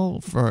satellite signal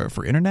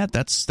for internet,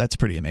 that's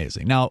pretty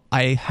amazing. Now,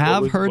 I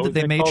have heard that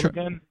they may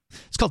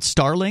it's called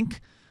Starlink.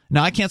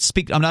 Now, I can't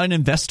speak. I'm not an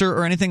investor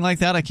or anything like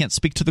that. I can't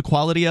speak to the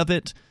quality of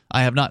it.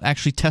 I have not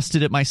actually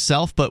tested it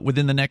myself, but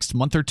within the next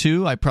month or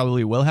two, I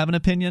probably will have an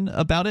opinion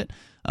about it.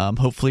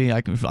 Hopefully,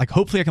 I can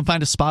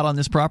find a spot on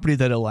this property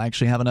that will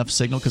actually have enough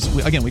signal because,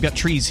 we got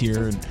trees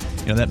here,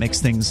 and that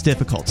makes things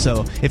difficult.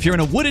 So if you're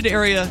in a wooded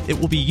area, it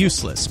will be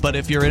useless. But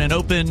if you're in an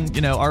open,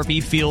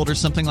 RV field or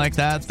something like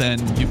that,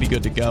 then you'd be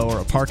good to go, or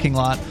a parking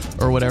lot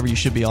or whatever. You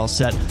should be all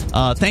set.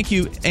 Thank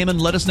you, Eamon.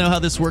 Let us know how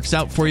this works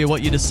out for you,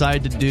 what you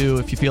decide to do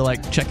if you feel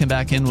like checking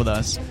back in with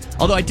us.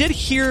 Although I did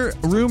hear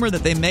a rumor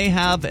that they may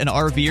have an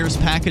RVers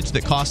package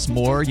that costs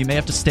more. You may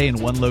have to stay in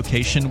one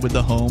location with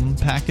the home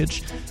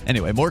package.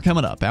 Anyway, more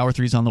coming up. Hour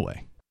 3's on the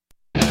way.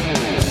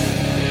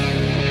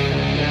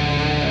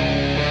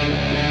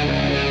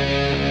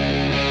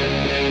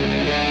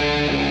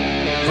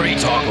 Free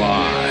Talk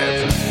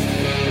Live.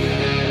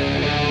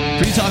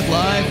 Free Talk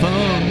Live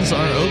phones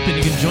are open.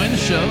 You can join the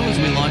show as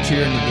we launch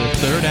here into the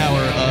third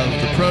hour of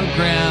the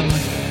program.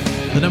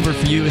 The number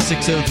for you is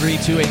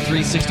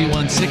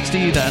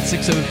 603-283-6160. That's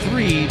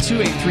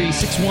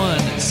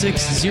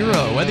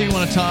 603-283-6160. Whether you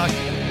want to talk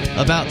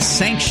about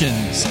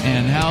sanctions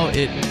and how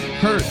it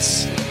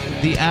hurts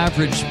the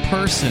average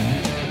person,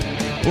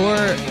 or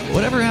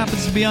whatever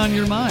happens to be on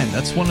your mind.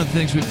 That's one of the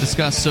things we've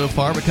discussed so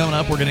far. But coming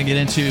up, we're going to get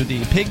into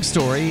the pig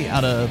story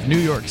out of New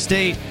York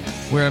State,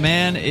 where a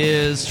man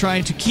is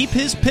trying to keep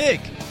his pig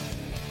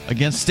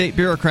against state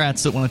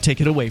bureaucrats that want to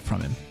take it away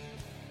from him.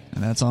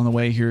 And that's on the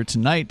way here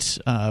tonight.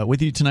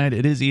 With you tonight,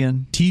 it is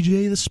Ian,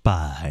 TJ the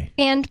Spy,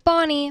 and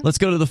Bonnie. Let's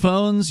go to the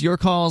phones. Your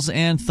calls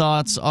and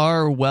thoughts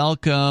are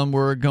welcome.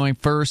 We're going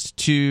first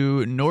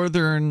to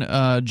northern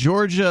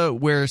Georgia,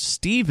 where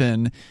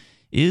Stephen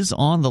is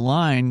on the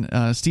line.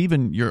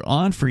 Stephen, you're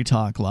on Free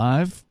Talk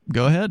Live.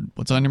 Go ahead.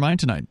 What's on your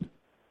mind tonight?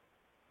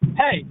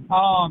 Hey,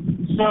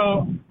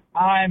 so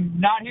I'm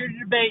not here to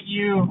debate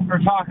you or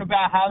talk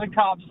about how the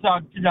cops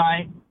suck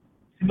tonight.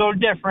 It's a little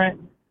different.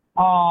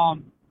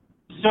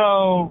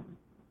 So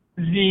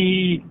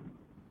the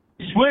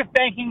SWIFT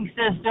banking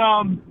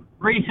system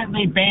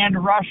recently banned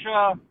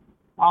Russia,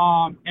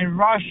 and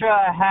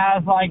Russia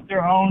has like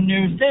their own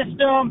new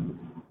system,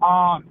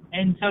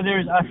 and so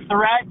there's a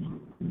threat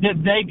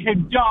that they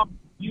could dump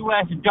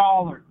U.S.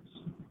 dollars.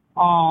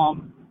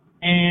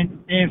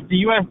 And if the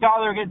U.S.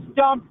 dollar gets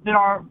dumped,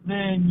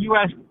 then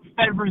U.S.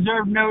 Fed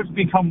Reserve notes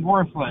become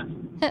worthless.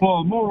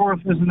 Well, more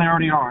worthless than they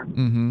already are.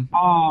 Mm-hmm.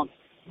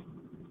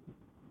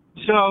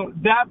 So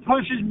that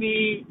pushes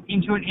me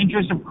into an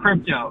interest of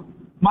crypto.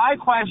 My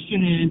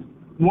question is,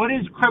 what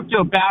is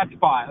crypto backed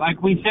by?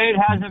 Like, we say it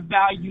has a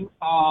value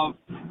of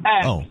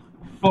X,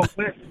 but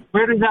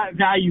where does that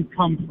value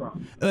come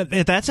from?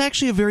 That's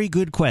actually a very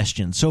good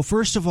question. So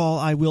first of all,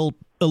 I will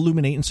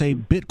illuminate and say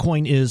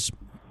Bitcoin is,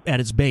 at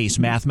its base,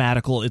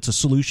 mathematical. It's a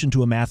solution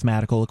to a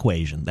mathematical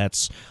equation.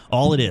 That's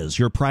all it is.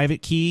 Your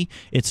private key,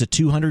 it's a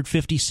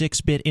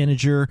 256-bit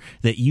integer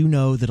that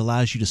that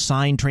allows you to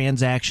sign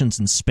transactions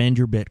and spend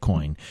your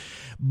Bitcoin.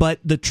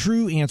 But the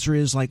true answer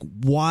is, like,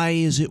 why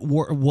is it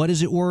what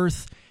is it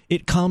worth?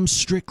 It comes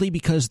strictly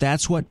because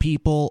that's what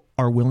people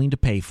are willing to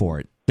pay for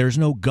it. There's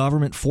no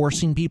government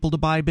forcing people to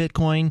buy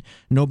Bitcoin.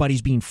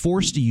 Nobody's being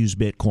forced to use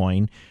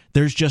Bitcoin.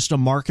 there's just a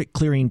market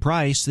clearing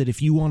price that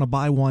if you want to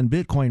buy one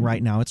Bitcoin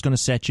right now, it's going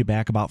to set you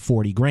back about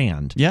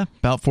 $40,000. Yeah,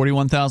 about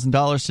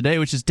 $41,000 today,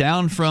 which is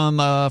down from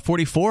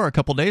 44 a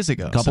couple days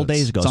ago. It's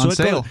on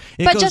sale.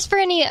 But just for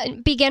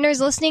any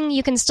beginners listening,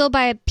 you can still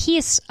buy a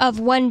piece of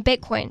one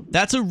Bitcoin.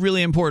 That's a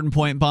really important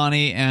point,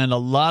 Bonnie, and a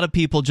lot of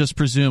people just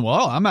presume,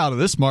 well, I'm out of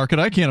this market.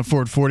 I can't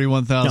afford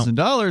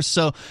 $41,000.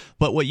 So,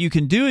 but what you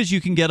can do is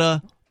you can get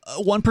a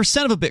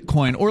 1% of a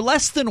Bitcoin or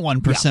less than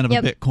 1% of a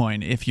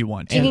Bitcoin if you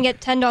want to. You can get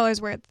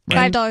 $10 worth,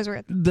 $5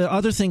 worth. The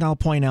other thing I'll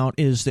point out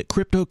is that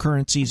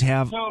cryptocurrencies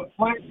have... So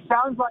what it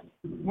sounds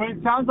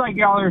like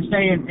y'all are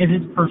saying is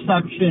it's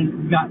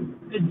perception,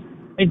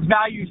 its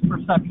value is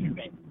perception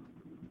based.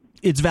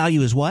 Its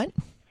value is what?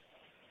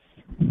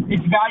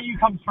 Its value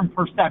comes from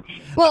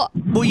perception. Well,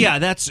 yeah,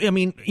 that's, I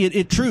mean,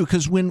 it true,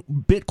 because when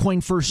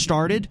Bitcoin first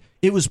started,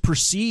 it was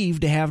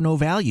perceived to have no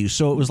value.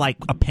 So it was like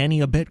a penny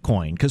a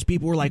Bitcoin, because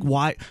people were like,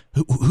 why?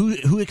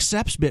 Who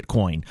accepts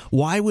Bitcoin?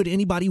 Why would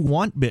anybody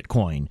want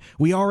Bitcoin?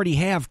 We already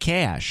have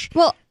cash.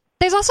 Well,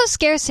 there's also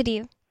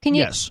scarcity. Can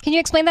you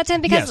explain that to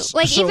him? Because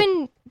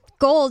even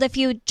gold, if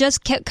you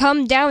just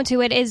come down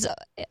to it, is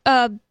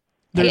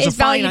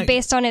valued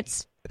based on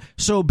its...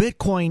 So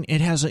Bitcoin,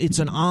 it's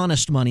an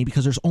honest money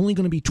because there's only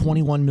going to be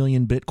 21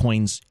 million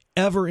Bitcoins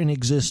ever in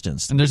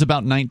existence. And there's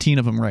about 19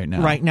 of them right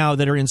now. Right now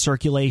that are in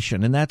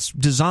circulation. And that's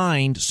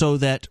designed so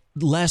that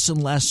less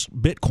and less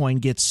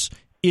Bitcoin gets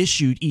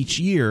issued each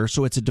year,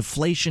 so it's a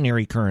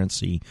deflationary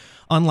currency,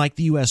 unlike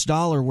the U.S.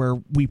 dollar where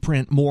we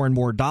print more and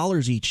more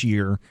dollars each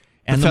year.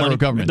 And the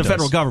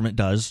federal government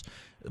does,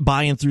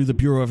 buying through the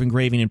Bureau of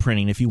Engraving and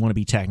Printing, if you want to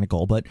be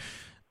technical. But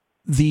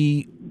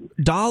the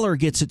dollar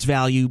gets its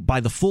value by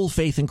the full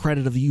faith and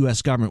credit of the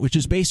U.S. government, which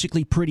is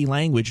basically pretty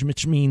language,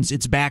 which means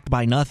it's backed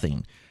by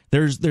nothing.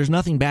 There's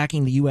nothing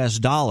backing the U.S.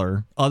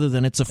 dollar other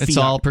than it's a fiat. It's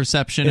all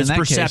perception in that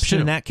case. It's perception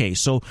in that case.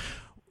 So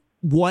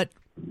what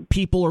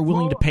people are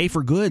willing to pay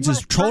for goods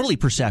is totally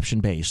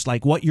perception-based.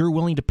 Like what you're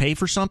willing to pay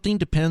for something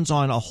depends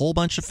on a whole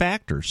bunch of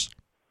factors.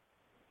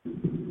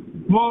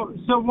 Well,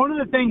 so one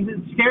of the things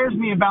that scares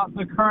me about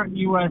the current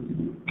U.S.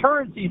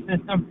 currency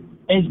system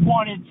is,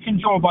 one, it's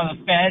controlled by the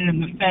Fed,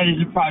 and the Fed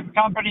is a private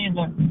company,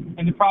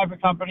 and the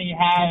private company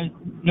has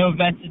no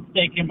vested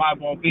stake in my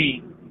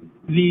well-being.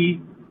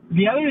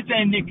 The other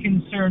thing that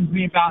concerns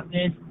me about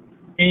this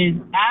is,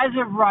 as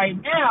of right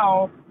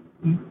now,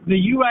 the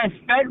U.S.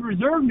 Fed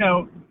Reserve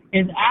note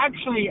is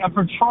actually a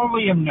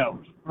petroleum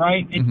note,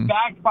 right? It's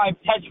backed by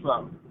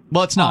Petro.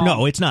 Well, it's not.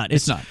 No, it's not.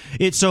 It's not.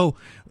 It's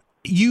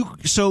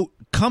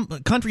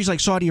countries like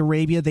Saudi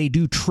Arabia, they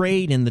do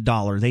trade in the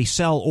dollar. They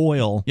sell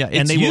oil,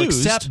 and they will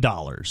accept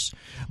dollars.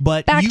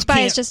 But backed by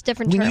is just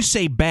different. When you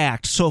say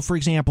backed, so for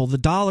example, the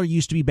dollar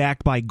used to be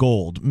backed by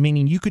gold,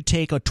 meaning you could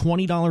take a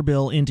 $20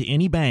 bill into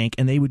any bank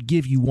and they would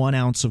give you 1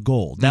 ounce of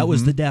gold. That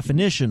was the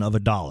definition of a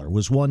dollar,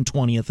 was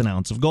 1/20th an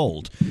ounce of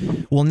gold.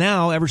 Well,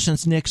 now, ever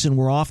since Nixon,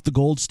 we're off the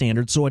gold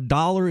standard, so a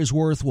dollar is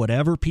worth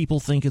whatever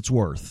people think it's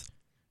worth.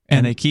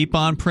 And they keep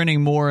on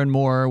printing more and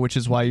more, which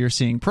is why you're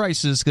seeing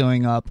prices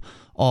going up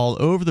all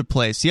over the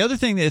place. The other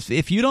thing,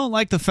 if you don't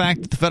like the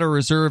fact that the Federal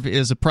Reserve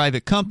is a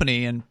private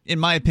company, and in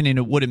my opinion,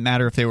 it wouldn't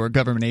matter if they were a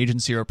government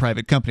agency or a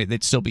private company,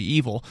 they'd still be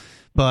evil.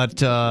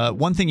 But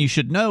one thing you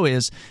should know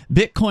is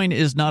Bitcoin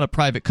is not a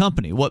private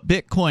company. What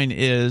Bitcoin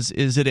is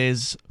it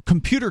is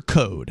computer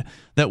code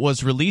that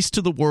was released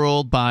to the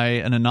world by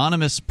an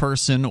anonymous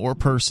person or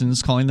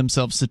persons calling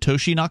themselves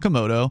Satoshi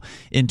Nakamoto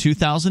in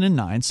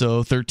 2009,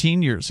 so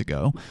 13 years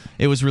ago.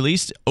 It was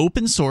released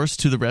open source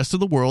to the rest of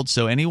the world,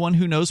 so anyone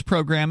who knows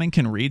programming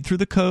can read through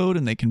the code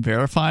and they can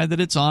verify that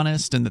it's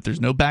honest and that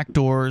there's no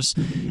backdoors.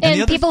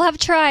 And people have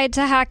tried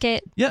to hack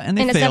it, and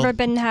it's never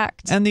been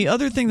hacked. And the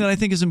other thing that I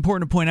think is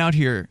important to point out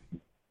here,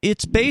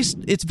 its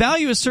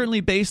value is certainly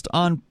based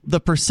on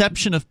the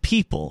perception of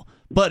people,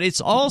 but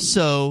it's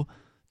also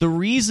the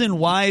reason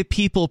why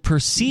people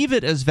perceive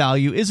it as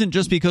value isn't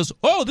just because,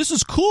 oh, this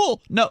is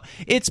cool. No,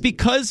 it's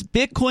because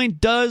Bitcoin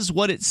does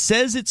what it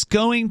says it's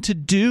going to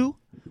do,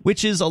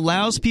 which is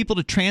allows people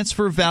to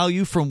transfer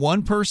value from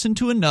one person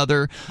to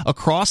another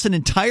across an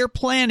entire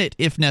planet,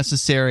 if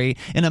necessary,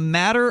 in a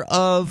matter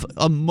of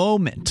a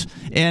moment.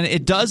 And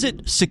it does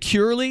it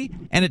securely,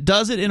 and it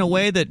does it in a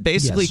way that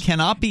basically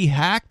cannot be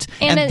hacked,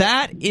 and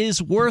that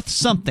is worth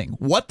something.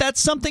 What that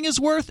something is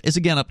worth is,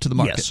 again, up to the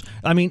market. Yes.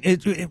 I mean,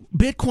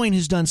 Bitcoin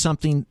has done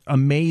something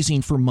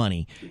amazing for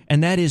money,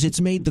 and that is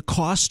it's made the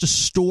cost to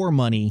store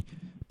money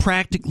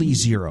practically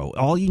zero.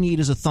 All you need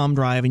is a thumb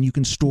drive, and you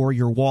can store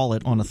your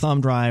wallet on a thumb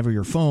drive or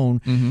your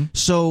phone.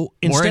 So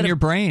or in your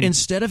brain.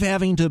 Instead of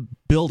having to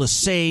build a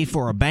safe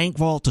or a bank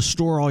vault to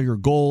store all your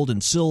gold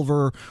and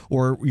silver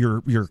or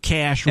your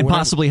cash, or and whatever,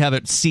 possibly have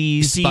it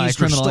seized by a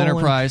criminal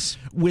enterprise,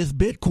 with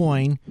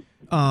Bitcoin,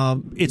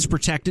 it's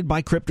protected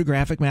by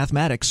cryptographic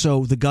mathematics,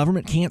 so the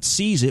government can't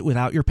seize it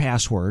without your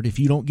password. If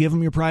you don't give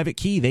them your private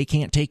key, they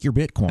can't take your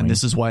Bitcoin. And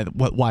this is why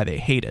they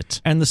hate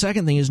it. And the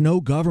second thing is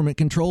no government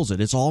controls it.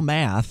 It's all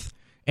math,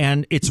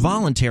 and it's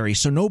voluntary,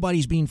 so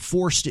nobody's being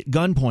forced at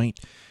gunpoint.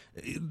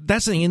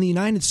 That's the thing. In the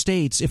United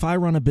States, if I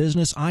run a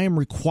business, I am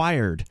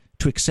required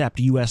to accept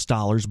U.S.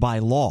 dollars by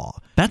law.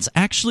 That's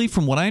actually,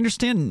 from what I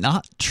understand,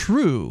 not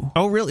true.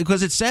 Oh, really?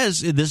 Because it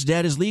says this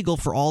debt is legal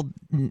for all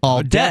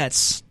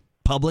debts,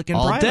 public and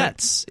all private.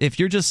 Debts. If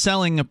you're just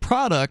selling a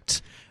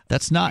product,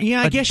 that's not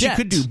I a guess debt. you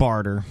could do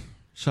barter.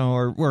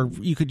 So, or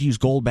you could use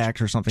gold backed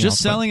or something Just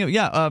else. selling it,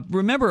 yeah.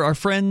 Remember, our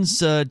friends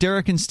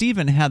Derek and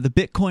Steven had the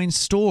Bitcoin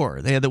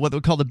store. They had what they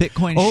would call the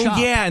Bitcoin shop.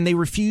 Oh, yeah, and they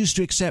refused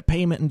to accept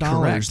payment in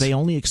dollars. Correct. They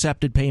only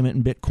accepted payment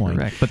in Bitcoin.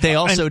 Correct. But they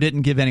also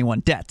didn't give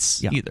anyone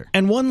debts either.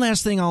 And one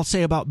last thing I'll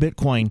say about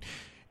Bitcoin,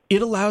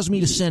 it allows me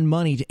to send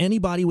money to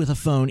anybody with a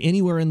phone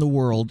anywhere in the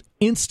world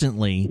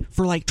instantly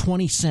for like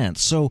 20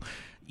 cents. So,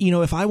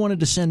 if I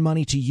wanted to send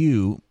money to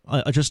you,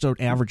 just an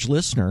average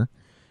listener,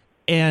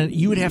 and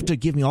you would have to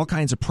give me all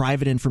kinds of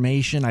private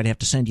information. I'd have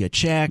to send you a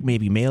check,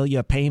 maybe mail you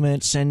a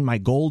payment, send my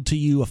gold to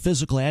you, a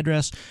physical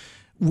address.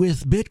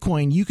 With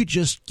Bitcoin, you could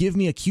just give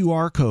me a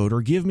QR code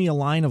or give me a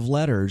line of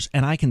letters,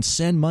 and I can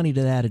send money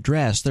to that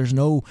address. There's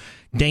no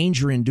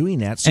danger in doing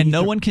that. So and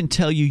no one can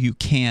tell you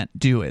can't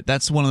do it.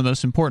 That's one of the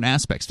most important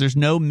aspects. There's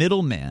no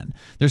middleman.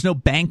 There's no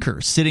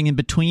banker sitting in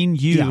between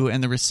you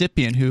and the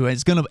recipient who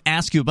is going to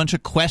ask you a bunch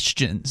of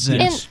questions.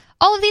 And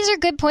all of these are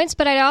good points,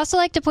 but I'd also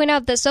like to point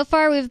out that so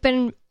far we've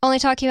been only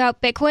talking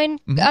about Bitcoin.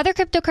 Mm-hmm. Other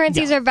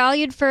cryptocurrencies are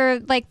valued for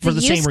the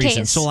use same case.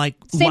 reason. So and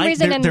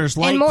there's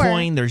more.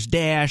 Litecoin, there's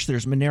Dash,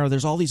 there's Monero,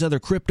 there's all these other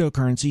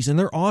cryptocurrencies, and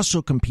they're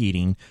also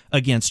competing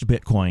against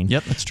Bitcoin.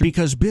 Yep, that's true.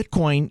 Because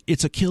Bitcoin,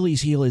 its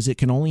Achilles heel is it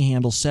can only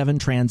handle 7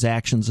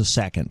 transactions a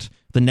second.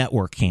 The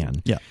network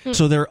can. Yeah.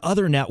 So there are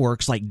other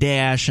networks like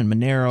Dash and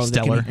Monero,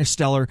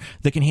 Stellar,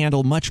 that can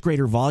handle much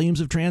greater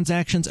volumes of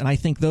transactions, and I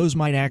think those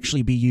might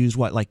actually be used,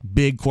 like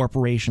big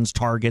corporations,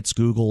 Targets,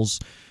 Googles.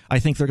 I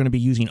think they're going to be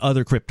using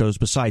other cryptos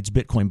besides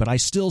Bitcoin, but I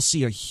still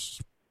see a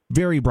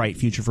very bright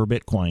future for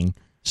Bitcoin.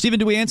 Stephen,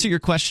 do we answer your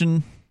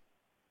question?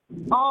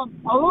 A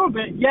little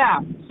bit, yeah.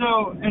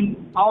 So,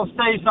 and I'll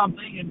say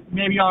something, and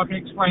maybe y'all can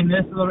explain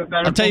this a little bit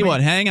better. I'll tell you what,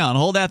 hang on.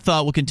 Hold that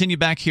thought. We'll continue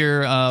back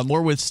here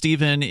more with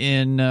Stephen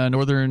in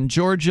northern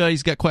Georgia.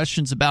 He's got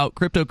questions about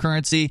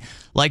cryptocurrency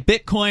like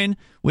Bitcoin,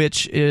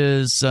 which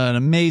is an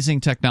amazing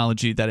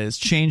technology that is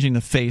changing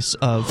the face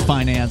of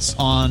finance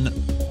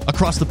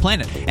across the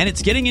planet. And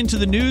it's getting into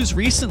the news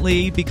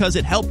recently because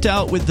it helped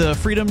out with the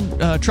Freedom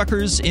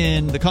truckers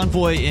in the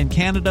convoy in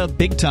Canada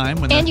big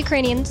time. And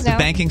Ukrainians now. The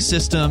banking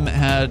system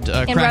had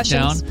cracked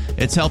down.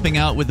 It's helping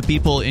out with the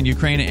people in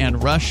Ukraine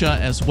and Russia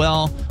as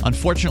well.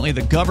 Unfortunately,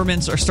 the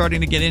governments are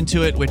starting to get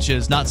into it, which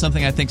is not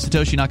something I think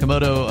Satoshi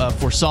Nakamoto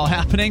foresaw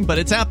happening, but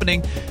it's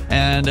happening,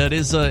 and it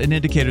is an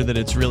indicator that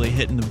it's really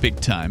hitting the big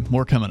time.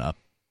 More coming up.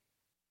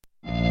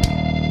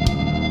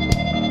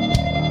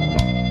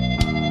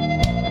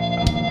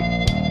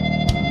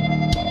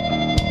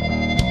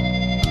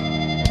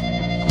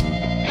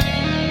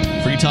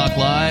 Free Talk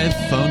Live.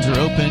 Phones are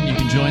open. You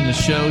can join the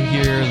show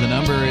here. The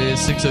number is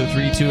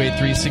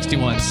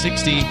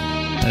 603-283-6160.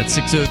 That's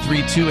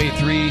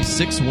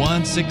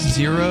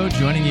 603-283-6160.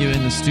 Joining you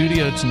in the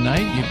studio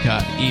tonight, you've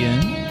got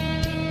Ian.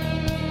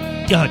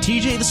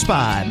 TJ the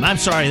Spy. I'm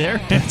sorry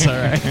there. That's all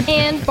right.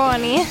 And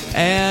Bonnie.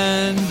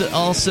 And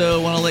also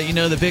want to let you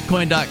know that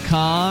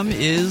Bitcoin.com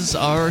is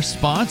our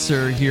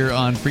sponsor here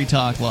on Free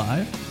Talk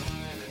Live.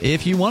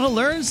 If you want to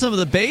learn some of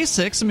the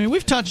basics, I mean,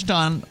 we've touched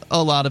on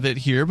a lot of it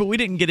here, but we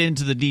didn't get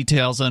into the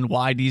details on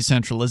why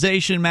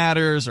decentralization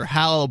matters or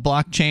how a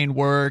blockchain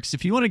works.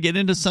 If you want to get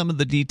into some of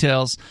the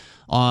details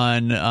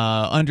on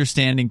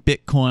understanding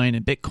Bitcoin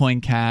and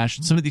Bitcoin Cash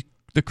and some of the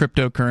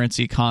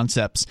cryptocurrency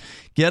concepts,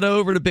 get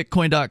over to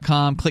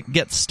Bitcoin.com, click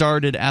Get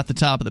Started at the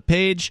top of the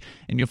page,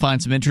 and you'll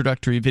find some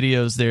introductory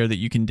videos there that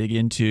you can dig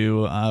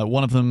into.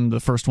 One of them, the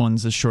first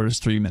one's as short as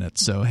 3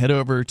 minutes. So head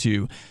over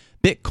to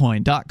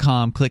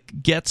Bitcoin.com, click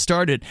Get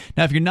Started.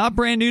 Now, if you're not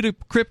brand new to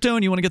crypto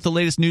and you want to get the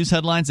latest news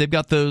headlines, they've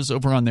got those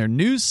over on their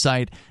news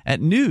site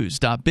at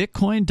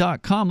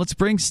news.bitcoin.com. Let's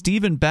bring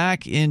Stephen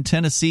back in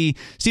Tennessee.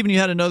 Stephen, you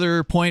had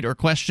another point or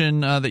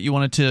question that you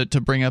wanted to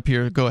bring up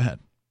here. Go ahead.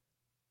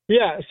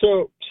 Yeah,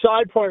 so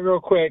side point real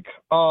quick.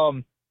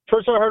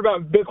 First time I heard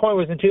about Bitcoin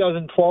was in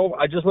 2012.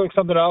 I just looked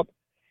something up.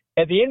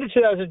 At the end of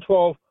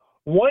 2012,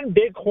 one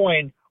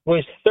Bitcoin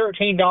was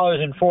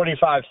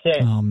 $13.45.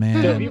 Oh,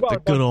 man, so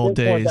the good old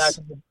days.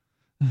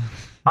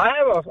 I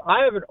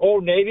have an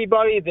old Navy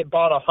buddy that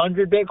bought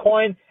 100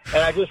 Bitcoin,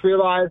 and I just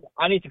realized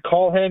I need to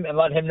call him and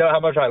let him know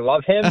how much I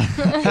love him.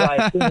 So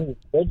I think he's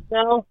rich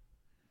now.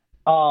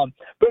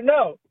 But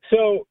no,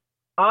 so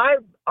I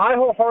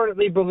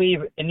wholeheartedly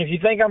believe, and if you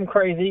think I'm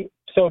crazy,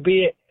 so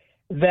be it,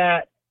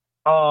 that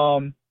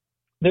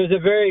there's a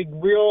very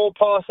real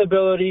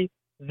possibility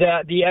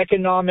that the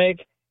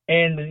economic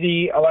and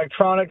the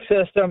electronic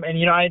system in the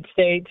United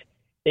States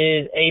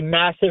is a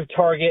massive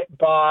target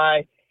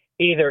by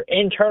either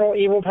internal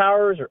evil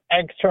powers or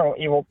external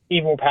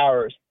evil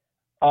powers.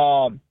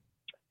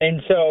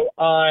 And so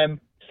I'm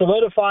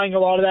solidifying a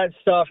lot of that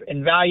stuff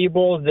in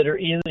valuables that are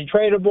easily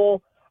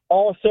tradable.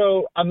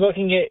 Also, I'm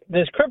looking at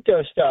this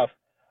crypto stuff.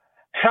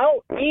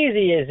 How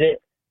easy is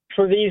it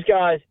for these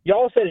guys.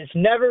 Y'all said it's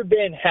never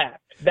been hacked.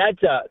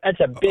 That's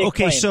a big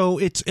claim. So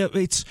it's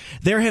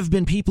there have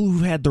been people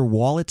who've had their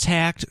wallets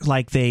hacked,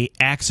 like they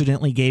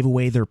accidentally gave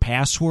away their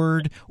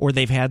password, or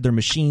they've had their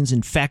machines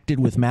infected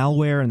with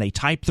malware and they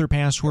typed their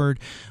password,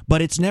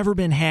 but it's never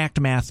been hacked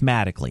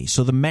mathematically.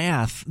 So the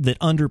math that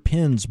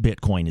underpins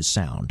Bitcoin is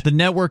sound. The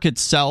network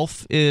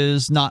itself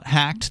is not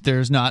hacked.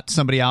 There's not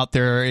somebody out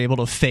there able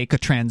to fake a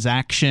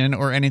transaction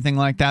or anything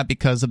like that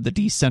because of the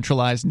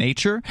decentralized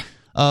nature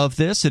of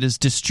this. It is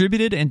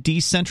distributed and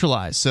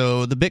decentralized.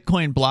 So the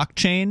Bitcoin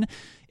blockchain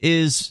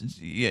is,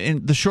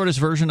 in the shortest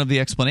version of the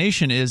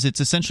explanation, is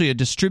it's essentially a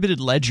distributed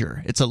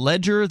ledger. It's a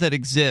ledger that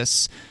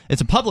exists.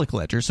 It's a public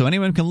ledger, so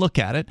anyone can look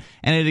at it,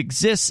 and it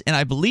exists in,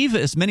 I believe,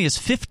 as many as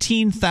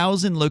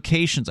 15,000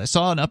 locations. I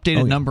saw an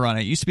updated number on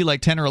it. It used to be like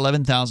 10 or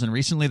 11,000.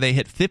 Recently, they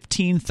hit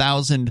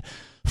 15,000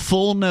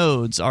 full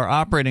nodes are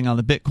operating on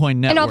the Bitcoin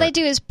network. And all they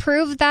do is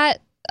prove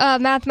that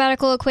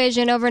mathematical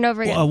equation over and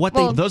over again.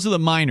 Those are the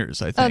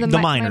miners, I think. The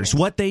miners.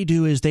 What they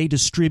do is they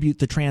distribute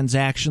the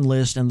transaction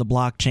list and the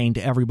blockchain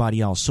to everybody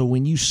else. So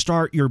when you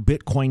start your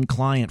Bitcoin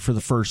client for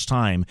the first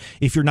time,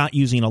 if you're not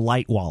using a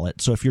light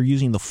wallet, so if you're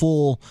using the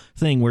full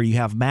thing where you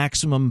have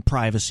maximum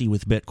privacy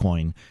with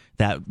Bitcoin,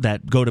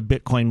 that go to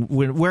Bitcoin,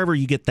 wherever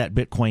you get that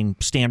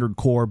Bitcoin Standard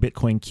Core,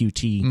 Bitcoin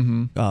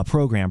QT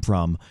program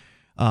from,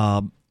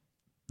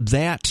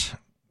 that...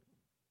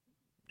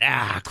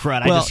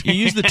 crud. Well, you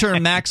use the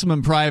term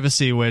maximum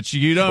privacy, which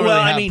you don't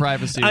really have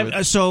privacy with.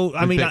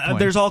 Bitcoin.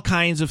 There's all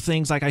kinds of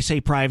things, like I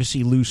say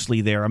privacy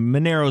loosely there.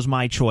 Monero's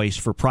my choice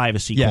for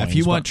privacy coins. Yeah, if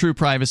you want true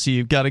privacy,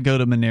 you've got to go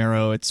to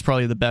Monero. It's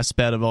probably the best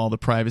bet of all the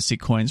privacy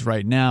coins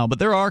right now. But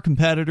there are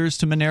competitors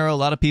to Monero. A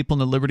lot of people in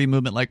the Liberty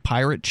movement like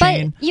Pirate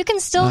Chain. But you can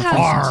still have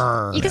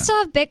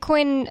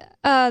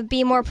Bitcoin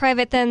be more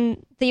private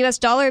than the U.S.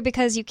 dollar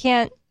because you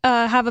can't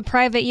have a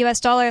private U.S.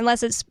 dollar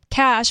unless it's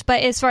cash.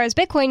 But as far as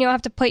Bitcoin, you don't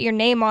have to put your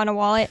name on a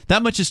wallet.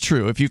 That much is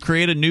true. If you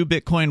create a new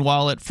Bitcoin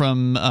wallet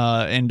from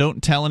and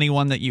don't tell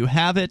anyone that you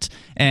have it,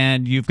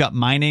 and you've got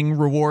mining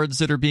rewards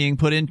that are being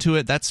put into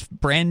it, that's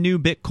brand new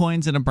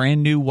Bitcoins in a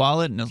brand new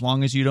wallet. And as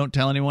long as you don't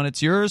tell anyone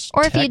it's yours,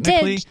 or if you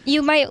did,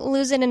 you might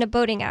lose it in a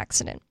boating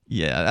accident.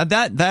 Yeah,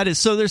 that is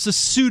so. There's a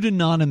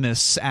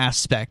pseudonymous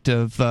aspect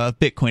of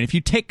Bitcoin. If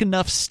you take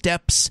enough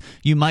steps,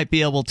 you might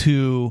be able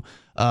to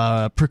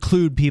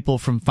preclude people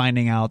from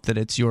finding out that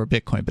it's your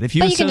Bitcoin. But if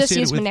you can just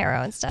use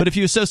Monero instead. But if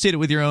you associate it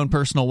with your own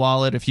personal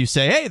wallet, if you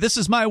say, "Hey, this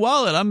is my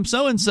wallet. I'm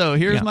so and so.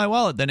 Here's my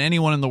wallet," then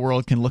anyone in the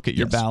world can look at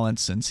your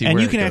balance and see. And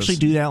where you can it goes. actually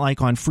do that,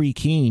 like on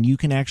FreeKeene. You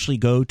can actually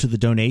go to the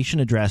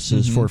donation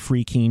addresses for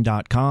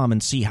freekeen.com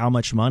and see how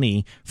much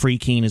money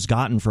FreeKeene has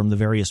gotten from the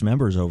various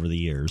members over the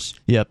years.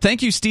 Yeah.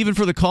 Thank you, Stephen,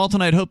 for the call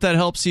tonight. Hope that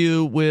helps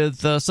you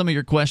with some of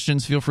your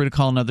questions. Feel free to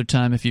call another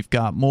time if you've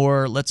got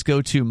more. Let's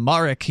go to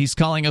Marek. He's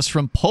calling us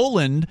from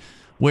Poland.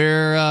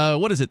 Where,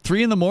 what is it,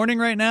 3 in the morning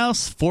right now?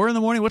 4 in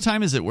the morning? What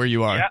time is it where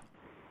you are? Yeah.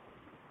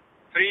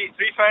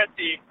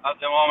 3:30 at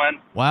the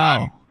moment.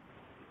 Wow. I'm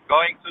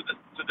going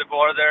to the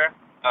border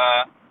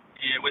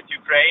with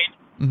Ukraine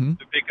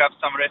to pick up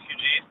some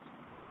refugees.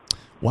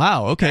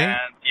 Wow, okay.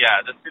 And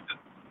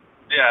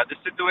the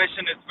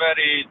situation is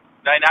very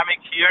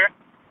dynamic here.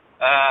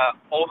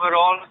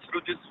 Overall,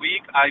 through this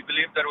week, I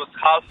believe there was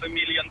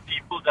 500,000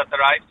 people that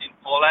arrived in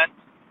Poland,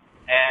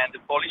 and the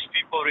Polish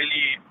people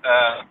really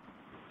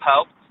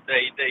helped.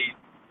 They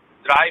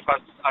drive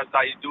as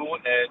I do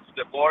to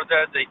the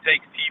border. They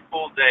take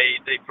people.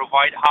 They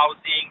provide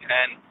housing,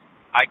 and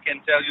I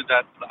can tell you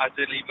that as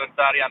a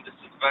libertarian, this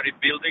is very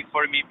building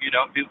for me.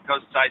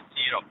 Because I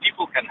see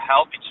people can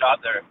help each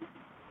other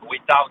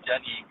without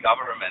any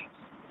government.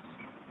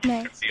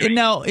 Nice. And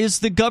now, is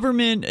the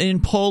government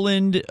in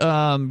Poland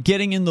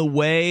getting in the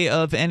way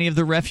of any of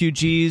the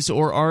refugees,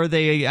 or are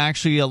they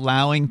actually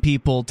allowing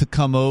people to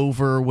come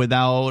over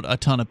without a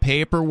ton of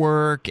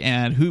paperwork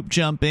and hoop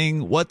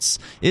jumping?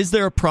 Is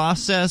there a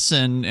process,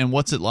 and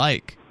what's it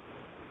like?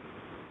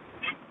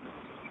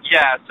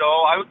 Yeah, so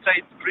I would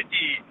say it's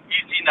pretty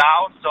easy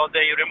now. So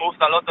they removed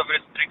a lot of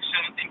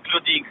restrictions,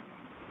 including,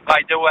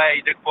 by the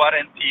way, the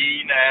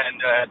quarantine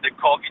and the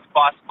COVID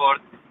passport.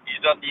 You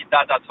don't need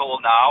that at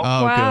all now.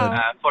 Oh, good.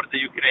 For the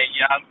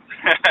Ukrainians.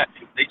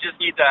 They just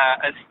need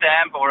a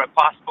stamp or a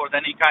passport,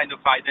 any kind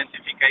of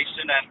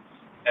identification. And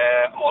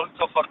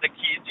also for the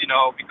kids,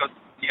 because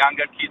the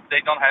younger kids, they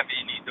don't have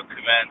any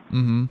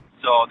document.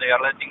 So they are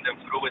letting them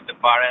through with the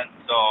parents.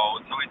 So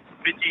it's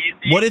pretty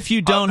easy. What if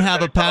you don't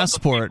have a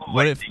passport?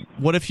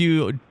 What if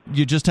you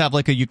just have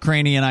like a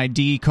Ukrainian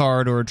ID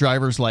card or a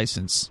driver's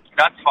license?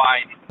 That's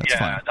fine. That's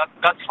fine.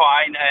 That's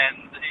fine.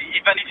 And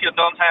even if you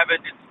don't have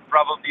it, it's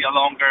probably a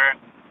longer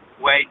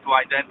way to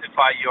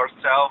identify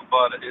yourself,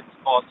 but it's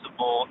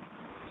possible.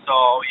 So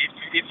if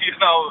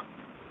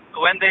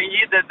when they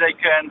need it, they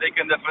can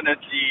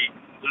definitely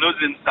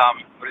loosen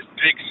some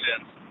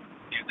restrictions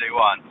if they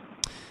want.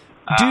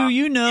 Do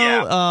you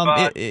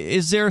know,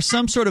 is there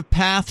some sort of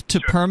path to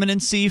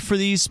permanency for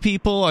these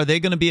people? Are they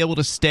going to be able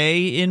to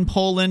stay in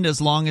Poland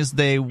as long as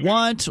they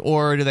want,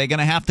 or are they going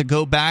to have to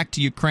go back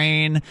to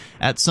Ukraine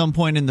at some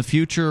point in the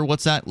future?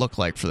 What's that look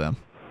like for them?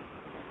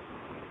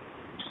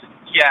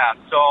 Yeah,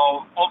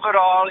 so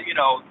overall,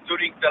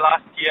 during the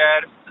last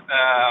years,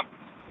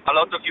 a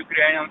lot of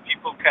Ukrainian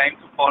people came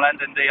to Poland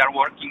and they are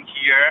working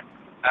here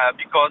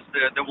because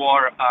the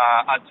war,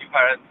 as you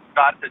heard,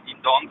 started in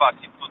Donbass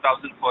in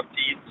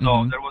 2014.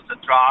 So there was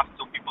a draft,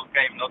 so people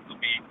came not to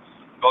be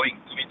going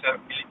to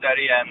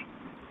military, and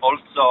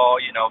also,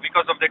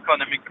 because of the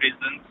economic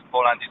reasons,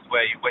 Poland is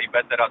way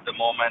better at the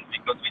moment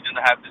because we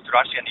didn't have this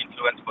Russian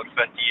influence for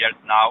 20 years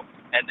now,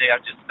 and they are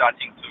just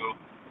starting to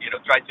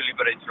try to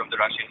liberate from the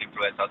Russian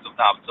influence as of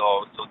now.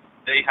 So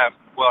they have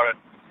poor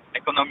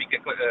economic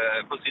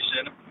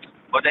position.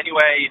 But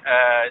anyway,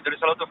 there is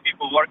a lot of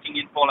people working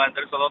in Poland.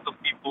 There's a lot of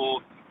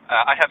people.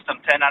 I have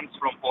some tenants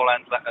from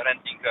Poland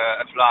renting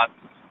a flat.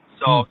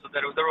 So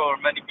there are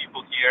many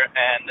people here.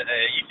 And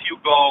if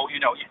you go,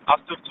 if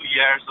after 2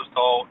 years or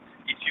so,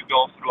 if you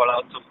go through a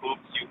lot of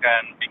hoops, you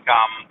can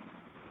become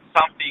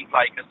something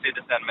like a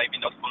citizen, maybe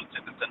not full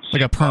citizenship.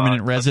 Like a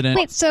permanent resident?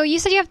 Wait, so you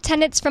said you have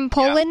tenants from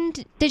Poland?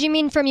 Yeah. Did you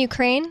mean from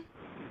Ukraine?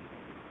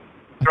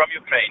 From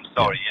Ukraine,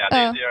 sorry.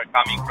 Yeah, they are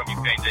coming from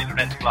Ukraine. They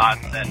rent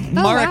flats. And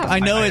Marek, wow. I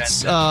know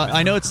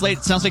it's late.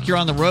 It sounds like you're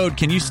on the road.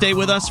 Can you stay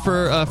with us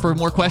for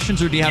more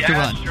questions, or do you have to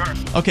run? Sure.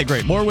 Okay,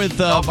 great. More with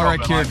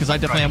Marek here, because I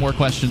definitely have more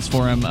questions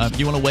for him. If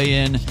you want to weigh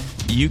in,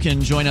 you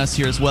can join us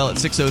here as well at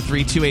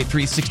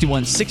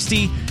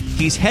 603-283-6160.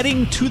 He's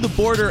heading to the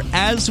border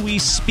as we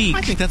speak.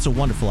 I think that's a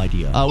wonderful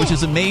idea. Which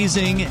is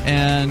amazing,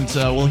 and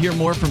we'll hear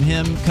more from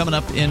him coming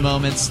up in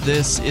moments.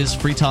 This is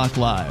Free Talk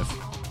Live.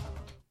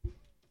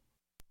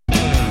 Free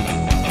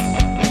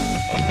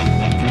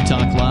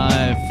Talk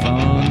Live.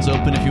 Phones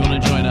open if you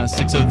want to join us.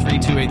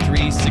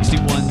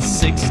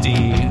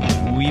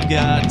 603-283-6160. We've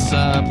got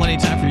plenty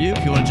of time for you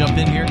if you want to jump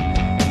in here.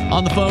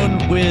 On the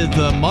phone with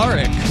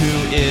Marek,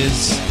 who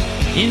is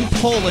in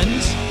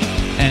Poland,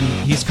 and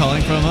he's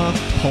calling from a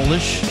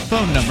Polish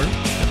phone number.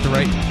 Got the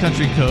right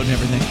country code and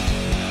everything.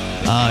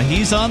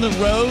 He's on the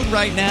road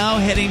right now,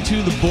 heading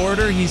to the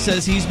border. He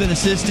says he's been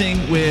assisting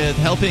with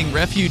helping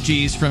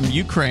refugees from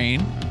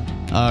Ukraine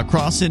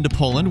cross into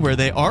Poland, where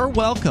they are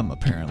welcome,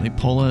 apparently.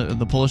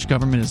 The Polish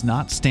government is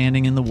not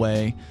standing in the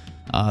way.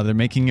 They're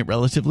making it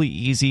relatively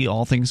easy,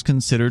 all things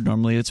considered.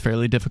 Normally it's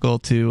fairly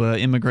difficult to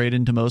immigrate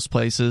into most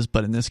places,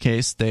 but in this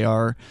case they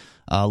are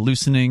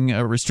loosening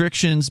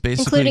restrictions,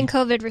 basically. Including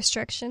COVID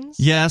restrictions.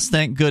 Yes,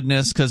 thank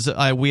goodness, because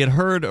we had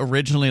heard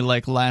originally,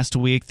 like last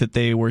week, that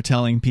they were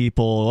telling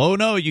people, oh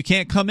no, you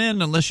can't come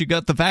in unless you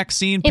got the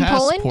vaccine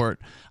passport. Poland?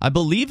 I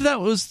believe that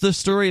was the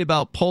story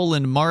about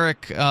Poland.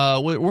 Marek,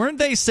 weren't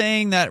they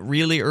saying that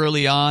really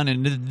early on,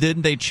 and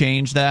didn't they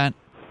change that?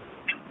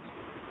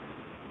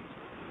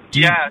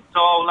 Yeah, so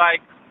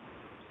like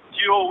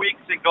few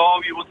weeks ago,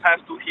 you would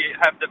have to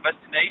have the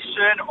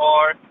vaccination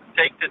or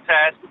take the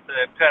test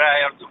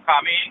prior to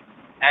coming,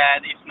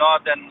 and if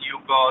not, then you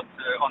got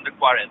on the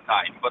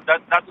quarantine. But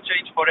that's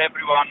changed for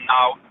everyone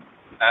now,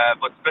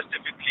 but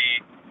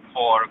specifically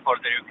for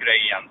the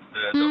Ukrainians.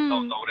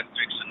 No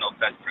restriction, no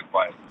test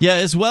required. Yeah,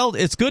 as well,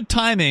 it's good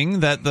timing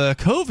that the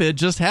COVID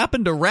just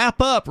happened to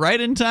wrap up right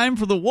in time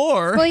for the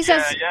war. Well, he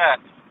says,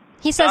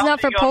 He says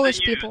nothing not for Polish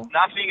people.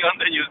 Nothing on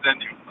the news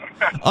anymore.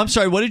 I'm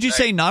sorry, what did you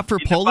say? Not for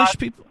Polish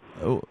people?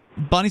 Oh,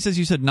 Bonnie says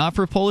you said not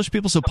for Polish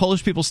people, so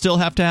Polish people still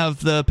have to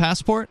have the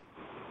passport?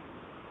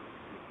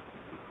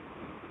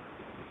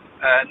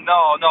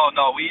 No.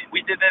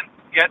 We didn't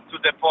get to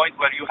the point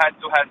where you had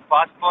to have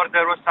passport.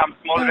 There were some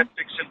small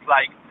restrictions,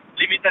 like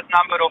limited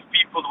number of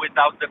people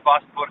without the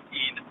passport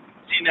in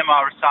cinema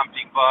or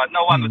something, but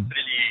no one was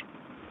really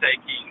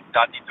taking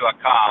that into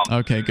account.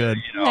 Okay, good.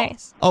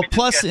 Nice. Oh,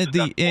 plus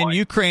in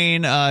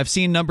Ukraine, I've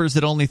seen numbers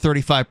that only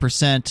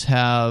 35%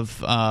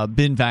 have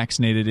been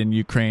vaccinated in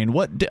Ukraine.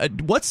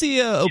 What's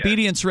the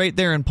obedience rate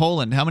there in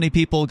Poland? How many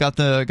people got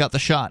the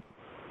shot?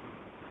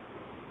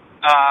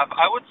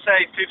 I would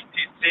say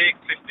 56,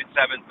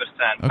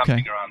 57%,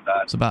 something around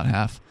that. It's about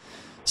half.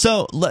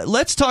 So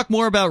let's talk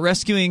more about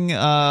rescuing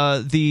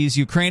these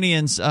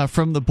Ukrainians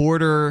from the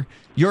border.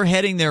 You're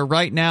heading there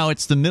right now.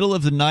 It's the middle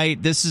of the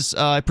night. This is,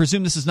 I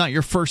presume, this is not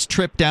your first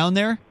trip down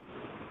there?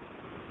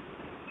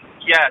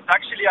 Yes,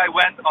 actually, I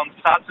went on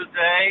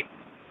Saturday.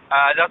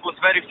 That was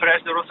very fresh.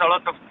 There was a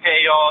lot of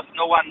chaos.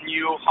 No one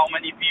knew how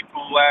many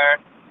people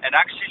were, and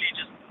actually,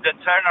 just the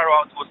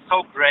turnaround was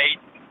so great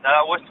that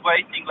I was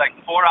waiting like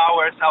 4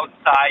 hours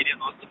outside.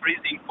 It was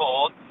freezing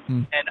cold.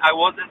 And I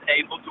wasn't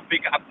able to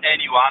pick up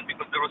anyone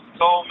because there were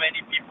so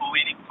many people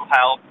willing to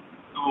help,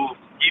 to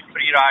give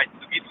free rides,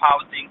 to give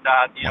housing,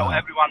 that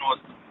everyone was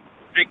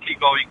strictly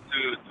going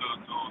to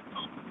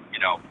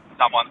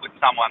someone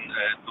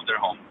to their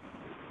home.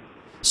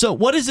 So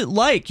what is it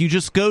like? You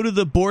just go to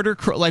the border,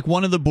 like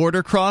one of the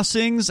border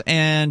crossings,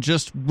 and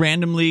just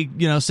randomly,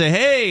 say,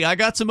 "Hey, I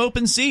got some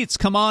open seats.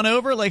 Come on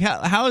over." Like,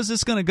 how is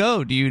this going to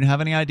go? Do you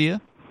have any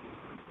idea?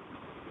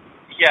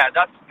 Yeah,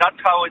 that's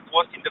how it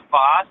was in the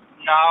past.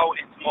 Now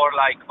it's more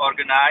like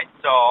organized,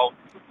 so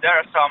there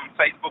are some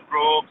Facebook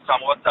groups, some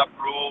WhatsApp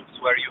groups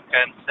where you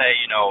can say,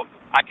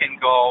 I can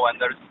go,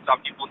 and there's some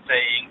people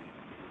saying,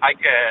 I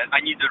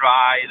need a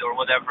ride or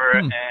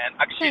whatever. And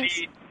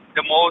actually,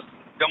 the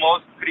the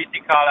most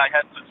critical, I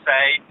have to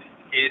say,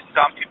 is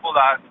some people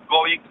are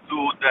going to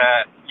the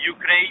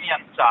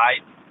Ukrainian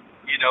side,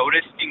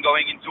 risking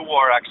going into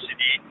war,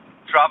 actually,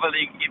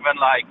 traveling even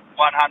like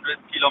 100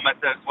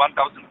 kilometers, 1,000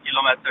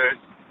 kilometers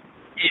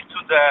into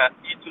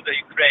the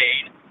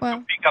Ukraine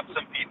to pick up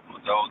some people.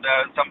 So there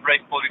are some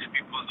brave Polish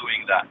people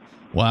doing that.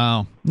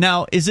 Wow.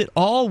 Now, is it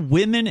all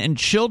women and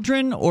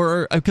children,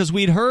 or because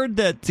we'd heard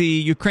that the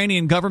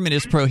Ukrainian government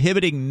is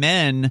prohibiting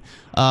men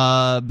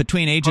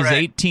between ages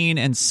 18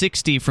 and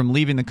 60 from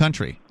leaving the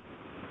country?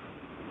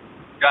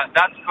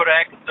 That's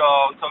correct.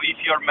 So if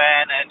you're a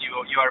man and you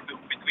are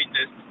between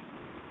this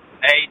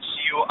age,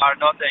 you are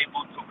not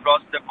able to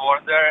cross the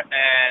border,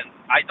 and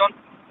I don't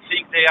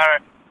think they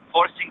are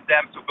forcing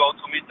them to go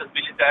to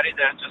military.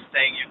 They're just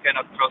saying you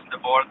cannot cross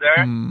the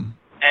border.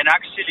 And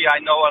actually,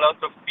 I know a lot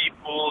of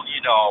people,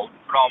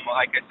 from,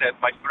 like I said,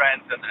 my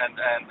friends and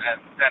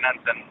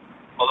tenants and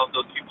all of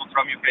those people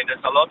from Ukraine.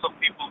 There's a lot of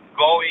people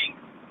going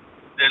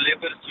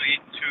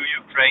deliberately to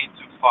Ukraine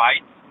to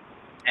fight.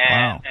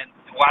 And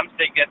once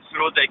they get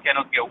through, they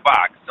cannot go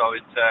back. So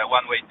it's a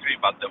one-way trip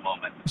at the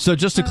moment. So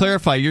just to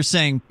clarify, you're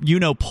saying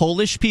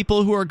Polish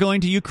people who are going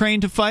to Ukraine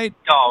to fight?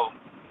 No.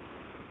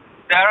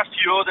 There are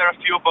a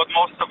few, but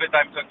most of it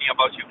I'm talking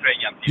about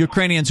Ukrainian people.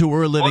 Ukrainians who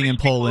were living in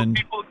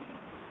Poland,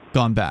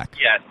 gone back.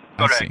 Yes,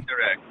 correct.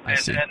 I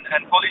see.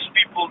 And Polish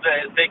people,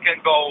 they can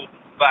go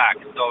back.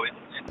 So it's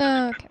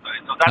okay.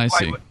 So that's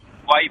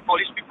why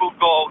Polish people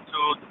go to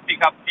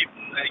pick up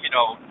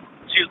people,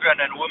 children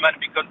and women,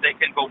 because they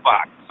can go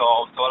back. So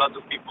a lot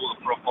of people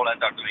from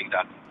Poland are doing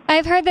that.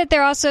 I've heard that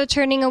they're also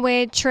turning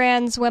away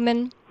trans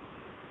women.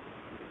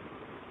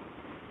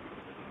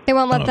 They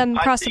won't let them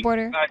cross the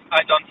border.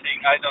 I don't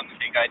think.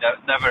 I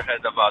never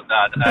heard about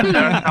that. And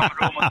there are some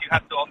rumors.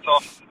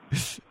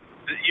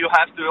 You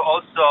have to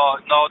also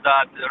know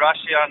that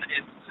Russian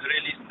is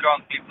really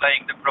strongly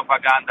playing the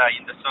propaganda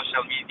in the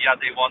social media.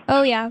 They want to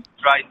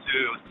try to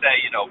say,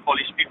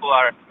 Polish people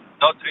are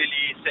not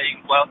really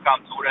saying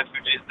welcome to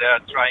refugees. They're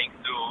trying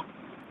to,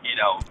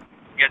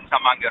 get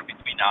some anger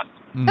between us.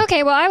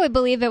 Okay, well, I would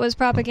believe it was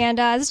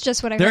propaganda. It's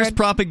just what I heard. There's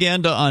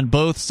propaganda on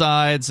both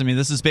sides. I mean,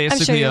 this is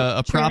basically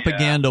a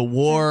propaganda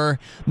war.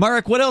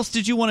 Marek, what else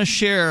did you want to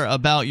share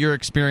about your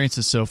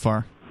experiences so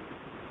far?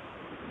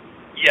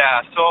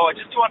 Yeah, so I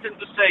just wanted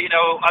to say,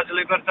 as a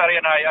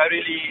libertarian, I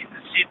really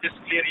see this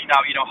clearly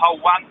now, how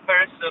one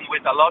person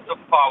with a lot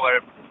of power,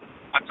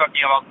 I'm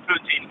talking about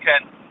Putin,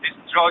 can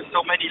destroy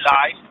so many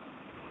lives,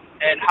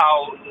 and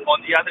how,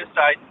 on the other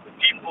side,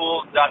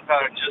 people that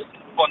are just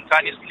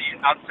spontaneously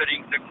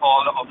answering the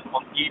call of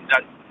need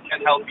that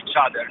can help each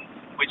other,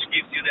 which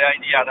gives you the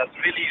idea that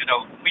really,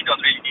 we don't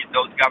really need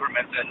those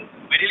governments, and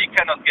we really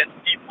cannot get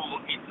people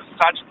into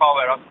such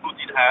power as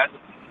Putin has,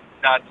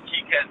 that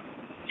he can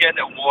get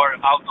a war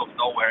out of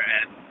nowhere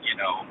and,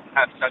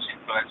 have such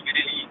influence. We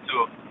really need to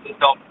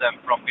stop them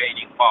from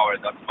gaining power.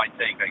 That's my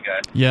take, I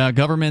guess. Yeah,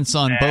 governments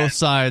on both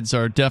sides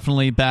are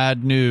definitely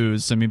bad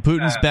news. I mean,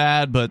 Putin's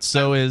bad, but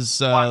so is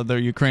the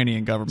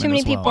Ukrainian government. Too many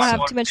as well. people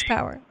have too much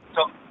power.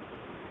 So,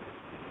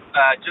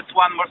 just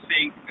one more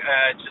thing.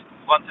 Just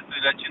wanted to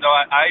let you know,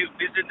 I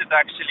visited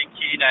actually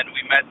Kyiv, and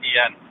we met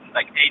Ian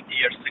like 8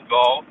 years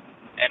ago,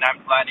 and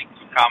I'm planning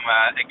to come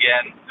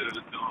again to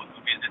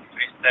visit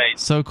Free State.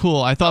 So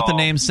cool. I thought the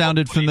name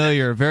sounded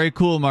familiar. Very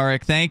cool,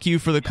 Marek. Thank you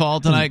for the call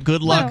tonight.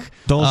 Good luck.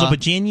 Dolza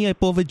Virginia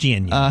po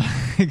Virginia.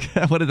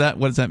 What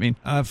does that mean?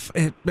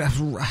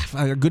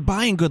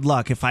 Goodbye and good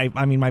luck. If I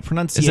mean my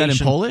pronunciation. Is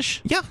that in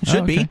Polish? Yeah, it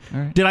should be.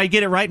 Right. Did I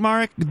get it right,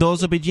 Marek?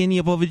 Dolza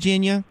Virginia po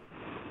Virginia?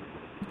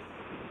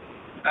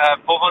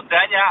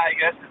 Powodzenia, I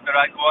guess is the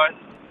right word.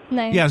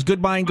 Nice. Yes,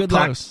 goodbye and good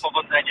luck.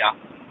 Powodzenia.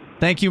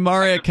 Thank you,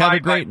 Marek. Have a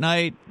great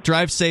night.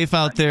 Drive safe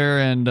out there,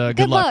 and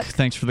good luck.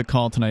 Thanks for the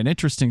call tonight.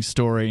 Interesting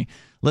story.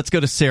 Let's go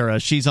to Sarah.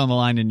 She's on the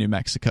line in New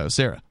Mexico.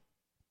 Sarah.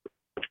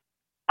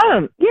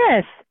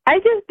 Yes. I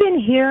just been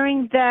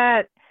hearing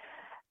that,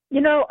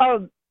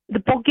 the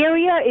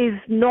Bulgaria is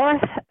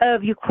north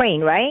of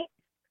Ukraine, right?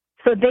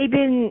 So they've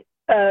been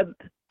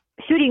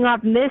shooting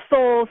off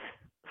missiles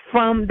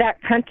from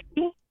that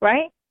country,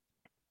 right?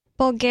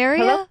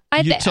 Bulgaria?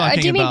 You're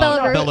talking do you mean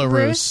about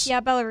Belarus?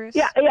 Yeah, Belarus.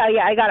 Yeah.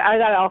 I got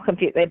it all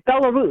confused.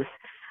 Belarus.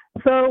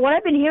 So what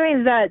I've been hearing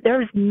is that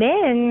there's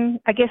men,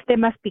 I guess they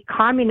must be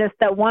communists,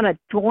 that want to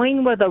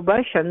join with the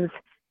Russians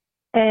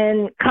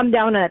and come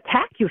down and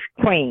attack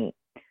Ukraine.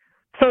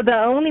 So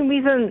the only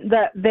reason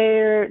that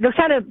they're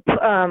trying to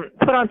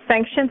put on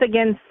sanctions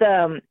against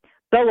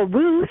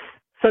Belarus,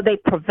 so they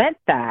prevent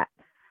that.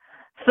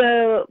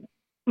 So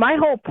my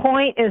whole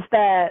point is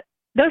that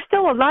there's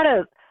still a lot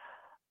of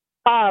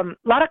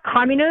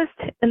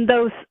communists in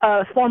those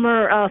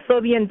former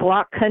Soviet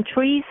bloc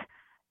countries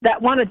that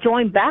want to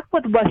join back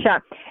with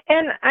Russia,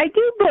 and I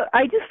do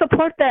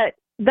support that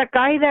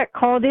guy that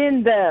called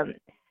in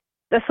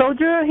the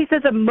soldier. He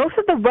says that most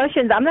of the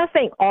Russians, I'm not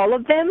saying all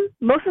of them,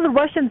 most of the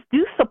Russians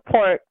do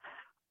support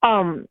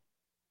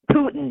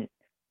Putin.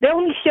 They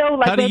only show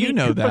like how do you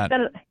know that?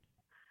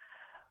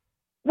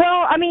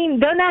 Well, I mean,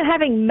 they're not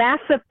having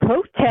massive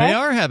protests. They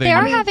are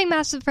having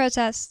massive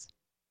protests.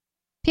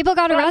 People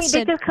got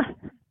arrested.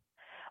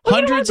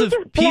 Hundreds of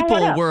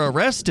people were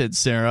arrested,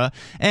 Sarah.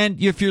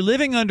 And if you're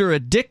living under a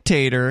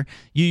dictator,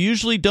 you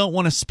usually don't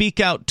want to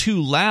speak out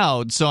too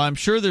loud. So I'm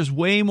sure there's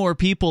way more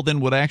people than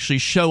would actually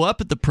show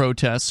up at the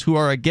protests who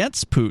are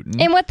against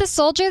Putin. And what the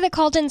soldier that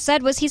called in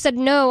said was, he said,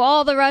 no,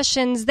 all the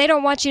Russians, they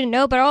don't want you to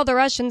know, but all the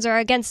Russians are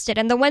against it.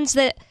 And the ones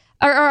that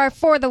are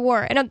for the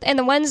war. And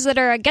the ones that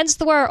are against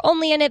the war are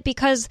only in it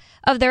because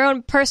of their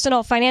own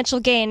personal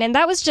financial gain. And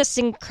that was just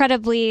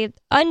incredibly...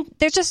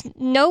 there's just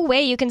no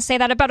way you can say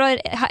that about an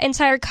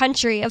entire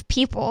country of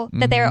people,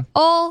 that they're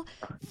all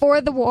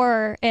for the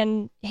war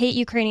and hate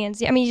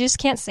Ukrainians. I mean, you just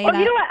can't say that.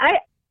 You know what?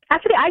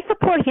 I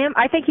support him.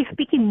 I think he's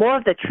speaking more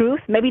of the truth.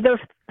 Maybe there's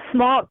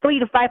small 3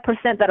 to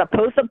 5% that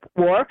oppose the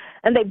war,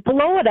 and they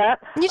blow it up.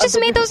 You just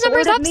made those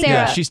numbers up, Sarah.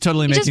 Yeah, she's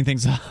totally making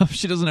things up.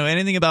 She doesn't know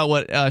anything about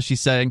what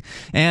she's saying,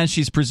 and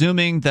she's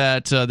presuming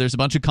that there's a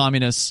bunch of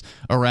communists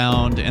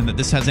around and that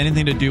this has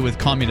anything to do with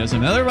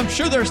communism. Now, I'm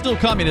sure there are still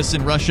communists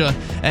in Russia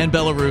and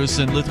Belarus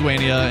and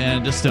Lithuania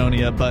and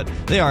Estonia, but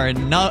they are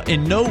in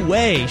no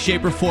way,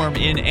 shape, or form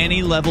in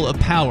any level of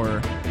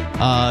power.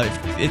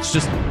 It's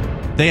just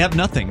they have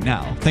nothing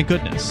now, thank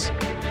goodness.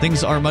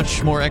 Things are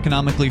much more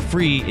economically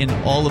free in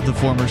all of the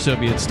former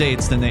Soviet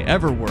states than they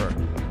ever were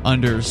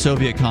under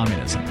Soviet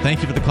communism.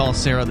 Thank you for the call,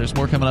 Sarah. There's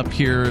more coming up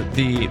here.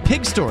 The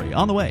pig story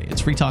on the way.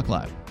 It's Free Talk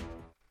Live.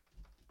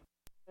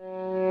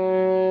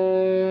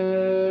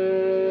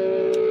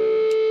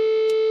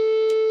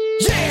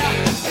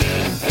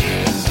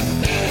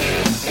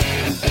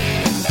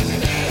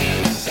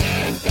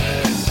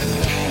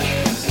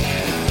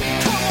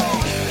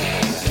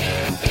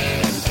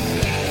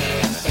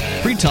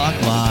 Talk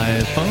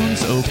Live.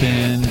 Phones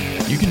open.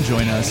 You can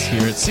join us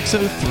here at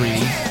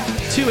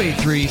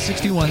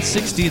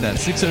 603-283-6160.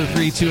 That's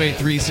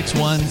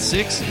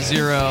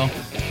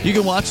 603-283-6160. You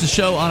can watch the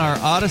show on our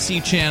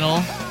Odyssey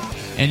channel,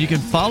 and you can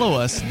follow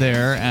us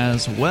there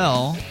as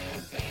well.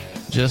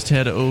 Just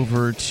head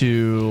over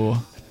to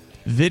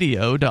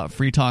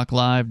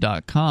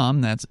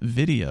video.freetalklive.com. That's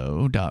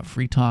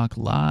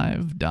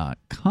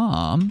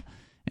video.freetalklive.com.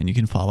 And you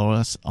can follow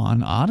us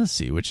on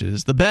Odyssey, which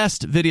is the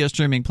best video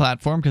streaming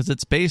platform because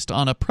it's based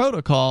on a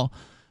protocol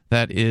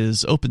that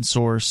is open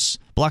source,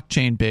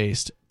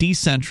 blockchain-based,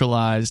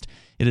 decentralized.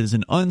 It is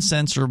an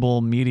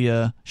uncensorable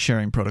media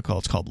sharing protocol.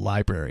 It's called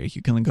LBRY.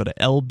 You can go to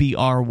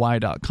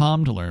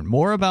lbry.com to learn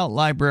more about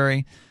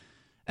LBRY.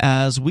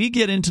 As we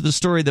get into the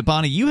story that,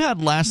 Bonnie, you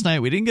had last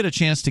night, we didn't get a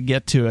chance to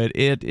get to it.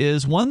 It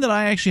is one that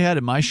I actually had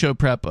in my show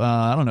prep,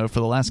 I don't know, for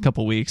the last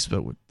couple weeks,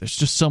 but there's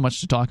just so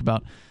much to talk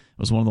about. It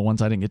was one of the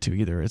ones I didn't get to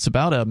either. It's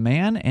about a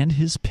man and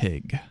his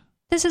pig.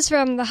 This is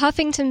from the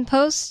Huffington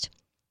Post. It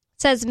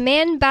says,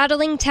 man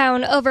battling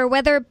town over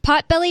whether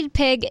pot-bellied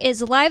pig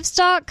is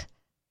livestock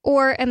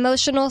or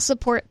emotional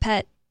support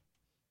pet.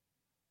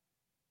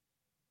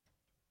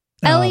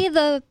 Ellie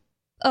the...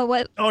 Oh,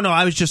 what? Oh, no,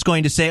 I was just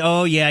going to say,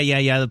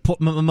 the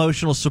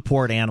emotional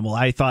support animal.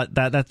 I thought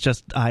that's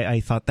just... I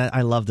thought that...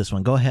 I love this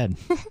one. Go ahead.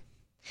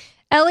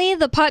 Ellie,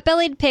 the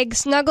pot-bellied pig,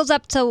 snuggles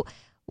up to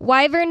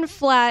Wyvern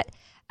Flat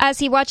as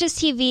he watches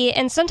TV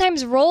and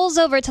sometimes rolls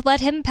over to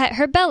let him pet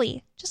her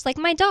belly, just like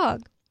my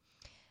dog.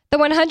 The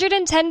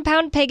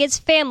 110-pound pig is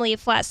family,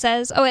 Flat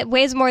says. Oh, it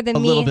weighs more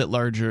than me. A little bit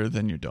larger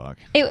than your dog.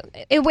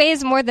 It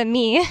weighs more than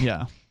me.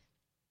 Yeah.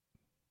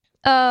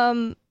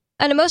 An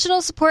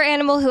emotional support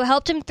animal who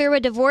helped him through a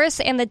divorce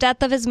and the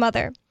death of his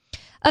mother.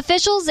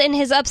 Officials in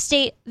his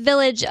upstate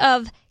village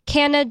of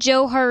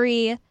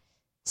Kana-Johari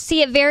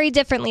see it very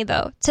differently,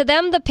 though. To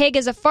them, the pig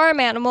is a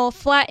farm animal.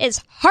 Flat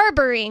is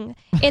harboring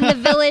in the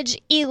village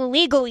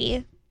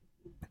illegally.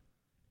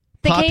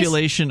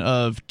 Population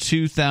of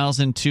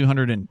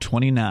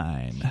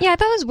 2,229. Yeah, I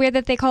thought it was weird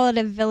that they call it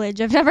a village.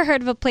 I've never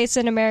heard of a place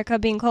in America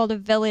being called a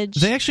village.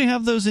 They actually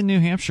have those in New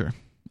Hampshire.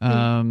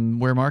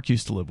 Where Mark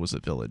used to live was a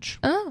village.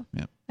 Oh,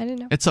 yeah. I didn't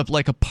know. It's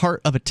like a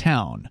part of a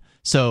town.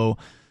 So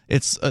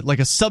it's like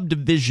a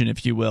subdivision,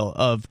 if you will,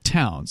 of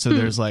town. So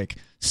there's like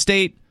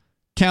state,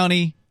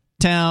 county,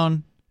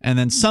 town, and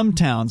then some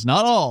towns,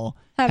 not all,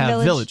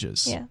 have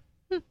villages. Yeah.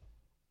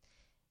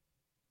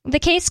 The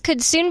case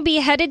could soon be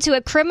headed to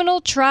a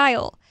criminal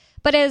trial,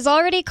 but it has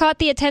already caught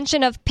the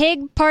attention of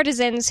pig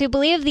partisans who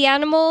believe the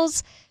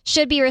animals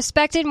should be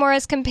respected more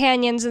as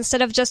companions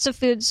instead of just a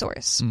food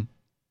source.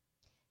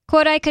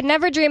 Quote, I could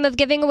never dream of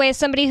giving away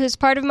somebody who's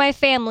part of my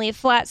family,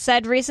 Flat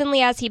said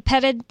recently as he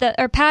patted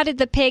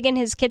the pig in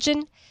his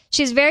kitchen.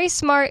 She's very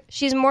smart.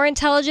 She's more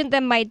intelligent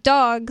than my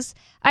dogs.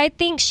 I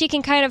think she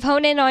can kind of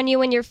hone in on you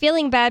when you're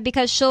feeling bad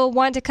because she'll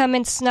want to come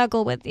and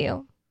snuggle with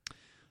you.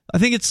 I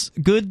think it's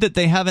good that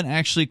they haven't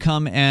actually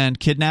come and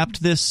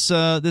kidnapped this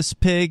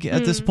pig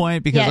at this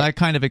point, because I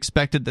kind of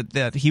expected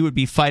that he would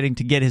be fighting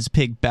to get his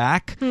pig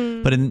back,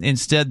 but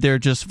instead they're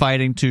just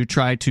fighting to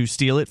try to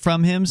steal it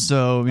from him.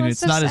 So I mean,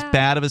 it's not as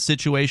bad of a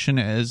situation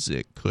as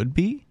it could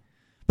be,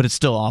 but it's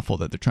still awful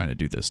that they're trying to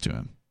do this to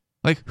him.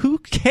 Like, who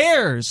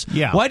cares?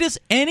 Yeah. Why does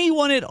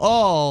anyone at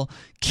all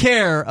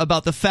care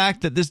about the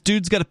fact that this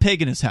dude's got a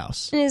pig in his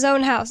house? In his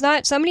own house,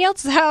 not somebody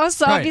else's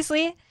house,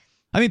 obviously. Right.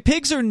 I mean,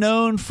 pigs are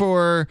known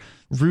for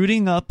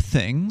rooting up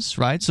things,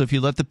 right? So if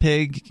you let the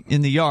pig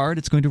in the yard,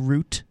 it's going to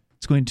root.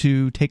 It's going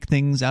to take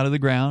things out of the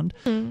ground.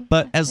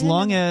 But as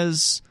long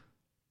as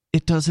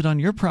it does it on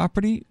your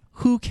property,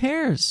 who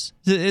cares?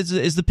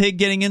 Is the pig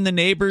getting in the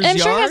neighbor's yard?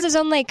 I'm sure it has its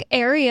own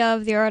area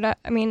of the yard.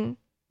 I mean...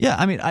 Yeah,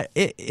 I mean,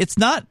 it's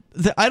not.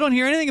 I don't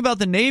hear anything about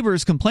the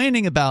neighbors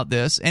complaining about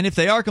this, and if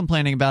they are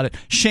complaining about it,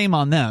 shame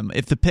on them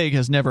if the pig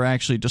has never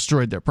actually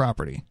destroyed their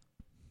property.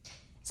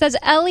 Says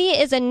Ellie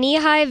is a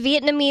knee-high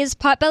Vietnamese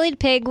pot-bellied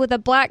pig with a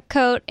black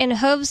coat and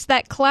hooves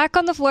that clack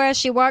on the floor as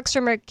she walks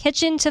from her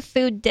kitchen to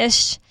food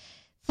dish.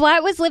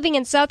 Flat was living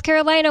in South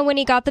Carolina when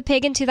he got the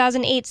pig in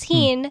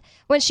 2018,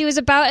 when she was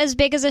about as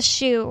big as a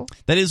shoe.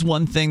 That is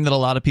one thing that a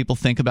lot of people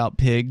think about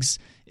pigs,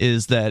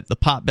 is that the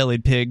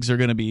pot-bellied pigs are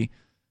going to be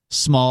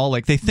small.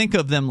 Like, they think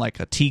of them like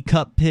a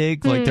teacup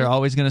pig, like they're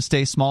always going to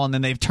stay small, and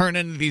then they've turned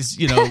into these,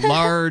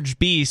 large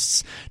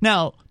beasts.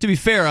 Now, to be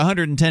fair,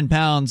 110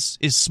 pounds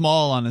is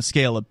small on a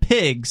scale of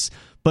pigs,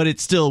 but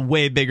it's still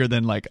way bigger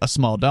than like a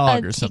small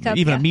dog or something.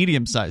 Even a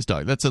medium-sized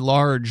dog. That's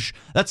large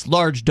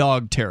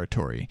dog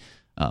territory.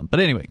 But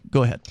anyway,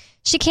 go ahead.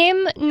 She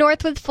came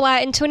north with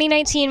Flat in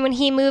 2019 when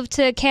he moved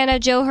to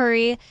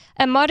Canajoharie,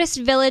 a modest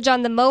village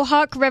on the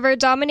Mohawk River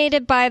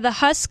dominated by the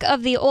husk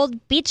of the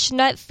old beech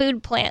nut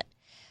food plant.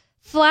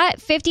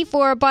 Flat,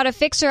 54, bought a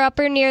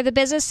fixer-upper near the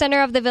business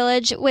center of the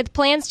village with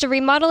plans to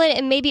remodel it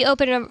and maybe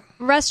open a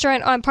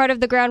restaurant on part of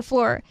the ground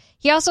floor.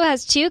 He also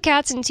has 2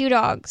 cats and 2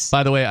 dogs.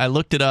 By the way, I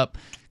looked it up.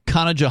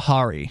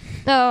 Canajoharie.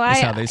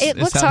 It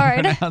looks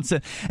hard. Pronounce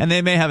it. And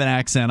they may have an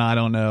accent, I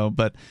don't know.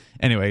 But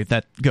anyway,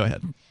 go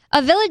ahead.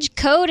 A village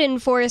code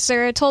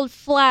enforcer told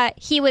Flat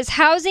he was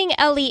housing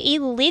Ellie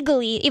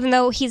illegally, even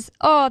though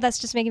that's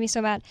just making me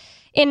so mad.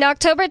 In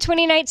October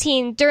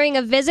 2019, during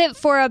a visit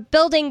for a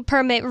building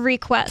permit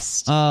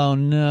request. Oh,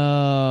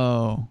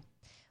 no.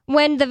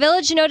 When the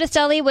village noticed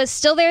Ellie was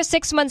still there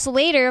 6 months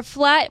later,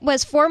 Flat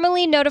was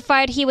formally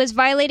notified he was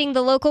violating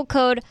the local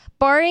code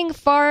barring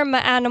farm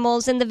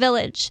animals in the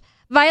village.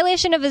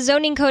 Violation of a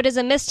zoning code is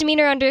a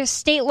misdemeanor under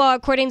state law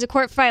according to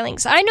court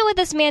filings. I know what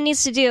this man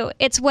needs to do.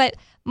 It's what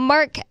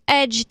Mark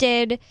Edge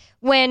did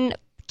when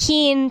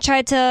Keene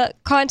tried to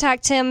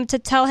contact him to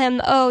tell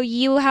him, oh,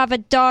 you have a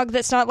dog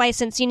that's not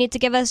licensed. You need to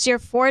give us your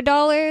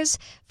 $4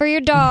 for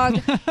your dog.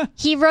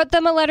 He wrote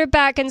them a letter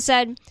back and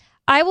said,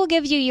 I will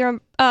give you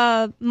your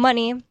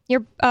money,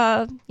 your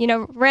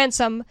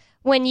ransom,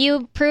 when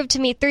you prove to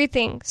me 3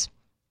 things.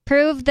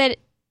 Prove that,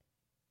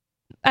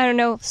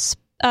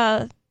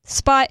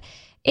 Spot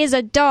is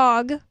a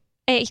dog,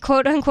 a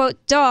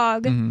quote-unquote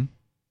dog.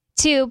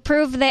 2,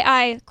 prove that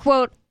I,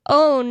 quote,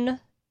 own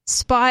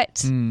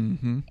Spot.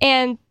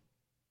 And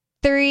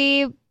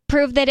 3,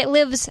 prove that it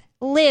lives,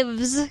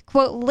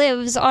 quote,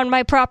 lives on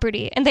my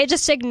property. And they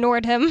just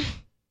ignored him.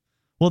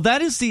 Well,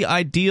 that is the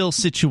ideal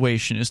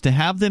situation, is to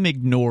have them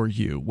ignore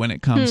you when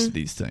it comes to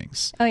these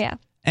things. Oh, yeah.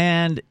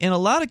 And in a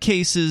lot of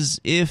cases,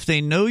 if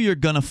they know you're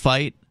going to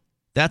fight,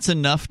 that's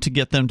enough to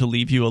get them to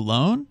leave you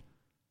alone,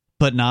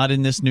 but not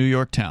in this New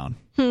York town.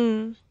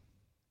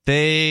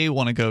 They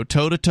want to go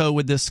toe-to-toe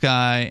with this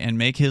guy and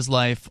make his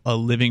life a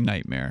living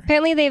nightmare.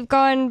 Apparently, they've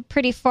gone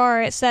pretty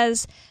far. It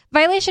says,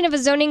 violation of a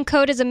zoning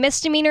code is a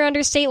misdemeanor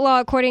under state law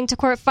according to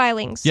court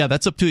filings. Yeah,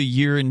 that's up to a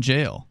year in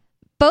jail.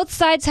 Both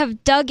sides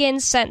have dug in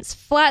since.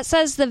 Flat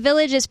says the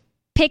village is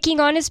picking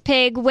on his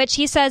pig, which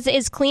he says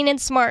is clean and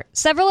smart.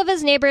 Several of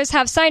his neighbors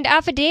have signed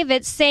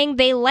affidavits saying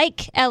they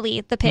like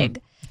Ellie, the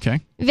pig. Okay.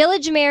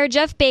 Village Mayor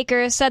Jeff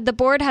Baker said the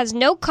board has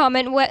no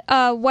comment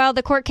while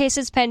the court case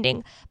is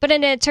pending, but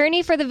an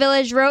attorney for the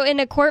village wrote in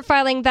a court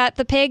filing that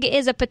the pig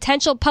is a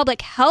potential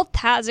public health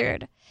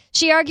hazard.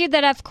 She argued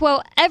that if,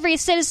 quote, every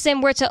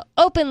citizen were to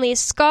openly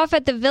scoff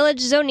at the village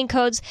zoning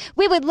codes,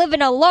 we would live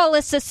in a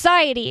lawless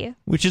society.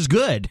 Which is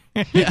good.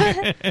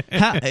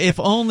 If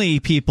only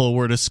people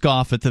were to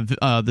scoff at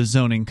the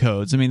zoning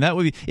codes. I mean, that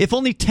would be, if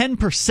only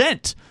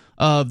 10%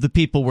 of the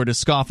people were to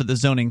scoff at the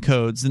zoning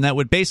codes, then that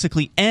would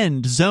basically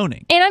end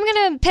zoning. And I'm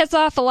going to piss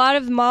off a lot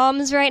of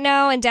moms right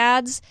now and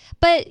dads,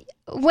 but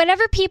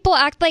whenever people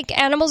act like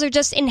animals are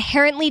just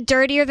inherently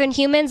dirtier than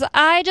humans,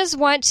 I just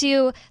want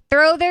to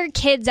throw their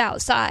kids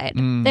outside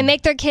and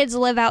make their kids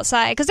live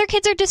outside, because their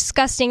kids are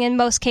disgusting in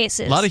most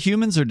cases. A lot of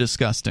humans are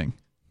disgusting.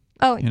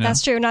 Oh,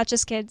 that's true, not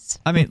just kids.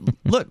 I mean,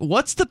 look,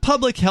 what's the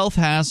public health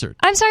hazard?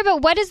 I'm sorry,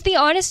 but what is the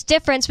honest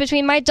difference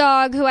between my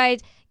dog, who I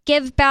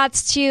give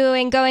baths to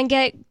and go and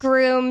get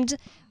groomed,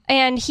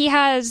 and he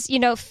has,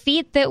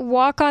 feet that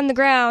walk on the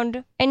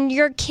ground, and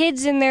your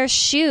kids in their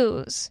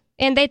shoes,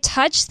 and they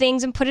touch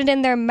things and put it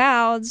in their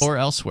mouths. Or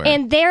elsewhere.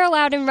 And they're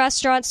allowed in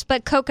restaurants,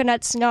 but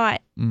Coconut's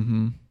not.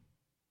 Mm-hmm.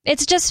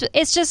 It's just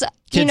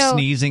kids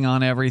sneezing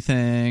on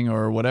everything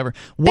or whatever.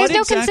 There's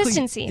no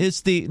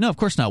consistency. No, of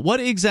course not. What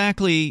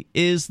exactly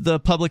is the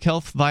public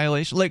health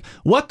violation? Like,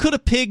 what could a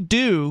pig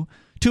do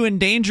to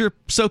endanger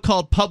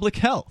so-called public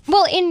health?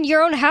 Well, in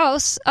your own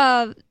house,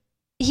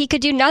 he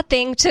could do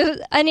nothing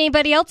to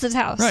anybody else's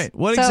house. Right.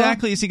 What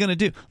exactly is he going to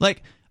do?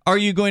 Like, are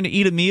you going to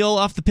eat a meal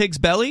off the pig's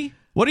belly?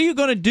 What are you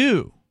going to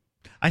do?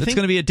 it's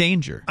going to be a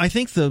danger. I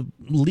think from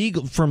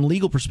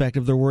legal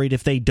perspective, they're worried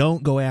if they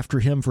don't go after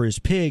him for his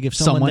pig, if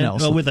someone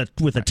else with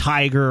a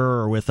tiger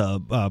or with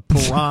a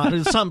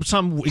piranha,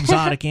 some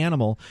exotic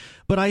animal.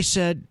 But I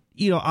said,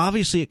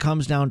 obviously it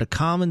comes down to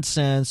common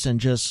sense and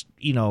just,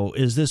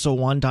 is this a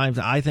one-time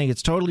thing? I think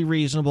it's totally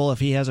reasonable if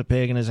he has a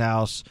pig in his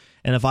house,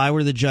 and if I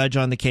were the judge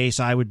on the case,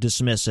 I would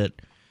dismiss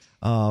it.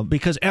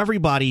 Because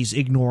everybody's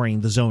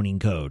ignoring the zoning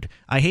code.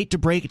 I hate to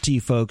break it to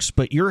you folks,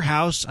 but your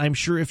house, I'm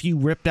sure if you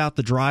ripped out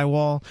the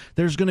drywall,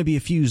 there's going to be a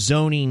few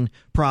zoning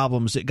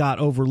problems that got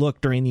overlooked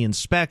during the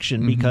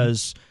inspection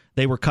because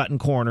they were cutting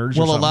corners.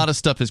 Well, a lot of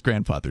stuff is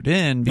grandfathered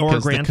in.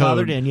 Because grandfathered the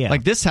code, in, yeah.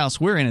 Like this house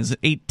we're in is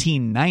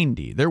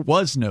 1890. There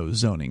was no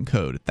zoning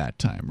code at that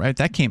time, right?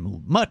 That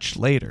came much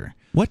later.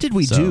 What did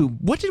we do?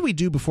 What did we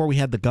do before we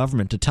had the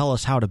government to tell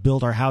us how to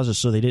build our houses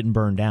so they didn't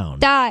burn down?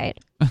 Died.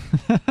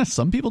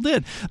 Some people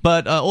did.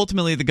 But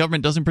ultimately, the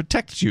government doesn't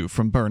protect you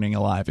from burning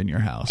alive in your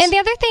house. And the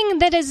other thing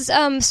that is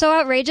so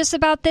outrageous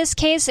about this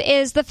case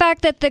is the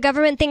fact that the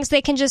government thinks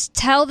they can just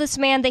tell this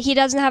man that he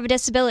doesn't have a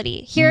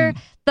disability. Here,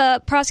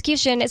 the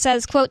prosecution, it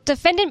says, quote,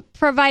 defendant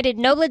provided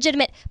no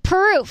legitimate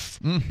proof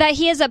that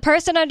he is a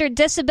person under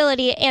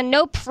disability and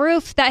no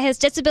proof that his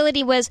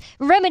disability was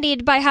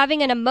remedied by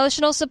having an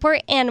emotional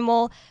support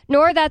animal,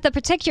 nor that the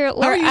particular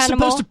animal... How are you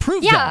supposed to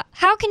prove that? Yeah,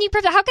 how can you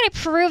prove that? How can I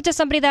prove to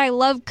somebody that I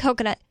love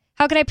coconut?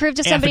 How can I prove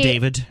to somebody...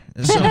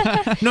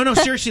 Affidavit. No,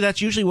 seriously,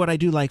 that's usually what I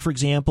do. Like, for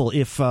example,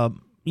 if...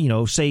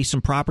 say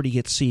some property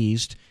gets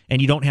seized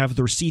and you don't have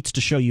the receipts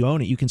to show you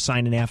own it, you can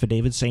sign an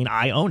affidavit saying,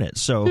 I own it.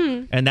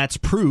 So, and that's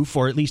proof,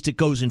 or at least it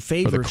goes in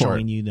favor of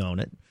showing you own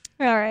it.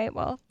 All right,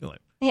 well,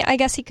 yeah, I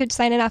guess he could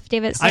sign an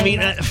affidavit saying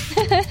yeah.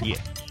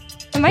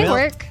 It might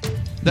work.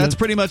 That's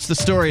pretty much the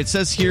story. It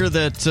says here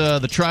that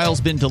the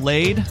trial's been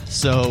delayed,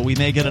 so we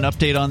may get an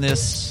update on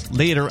this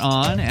later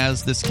on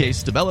as this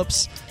case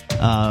develops.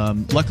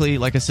 Luckily,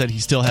 like I said, he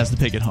still has the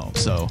pig at home,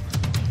 so...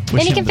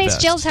 And he can face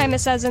jail time, it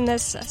says in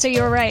this, so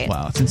you were right.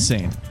 Wow, it's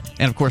insane.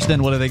 And, of course,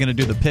 then what are they going to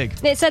do to the pig?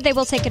 They said they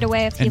will take it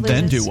away if he loses.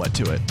 And then do what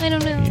to it? I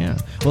don't know. Yeah.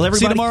 Well, everybody...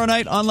 See you tomorrow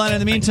night online in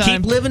the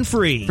meantime. Keep living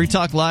free.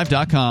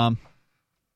 freetalklive.com.